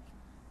shit.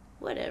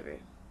 Whatever.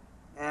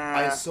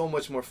 Yeah. It's so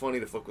much more funny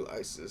to fuck with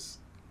ISIS.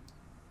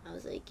 I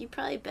was like, you're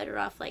probably better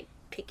off like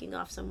picking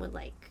off someone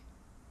like,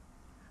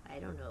 I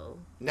don't know.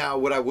 Now,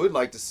 what I would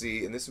like to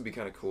see, and this would be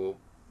kind of cool.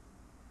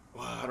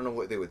 Well, I don't know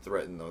what they would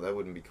threaten though. That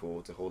wouldn't be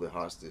cool to hold it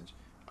hostage.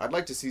 I'd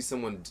like to see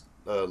someone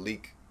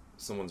leak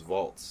someone's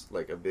vaults,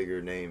 like a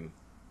bigger name,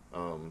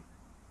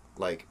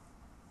 like.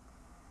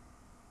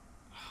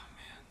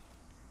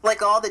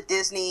 Like all the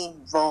Disney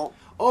Vault.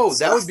 Oh,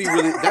 that'd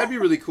be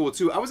really cool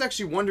too. I was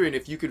actually wondering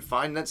if you could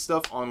find that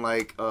stuff on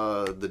like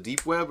the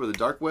deep web or the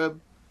dark web.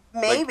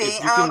 Maybe. Like, if you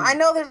can... I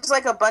know there's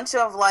like a bunch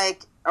of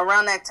like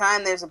around that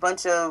time. There's a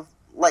bunch of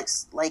like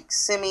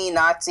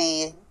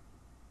semi-Nazi,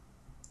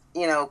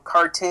 you know,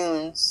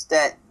 cartoons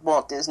that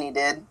Walt Disney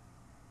did.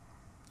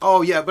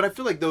 Oh yeah, but I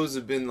feel like those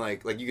have been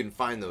like you can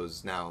find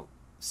those now.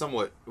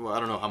 Somewhat. Well, I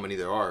don't know how many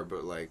there are,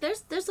 but like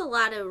There's a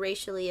lot of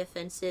racially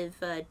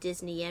offensive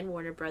Disney and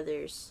Warner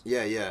Brothers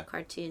yeah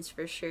cartoons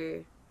for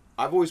sure.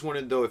 I've always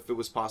wondered though if it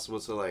was possible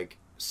to like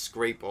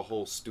scrape a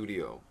whole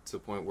studio to the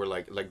point where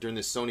like during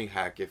the Sony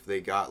hack, if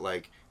they got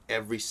like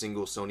every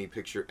single Sony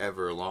picture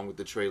ever, along with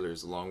the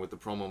trailers, along with the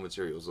promo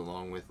materials,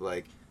 along with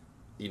like,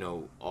 you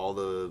know, all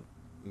the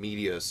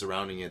media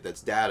surrounding it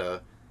that's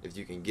data, if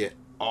you can get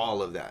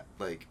all of that,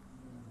 like,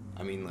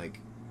 I mean, like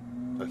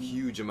a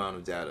huge amount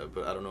of data,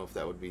 but I don't know if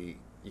that would be,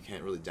 you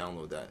can't really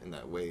download that in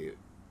that way.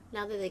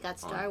 Now that they got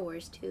Star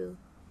Wars too.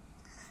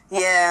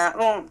 Yeah,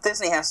 well,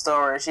 Disney has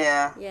Star Wars,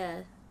 yeah.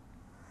 Yeah.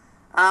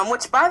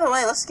 Which, by the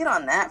way, let's get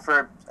on that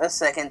for a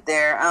second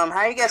there. How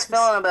are you guys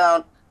feeling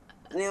about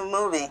the new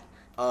movie?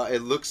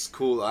 It looks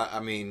cool. I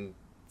mean,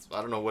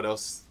 I don't know what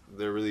else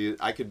there really.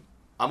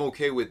 I'm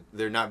okay with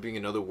there not being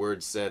another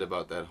word said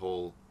about that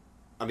whole.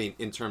 I mean,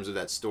 in terms of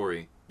that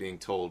story being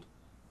told,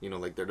 you know,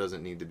 like there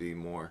doesn't need to be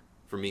more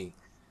for me,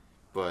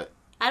 but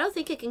I don't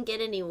think it can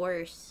get any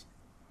worse.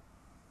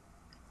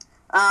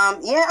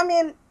 Yeah, I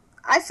mean,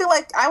 I feel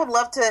like I would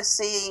love to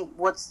see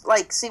what's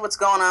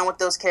going on with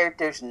those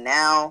characters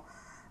now.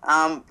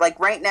 Like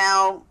right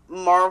now,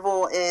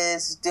 Marvel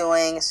is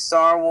doing a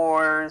Star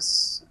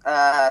Wars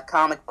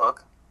comic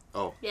book.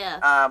 Oh.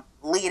 Yeah.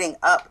 Leading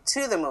up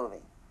to the movie.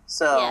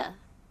 So yeah.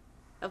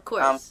 Of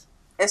course.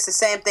 It's the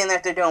same thing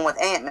that they're doing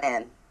with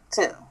Ant-Man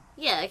too.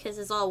 Yeah, because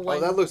it's all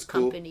one that looks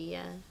cool. company.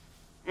 Yeah.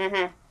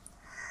 Mhm.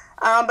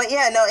 But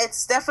yeah, no,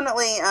 it's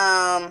definitely.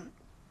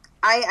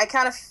 I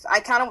kind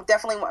of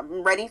definitely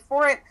am ready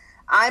for it.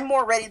 I'm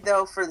more ready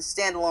though for the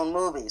standalone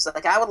movies.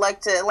 Like I would like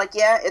to, like,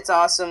 yeah, it's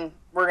awesome.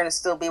 We're gonna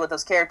still be with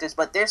those characters,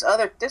 but there's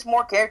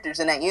more characters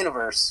in that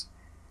universe.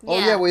 Oh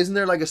yeah, well, isn't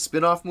there like a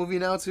spin-off movie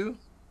now too?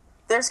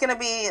 there's gonna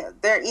be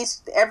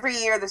every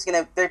year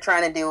they're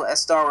trying to do a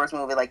Star Wars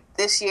movie. Like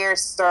this year,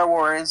 Star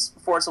Wars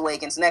Force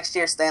Awakens. Next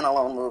year,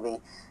 standalone movie.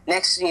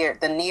 Next year,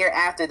 the year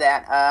after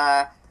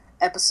that,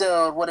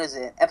 Episode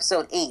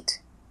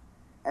 8,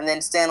 and then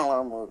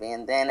standalone movie,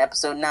 and then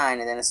Episode 9,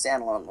 and then a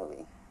standalone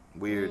movie.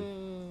 Weird.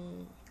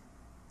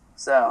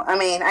 So I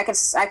mean, I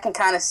can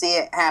kind of see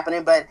it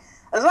happening, but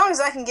as long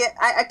as I can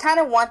I kind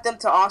of want them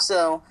to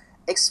also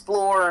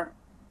explore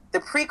the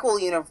prequel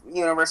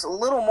universe a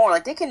little more.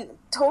 Like, they can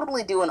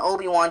totally do an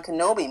Obi-Wan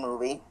Kenobi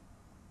movie.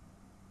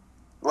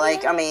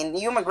 Like, I mean,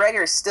 Ewan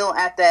McGregor is still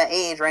at that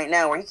age right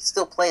now where he can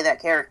still play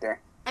that character.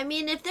 I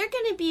mean, if they're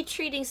going to be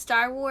treating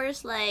Star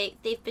Wars like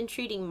they've been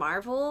treating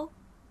Marvel,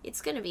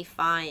 it's going to be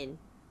fine.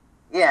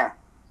 Yeah.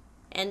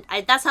 And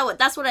that's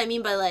what I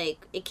mean by,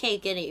 like, it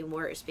can't get any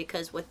worse,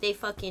 because what they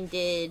fucking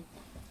did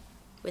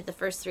with the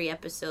first 3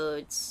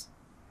 episodes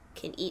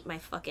can eat my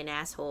fucking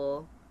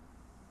asshole.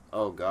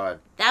 Oh,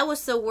 God. That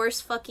was the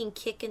worst fucking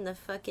kick in the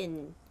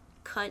fucking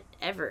cunt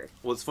ever.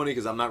 Well, it's funny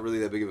because I'm not really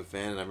that big of a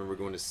fan, and I remember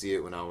going to see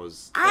it when I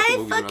was...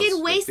 I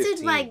fucking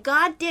wasted my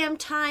goddamn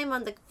time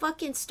on the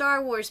fucking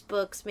Star Wars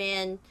books,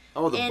 man.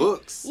 Oh, the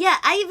books? Yeah,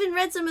 I even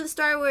read some of the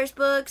Star Wars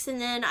books, and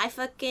then I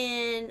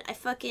fucking,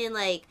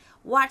 like,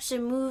 watched the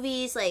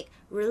movies, like,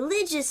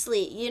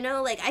 religiously, you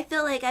know? Like, I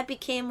felt like I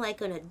became,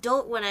 like, an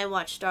adult when I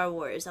watched Star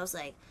Wars. I was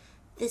like,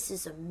 this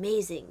is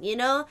amazing, you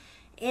know?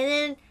 And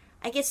then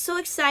I get so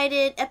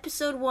excited,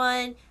 episode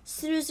 1, as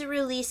soon as it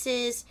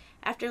releases,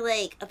 after,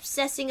 like,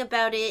 obsessing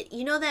about it.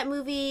 You know that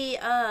movie,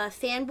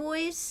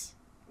 Fanboys?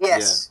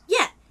 Yes.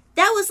 Yeah,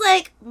 that was,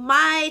 like,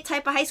 my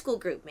type of high school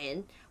group,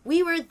 man.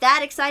 We were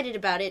that excited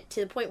about it to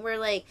the point where,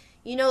 like,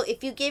 you know,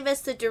 if you gave us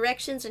the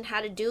directions on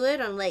how to do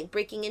it on, like,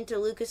 breaking into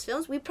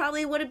Lucasfilms, we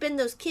probably would have been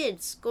those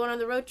kids going on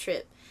the road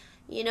trip,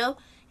 you know?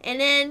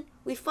 And then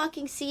we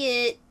fucking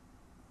see it.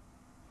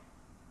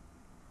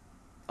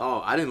 Oh,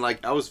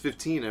 I was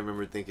 15, I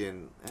remember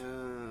thinking,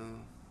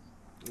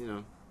 you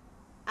know.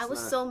 I was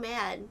so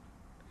mad.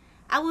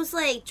 I was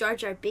like, Jar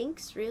Jar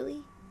Binks,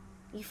 really?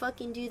 You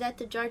fucking do that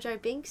to Jar Jar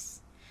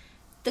Binks?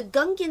 The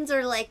Gungans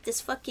are like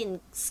this fucking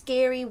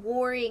scary,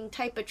 warring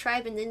type of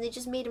tribe, and then they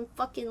just made him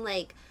fucking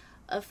like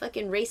a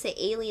fucking race of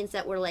aliens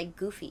that were like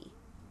goofy.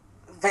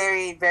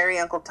 Very, very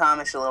Uncle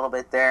Tomish a little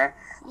bit there.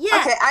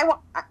 Yeah. Okay,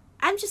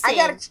 I'm just saying.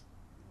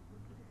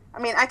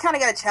 I kind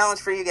of got a challenge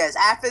for you guys.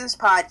 After this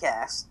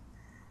podcast,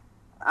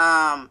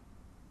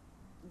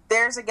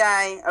 there's a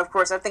guy, of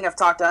course, I think I've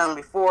talked to him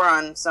before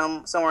on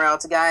somewhere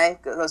else, a guy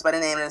who goes by the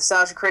name of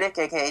Nostalgia Critic,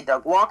 a.k.a.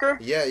 Doug Walker.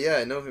 Yeah,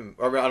 I know him.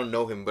 Or I don't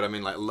know him, but I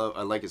mean, I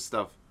like his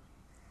stuff.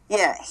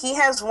 Yeah, he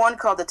has one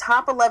called The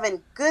Top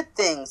 11 Good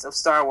Things of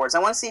Star Wars. I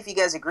want to see if you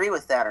guys agree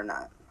with that or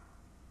not.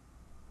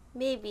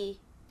 Maybe.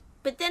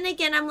 But then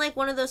again, I'm like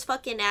one of those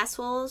fucking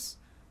assholes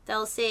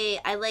that'll say,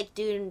 I like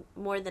Dune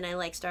more than I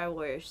like Star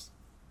Wars.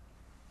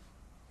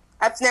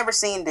 I've never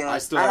seen Dune. I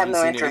still haven't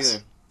seen it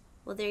either.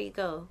 Well, there you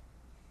go.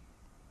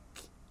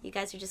 You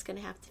guys are just going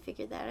to have to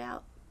figure that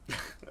out.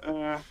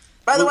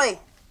 By the way,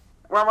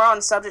 when we're on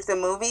the subject of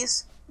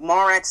movies,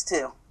 Mallrats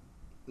 2.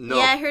 No.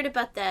 Yeah, I heard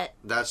about that.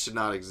 That should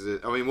not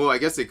exist. I mean, well, I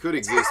guess it could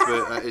exist,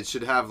 but it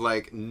should have,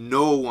 like,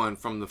 no one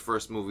from the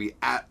first movie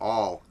at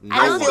all. No I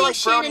don't one. think like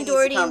Shannon Brody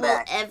Doherty needs to come will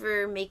back.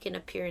 ever make an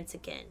appearance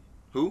again.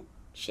 Who?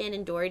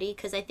 Shannon Doherty,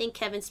 because I think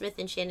Kevin Smith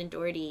and Shannon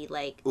Doherty,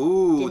 like,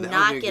 Ooh, did that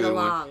not would be get a good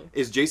along. one.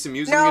 Is Jason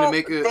Mewes No, going to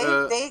make a...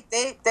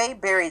 they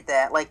buried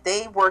that. Like,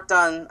 they worked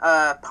on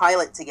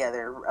Pilot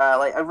together,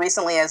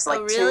 recently as,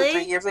 like, 2 or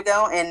 3 years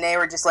ago, and they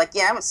were just like,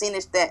 yeah, I haven't seen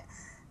this, that.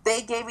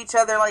 They gave each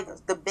other,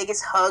 like, the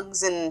biggest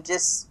hugs and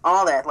just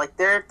all that. Like,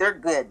 they're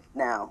good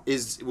now.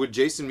 Would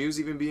Jason Mewes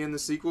even be in the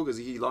sequel? Because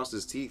he lost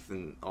his teeth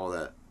and all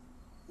that.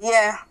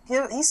 Yeah,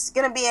 he's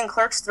going to be in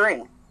Clerks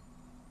 3.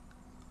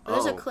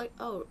 There's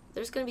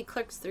there's going to be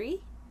Clerks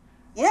 3?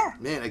 Yeah.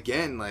 Man,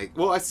 again, like,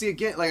 well, I see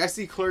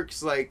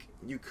Clerks, like,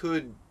 you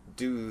could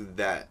do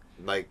that.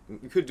 Like,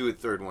 you could do a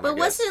third one, But I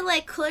guess. wasn't,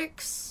 like,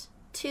 Clerks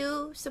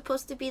 2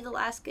 supposed to be the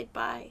last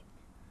goodbye?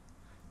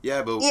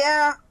 Yeah, but...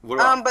 Yeah, what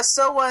about... but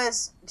so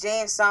was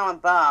Jay and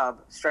Silent Bob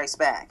Strikes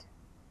Back.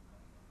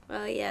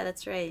 Oh, yeah,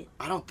 that's right.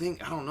 I don't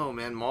know,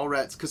 man.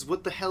 Mallrats, because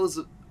what the hell is...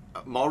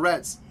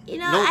 Mallrats... You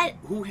know, I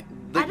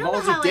don't know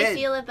malls are how dead. I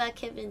feel about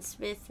Kevin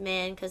Smith,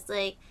 man, because,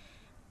 like,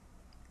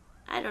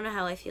 I don't know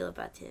how I feel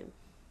about him.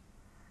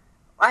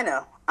 I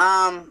know.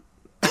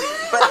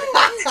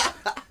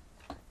 But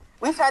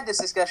we've had this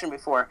discussion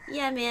before.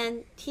 Yeah,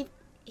 man, he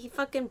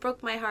fucking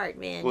broke my heart,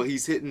 man. Well,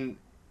 he's hitting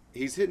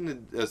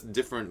a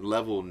different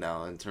level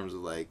now in terms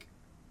of like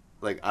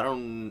I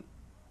don't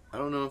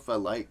know if I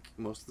like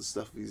most of the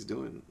stuff he's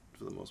doing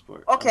for the most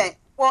part. Okay,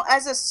 well,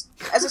 as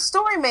a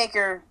story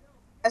maker,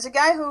 as a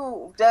guy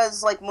who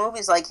does like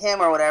movies like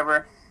him or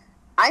whatever,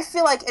 I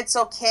feel like it's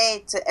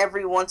okay to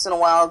every once in a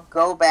while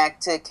go back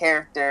to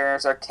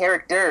characters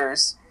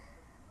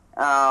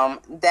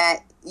that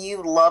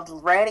you loved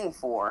writing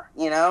for.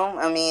 You know,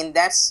 I mean,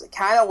 that's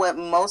kind of what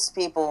most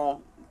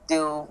people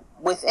do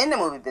within the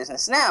movie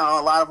business now.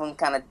 A lot of them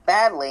kind of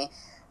badly,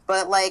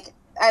 but like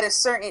at a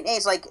certain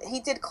age, like he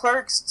did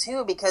Clerks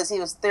too because he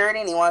was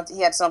 30 and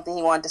he had something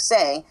he wanted to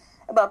say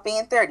about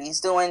being 30. He's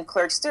doing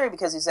Clerks 3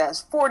 because he's at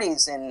his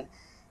 40s and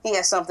he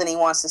has something he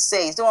wants to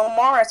say. He's doing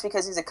Mallrats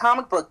because he's a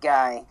comic book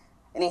guy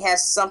and he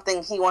has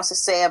something he wants to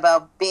say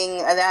about being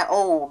that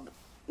old,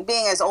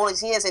 being as old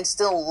as he is and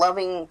still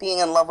being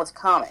in love with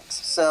comics.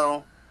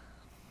 So,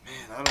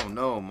 man, I don't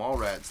know,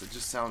 Mallrats. It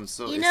just sounds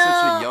so. It's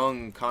such a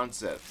young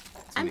concept.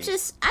 I'm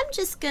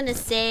just gonna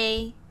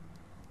say,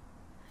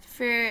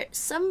 for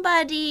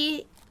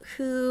somebody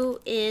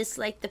who is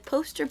like the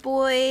poster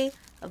boy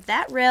of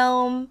that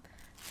realm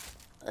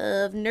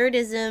of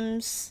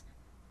nerdisms,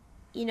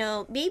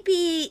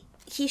 maybe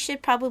he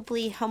should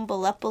probably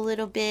humble up a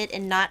little bit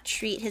and not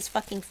treat his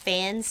fucking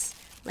fans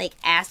like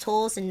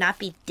assholes and not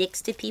be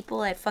dicks to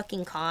people at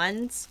fucking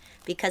cons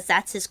because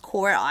that's his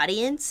core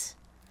audience.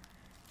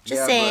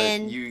 Just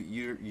saying. But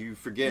you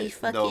forget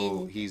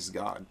though he's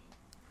God.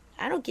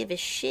 I don't give a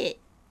shit.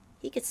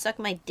 He could suck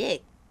my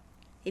dick.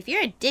 If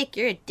you're a dick,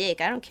 you're a dick.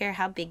 I don't care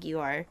how big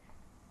you are.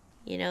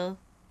 Yeah.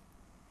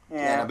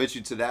 And I bet you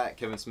to that,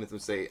 Kevin Smith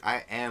would say,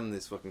 "I am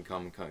this fucking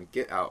Comic-Con.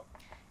 Get out."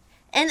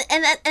 And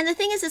the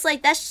thing is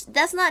like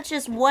that's not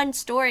just one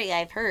story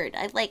I've heard.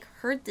 I've like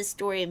heard this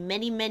story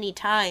many, many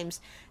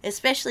times,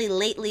 especially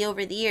lately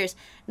over the years.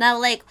 Now,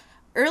 like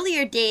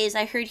earlier days,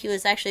 I heard he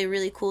was actually a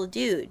really cool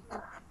dude,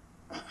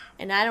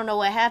 and I don't know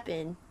what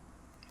happened.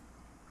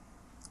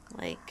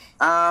 Like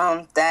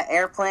that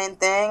airplane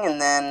thing, and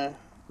then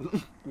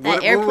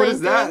that airplane what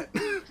is thing?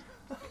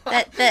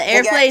 that? The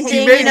airplane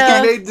thing, He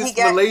made this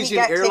Malaysian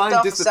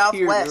airline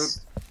disappear.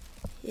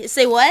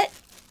 Say what?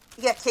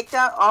 He got kicked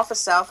off of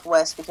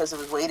Southwest because of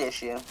his weight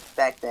issue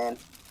back then.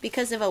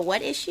 Because of a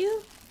what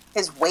issue?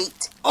 His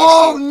weight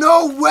Oh, issue.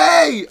 no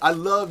way! I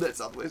love that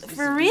Southwest.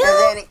 For real?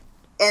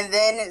 And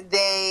then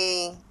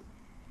they...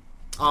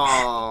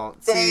 Oh,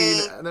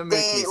 see, that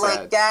makes me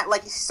sad.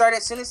 He started,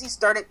 as soon as he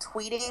started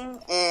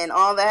tweeting and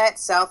all that,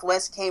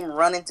 Southwest came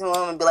running to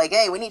him and be like,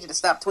 hey, we need you to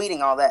stop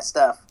tweeting all that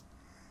stuff.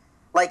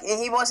 Like,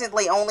 he wasn't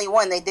the only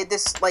one. They did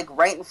this, like,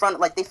 right in front,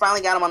 like, they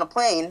finally got him on a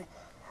plane,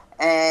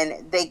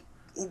 and he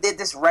did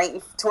this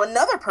to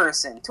another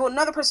person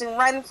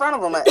right in front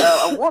of him,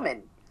 a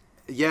woman.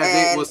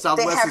 Yeah,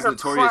 Southwest is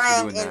notorious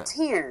for doing that. In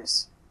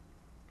tears.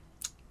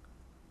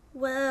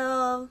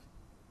 Well...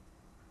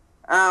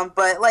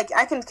 but like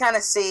I can kind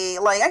of see,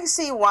 like I can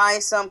see why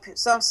some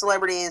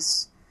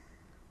celebrities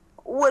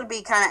would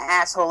be kind of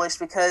assholish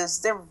because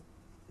they're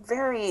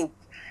very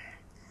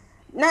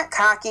not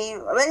cocky.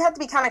 They have to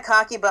be kind of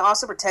cocky, but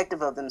also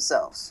protective of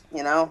themselves.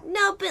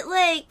 No, but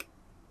like,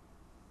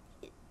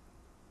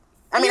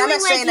 I mean, I'm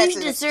not saying that's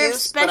you an deserve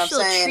excuse, special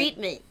but I'm saying,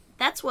 treatment.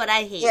 That's what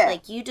I hate. Yeah.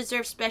 Like, you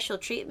deserve special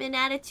treatment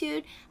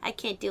attitude. I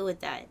can't deal with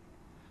that.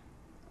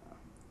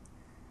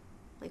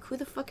 Like, who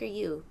the fuck are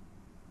you?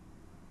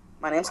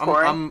 My name's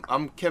Corey.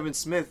 I'm Kevin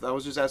Smith. I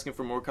was just asking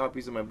for more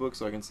copies of my book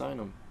so I can sign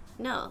them.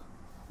 No.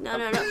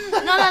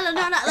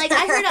 Like,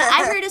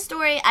 I heard a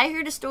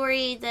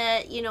story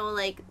that,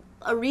 like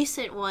a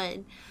recent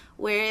one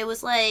where it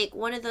was like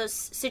one of those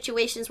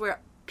situations where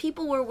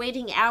people were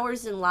waiting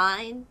hours in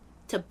line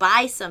to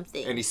buy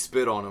something. And he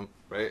spit on him,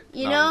 right?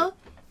 You know?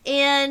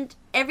 And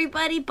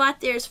everybody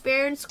bought theirs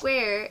fair and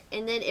square,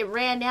 and then it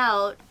ran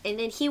out, and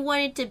then he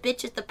wanted to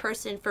bitch at the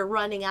person for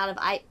running out of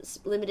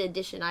limited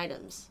edition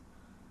items.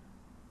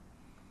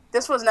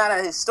 This was not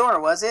at his store,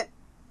 was it?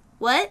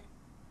 What?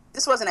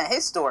 This wasn't at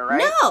his store,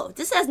 right? No,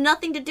 this has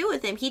nothing to do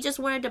with him. He just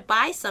wanted to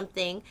buy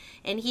something,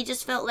 and he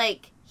just felt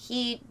like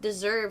he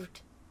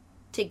deserved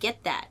to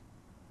get that.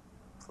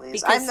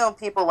 Please. I've known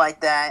people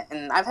like that,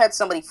 and I've had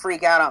somebody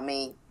freak out on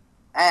me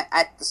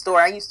at the store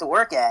I used to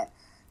work at,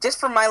 just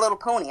for My Little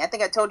Pony. I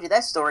think I told you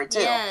that story,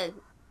 too. Yeah.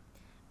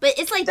 But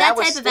it's like that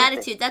type of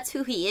attitude. That's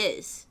who he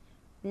is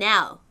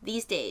now,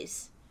 these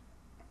days.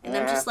 And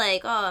I'm just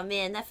like, oh,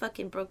 man, that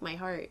fucking broke my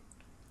heart.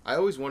 I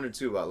always wondered,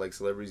 too, about, like,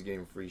 celebrities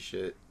getting free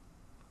shit.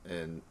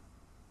 And,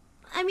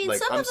 I mean, like,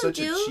 some of them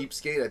do. I'm such a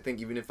cheapskate. I think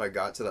even if I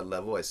got to that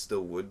level, I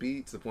still would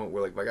be. To the point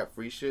where, like, if I got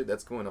free shit,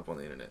 that's going up on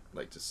the internet.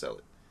 Like, to sell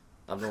it.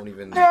 I don't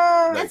even...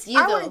 that's you,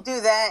 though. I wouldn't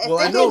do that. Well,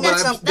 I know,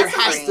 but there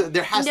has to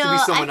be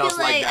someone else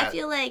like that. I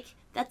feel like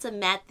that's a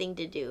mad thing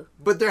to do.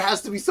 But there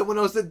has to be someone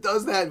else that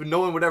does that. But no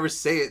one would ever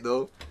say it,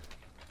 though.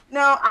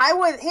 No, I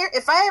would...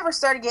 If I ever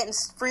started getting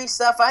free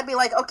stuff, I'd be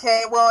like,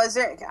 okay, well, I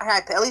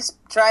at least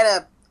try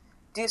to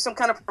do some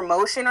kind of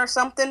promotion or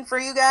something for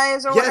you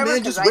guys or whatever. Yeah,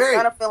 man, just wear it. I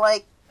kind of feel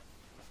like...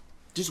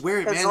 Just wear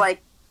it, man.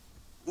 Like,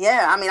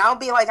 yeah, I mean, I'll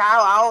be like,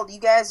 I'll you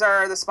guys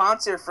are the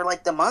sponsor for,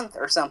 like, the month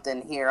or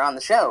something here on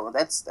the show.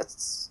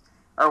 That's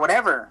or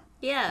whatever.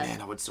 Yeah.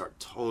 Man, I would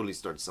totally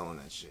start selling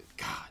that shit.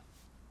 God.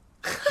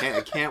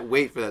 I can't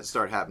wait for that to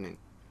start happening.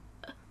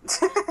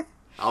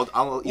 I'm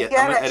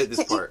gonna edit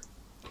this part.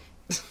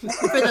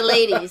 For the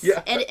ladies.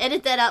 Yeah.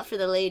 Edit that out for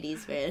the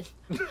ladies, man.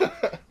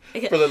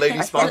 For the lady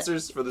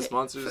sponsors? For the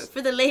sponsors?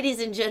 For the ladies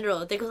in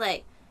general. They go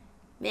like,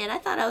 man, I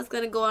thought I was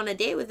going to go on a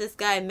date with this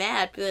guy,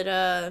 Matt, but,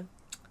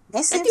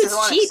 he seems to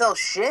want to sell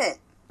shit.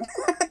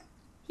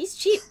 He's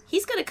cheap.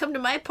 He's going to come to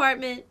my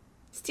apartment,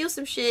 steal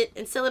some shit,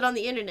 and sell it on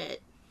the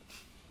internet.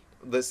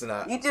 Listen,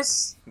 You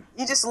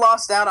just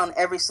lost out on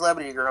every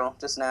celebrity girl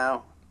just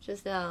now.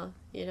 Just now,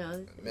 you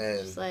know. Man.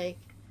 Just like,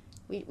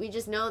 we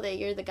just know that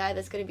you're the guy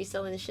that's going to be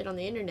selling the shit on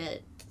the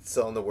internet.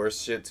 Selling the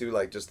worst shit too,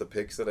 like just the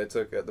pics that I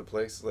took at the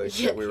place like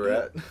Yeah. that we were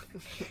at.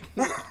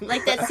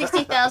 Like that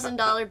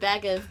 $60,000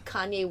 bag of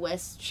Kanye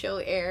West show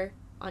air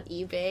on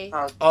eBay.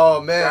 Oh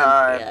man.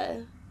 God. Yeah.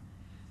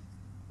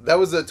 That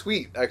was a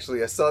tweet,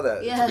 actually. I saw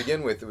that Yeah. to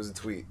begin with. It was a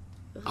tweet.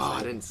 It was Oh, I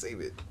like, didn't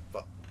save it.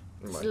 Fuck.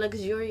 Never it's mind.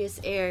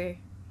 luxurious air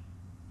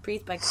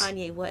breathed by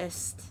Kanye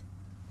West.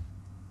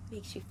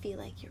 Makes you feel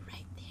like you're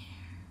right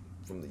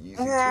there. From the Yeezy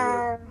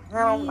Yeah, tour.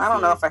 I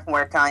don't know if I can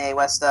wear Kanye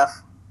West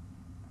stuff.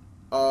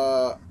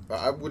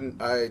 I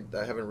wouldn't. I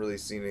haven't really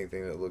seen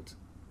anything that looked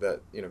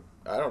that, you know.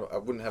 I don't know. I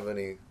wouldn't have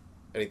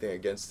anything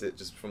against it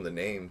just from the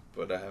name,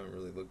 but I haven't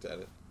really looked at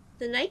it.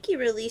 The Nike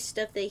release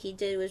stuff that he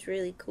did was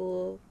really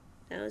cool.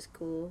 That was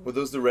cool. Were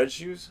those the red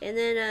shoes? And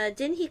then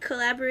didn't he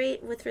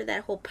collaborate with her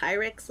that whole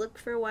Pyrex look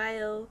for a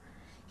while?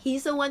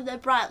 He's the one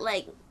that brought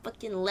like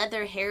fucking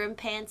leather harem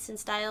pants in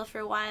style for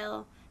a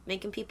while,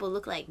 making people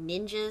look like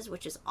ninjas,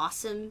 which is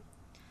awesome.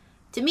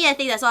 To me, I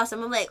think that's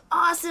awesome. I'm like,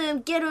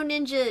 awesome, ghetto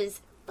ninjas.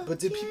 Fuck But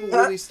did yeah. people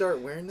really start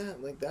wearing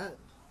that like that?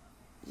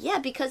 Yeah,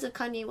 because of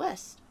Kanye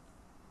West.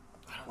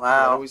 I don't know.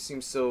 Wow. It always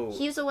seems so.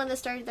 He was the one that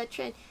started that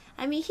trend.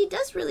 I mean, he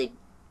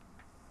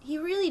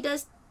really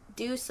does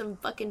do some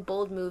fucking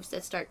bold moves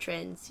that start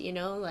trends, you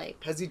know?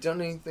 Like, Has he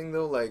done anything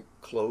though, like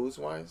clothes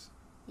wise?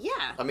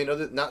 yeah, I mean,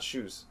 not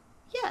shoes.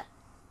 yeah.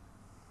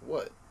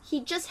 What?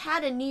 He just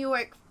had a New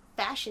York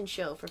fashion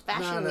show for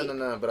Fashion Week.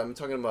 No. But I'm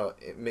talking about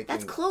making.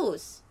 That's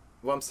clothes.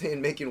 Well, I'm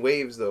saying making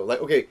waves though.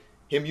 Like, okay,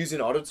 him using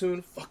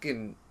autotune,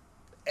 fucking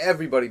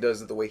everybody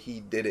does it the way he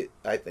did it.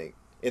 I think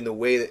in the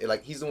way that,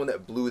 like, he's the one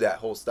that blew that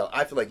whole style.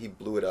 I feel like he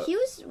blew it up. He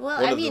was, well,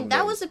 One I of mean, them that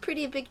did. was a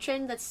pretty big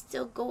trend that's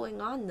still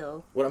going on,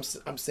 though. What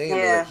I'm saying,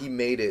 Yeah. like, he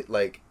made it,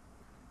 like,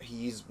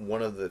 he's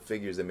one of the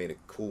figures that made it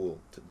cool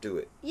to do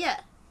it. Yeah.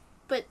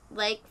 But,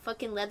 like,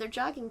 fucking leather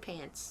jogging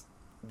pants.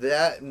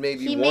 That may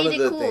be He one made of it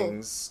the cool.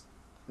 things.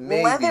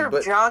 Maybe, Leather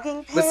but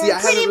jogging pants? but see, I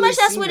haven't Pretty really much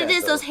that's seen what it that,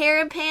 is, though. those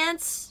harem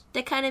pants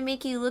that kind of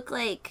make you look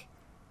like...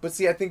 But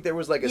see, I think there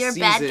was like a You're a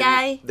season. bad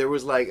guy? There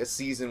was like a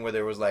season where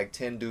there was like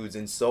 10 dudes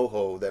in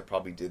Soho that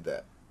probably did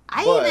that.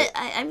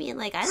 I mean,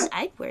 like,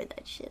 I'd wear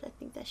that shit. I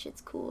think that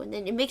shit's cool. And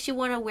then it makes you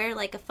want to wear,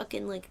 like, a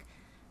fucking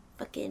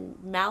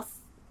mouth,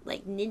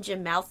 like, ninja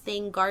mouth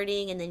thing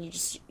guarding, and then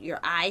your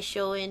eye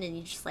showing, and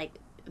you just, like,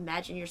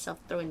 imagine yourself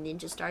throwing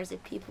ninja stars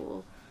at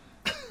people.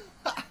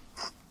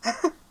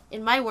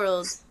 In my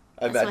world,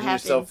 I that's what imagine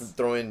yourself happens.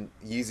 throwing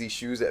Yeezy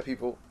shoes at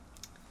people.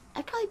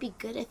 I'd probably be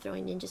good at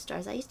throwing ninja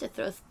stars. I used to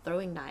throw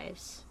throwing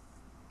knives.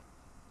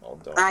 Oh,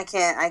 don't. I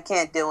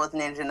can't deal with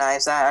ninja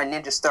knives or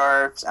ninja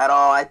stars at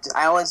all.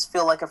 I always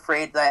feel like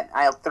afraid that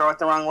I'll throw it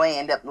the wrong way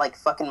and end up like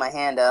fucking my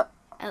hand up.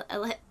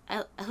 I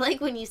like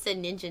when you said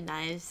ninja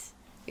knives.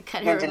 It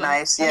kind of Ninja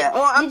knives, yeah.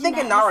 Well, I'm Ninja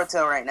thinking knives.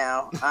 Naruto right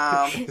now.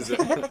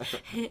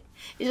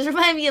 It just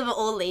reminded me of an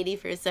old lady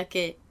for a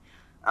second.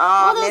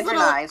 All those Ninja little,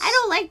 knives. I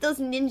don't like those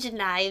ninja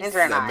knives. Ninja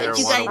that knives.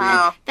 you marijuana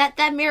guys, weed.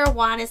 that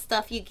marijuana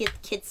stuff you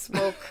get kids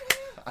smoke.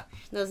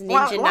 Those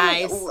Well, ninja let me-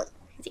 knives.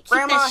 Keep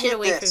Grandma, that shit hit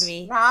away this. from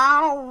me. No,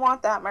 I don't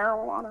want that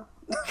marijuana.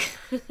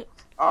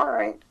 All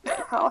right,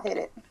 I'll hit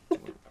it.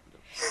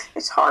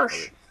 It's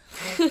harsh.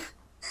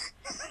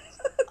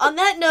 On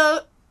that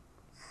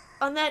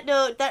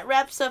note, that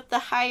wraps up the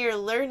higher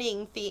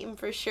learning theme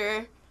for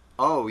sure.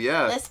 Oh,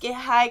 yeah. Let's get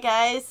high,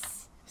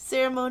 guys.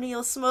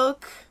 Ceremonial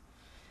smoke.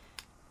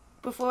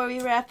 Before we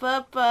wrap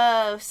up,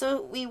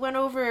 so we went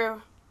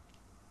over...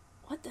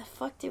 What the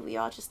fuck did we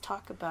all just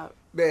talk about?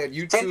 Man,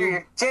 you two.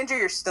 Ginger,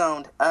 you're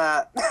stoned.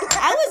 I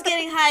was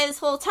getting high this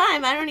whole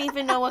time. I don't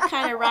even know what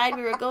kind of ride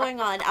we were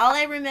going on. All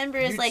I remember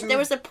is, You like, two- there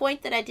was a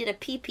point that I did a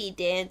pee-pee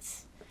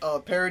dance.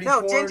 Parody No,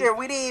 porn. Ginger,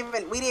 we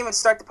didn't even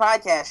start the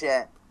podcast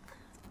yet.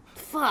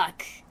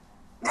 Fuck.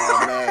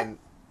 Oh, man.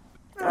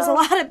 There was a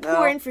lot of No.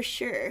 porn for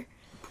sure.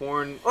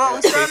 Porn. Well,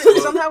 at Facebook.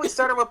 somehow we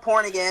started with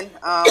porn again,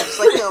 just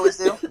like we always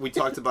do. We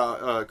talked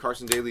about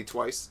Carson Daly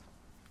twice.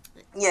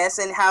 Yes,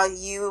 and how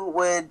you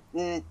would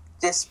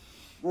just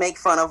make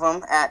fun of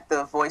him at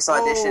the voice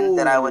audition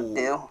that I would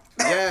do.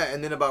 Yeah,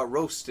 and then about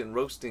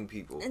roasting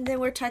people. And then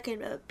we're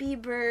talking about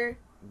Bieber.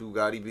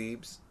 Bugatti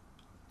Biebs.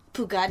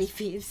 Bugatti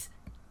thieves.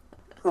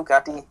 Who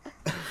got the...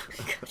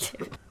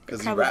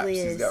 Because he Probably raps.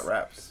 is. He's got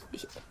raps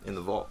in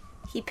the vault.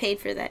 He paid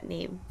for that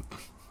name.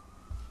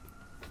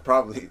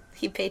 Probably.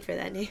 He paid for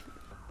that name.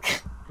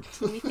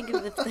 Let me think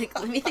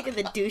of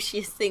the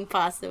douchiest thing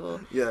possible.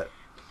 Yeah.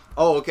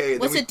 Oh, okay.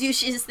 What's the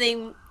douchiest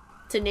thing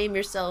to name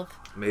yourself?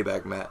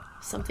 Maybach Matt.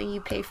 Something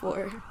you pay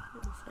for.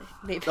 It's like,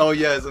 maybe, Oh,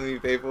 yeah, something you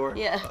pay for?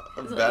 Yeah.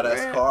 A It's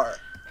badass like, car.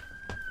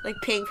 like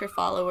paying for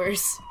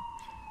followers.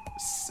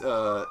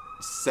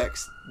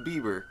 Sex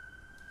Bieber.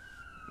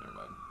 Never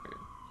mind. Okay.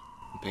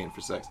 I'm paying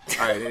for sex.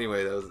 Alright,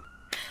 anyway, that was...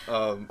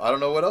 I don't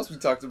know what else we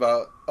talked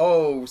about.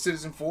 Oh,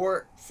 Citizen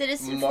 4.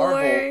 Citizen Marvel,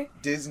 4.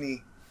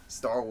 Disney,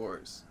 Star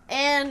Wars.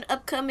 And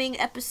upcoming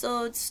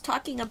episodes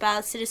talking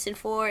about Citizen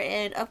 4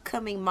 and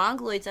upcoming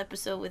Mongoloids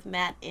episode with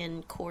Matt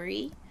and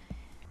KOREY.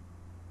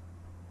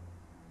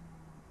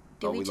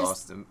 We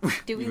lost him.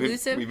 Did we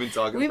lose him? We've been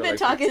talking. We've been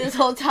talking this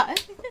whole time.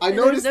 I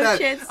noticed no that.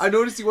 Chance. I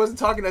noticed he wasn't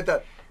talking at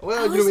that.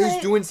 Well,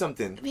 he's doing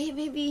something.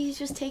 Maybe he's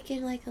just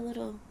taking like a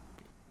little.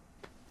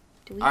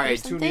 All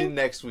right, tune in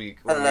next week.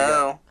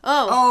 Hello.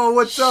 Oh,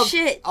 what's up?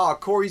 Shit. Oh,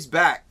 Corey's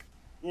back.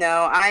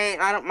 No, I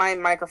don't. My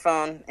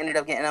microphone ended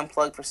up getting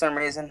unplugged for some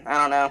reason. I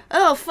don't know.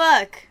 Oh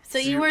fuck! So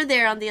you were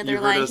there on the other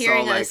line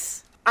hearing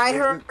us. I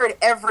heard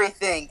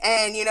everything,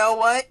 and you know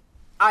what?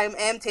 I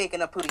am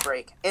taking a pooty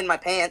break in my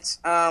pants.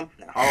 No.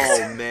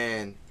 Oh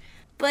man.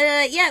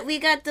 But yeah, we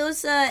got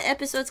those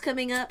episodes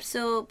coming up,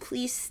 so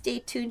please stay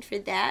tuned for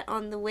that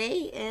on the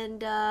way.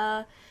 And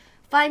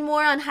find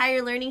more on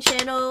Higher Learning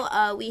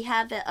Channel. We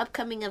have an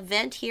upcoming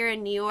event here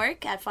in New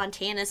York at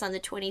Fontana's on the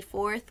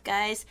 24th,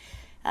 guys.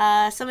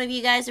 Some of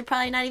you guys are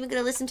probably not even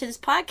going to listen to this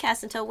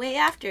podcast until way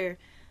after.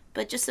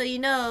 But just so you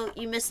know,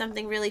 you missed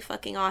something really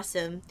fucking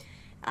awesome.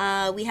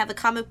 We have a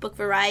comic book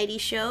variety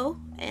show,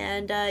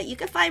 and you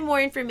can find more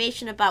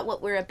information about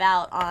what we're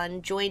about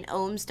on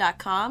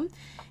joinohms.com.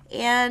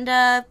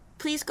 And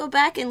please go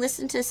back and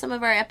listen to some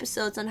of our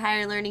episodes on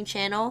Higher Learning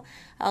Channel.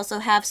 I also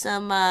have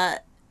some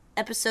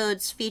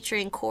episodes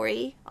featuring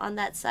KOREY on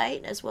that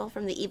site as well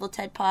from the Evil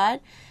Ted Pod.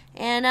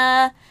 And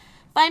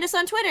find us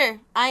on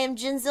Twitter. I am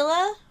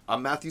Ginzilla.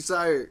 I'm Matthew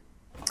Sire.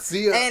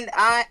 See ya. And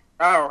I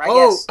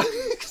guess.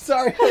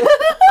 Sorry.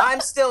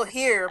 I'm still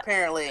here,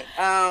 apparently.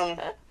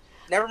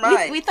 Never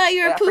mind. We thought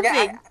you were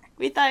pooping.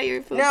 We thought you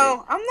were pooping.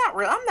 No, I'm not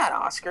real. I'm not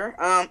Oscar.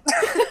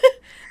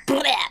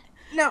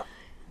 No.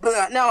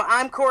 No,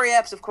 I'm Corey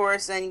Epps, of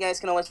course, and you guys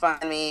can always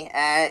find me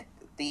at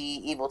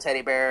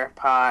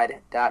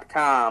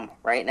theevilteddybearpod.com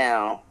right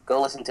now.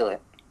 Go listen to it.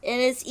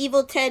 And it's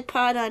Evil Ted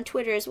Pod on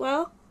Twitter as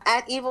well?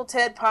 At Evil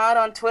Ted Pod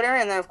on Twitter,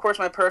 and then, of course,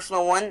 my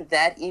personal one,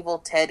 That Evil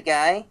Ted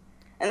Guy.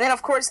 And then,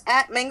 of course,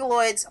 at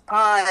Mangaloids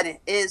Pod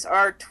is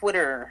our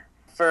Twitter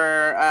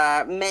for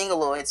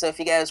Mangaloid, so if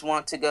you guys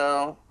want to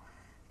go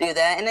do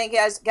that. And then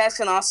guys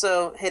can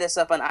also hit us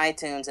up on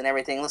iTunes and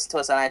everything. Listen to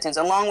us on iTunes,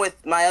 along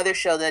with my other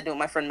show that I do with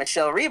my friend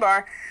Michelle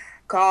Rebar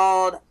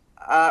called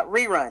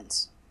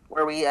Reruns,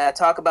 where we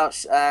talk about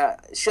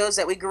shows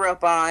that we grew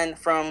up on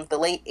from the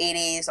late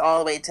 80s all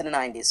the way to the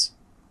 90s.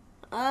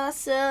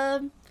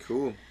 Awesome.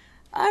 Cool.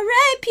 All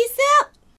right, peace out.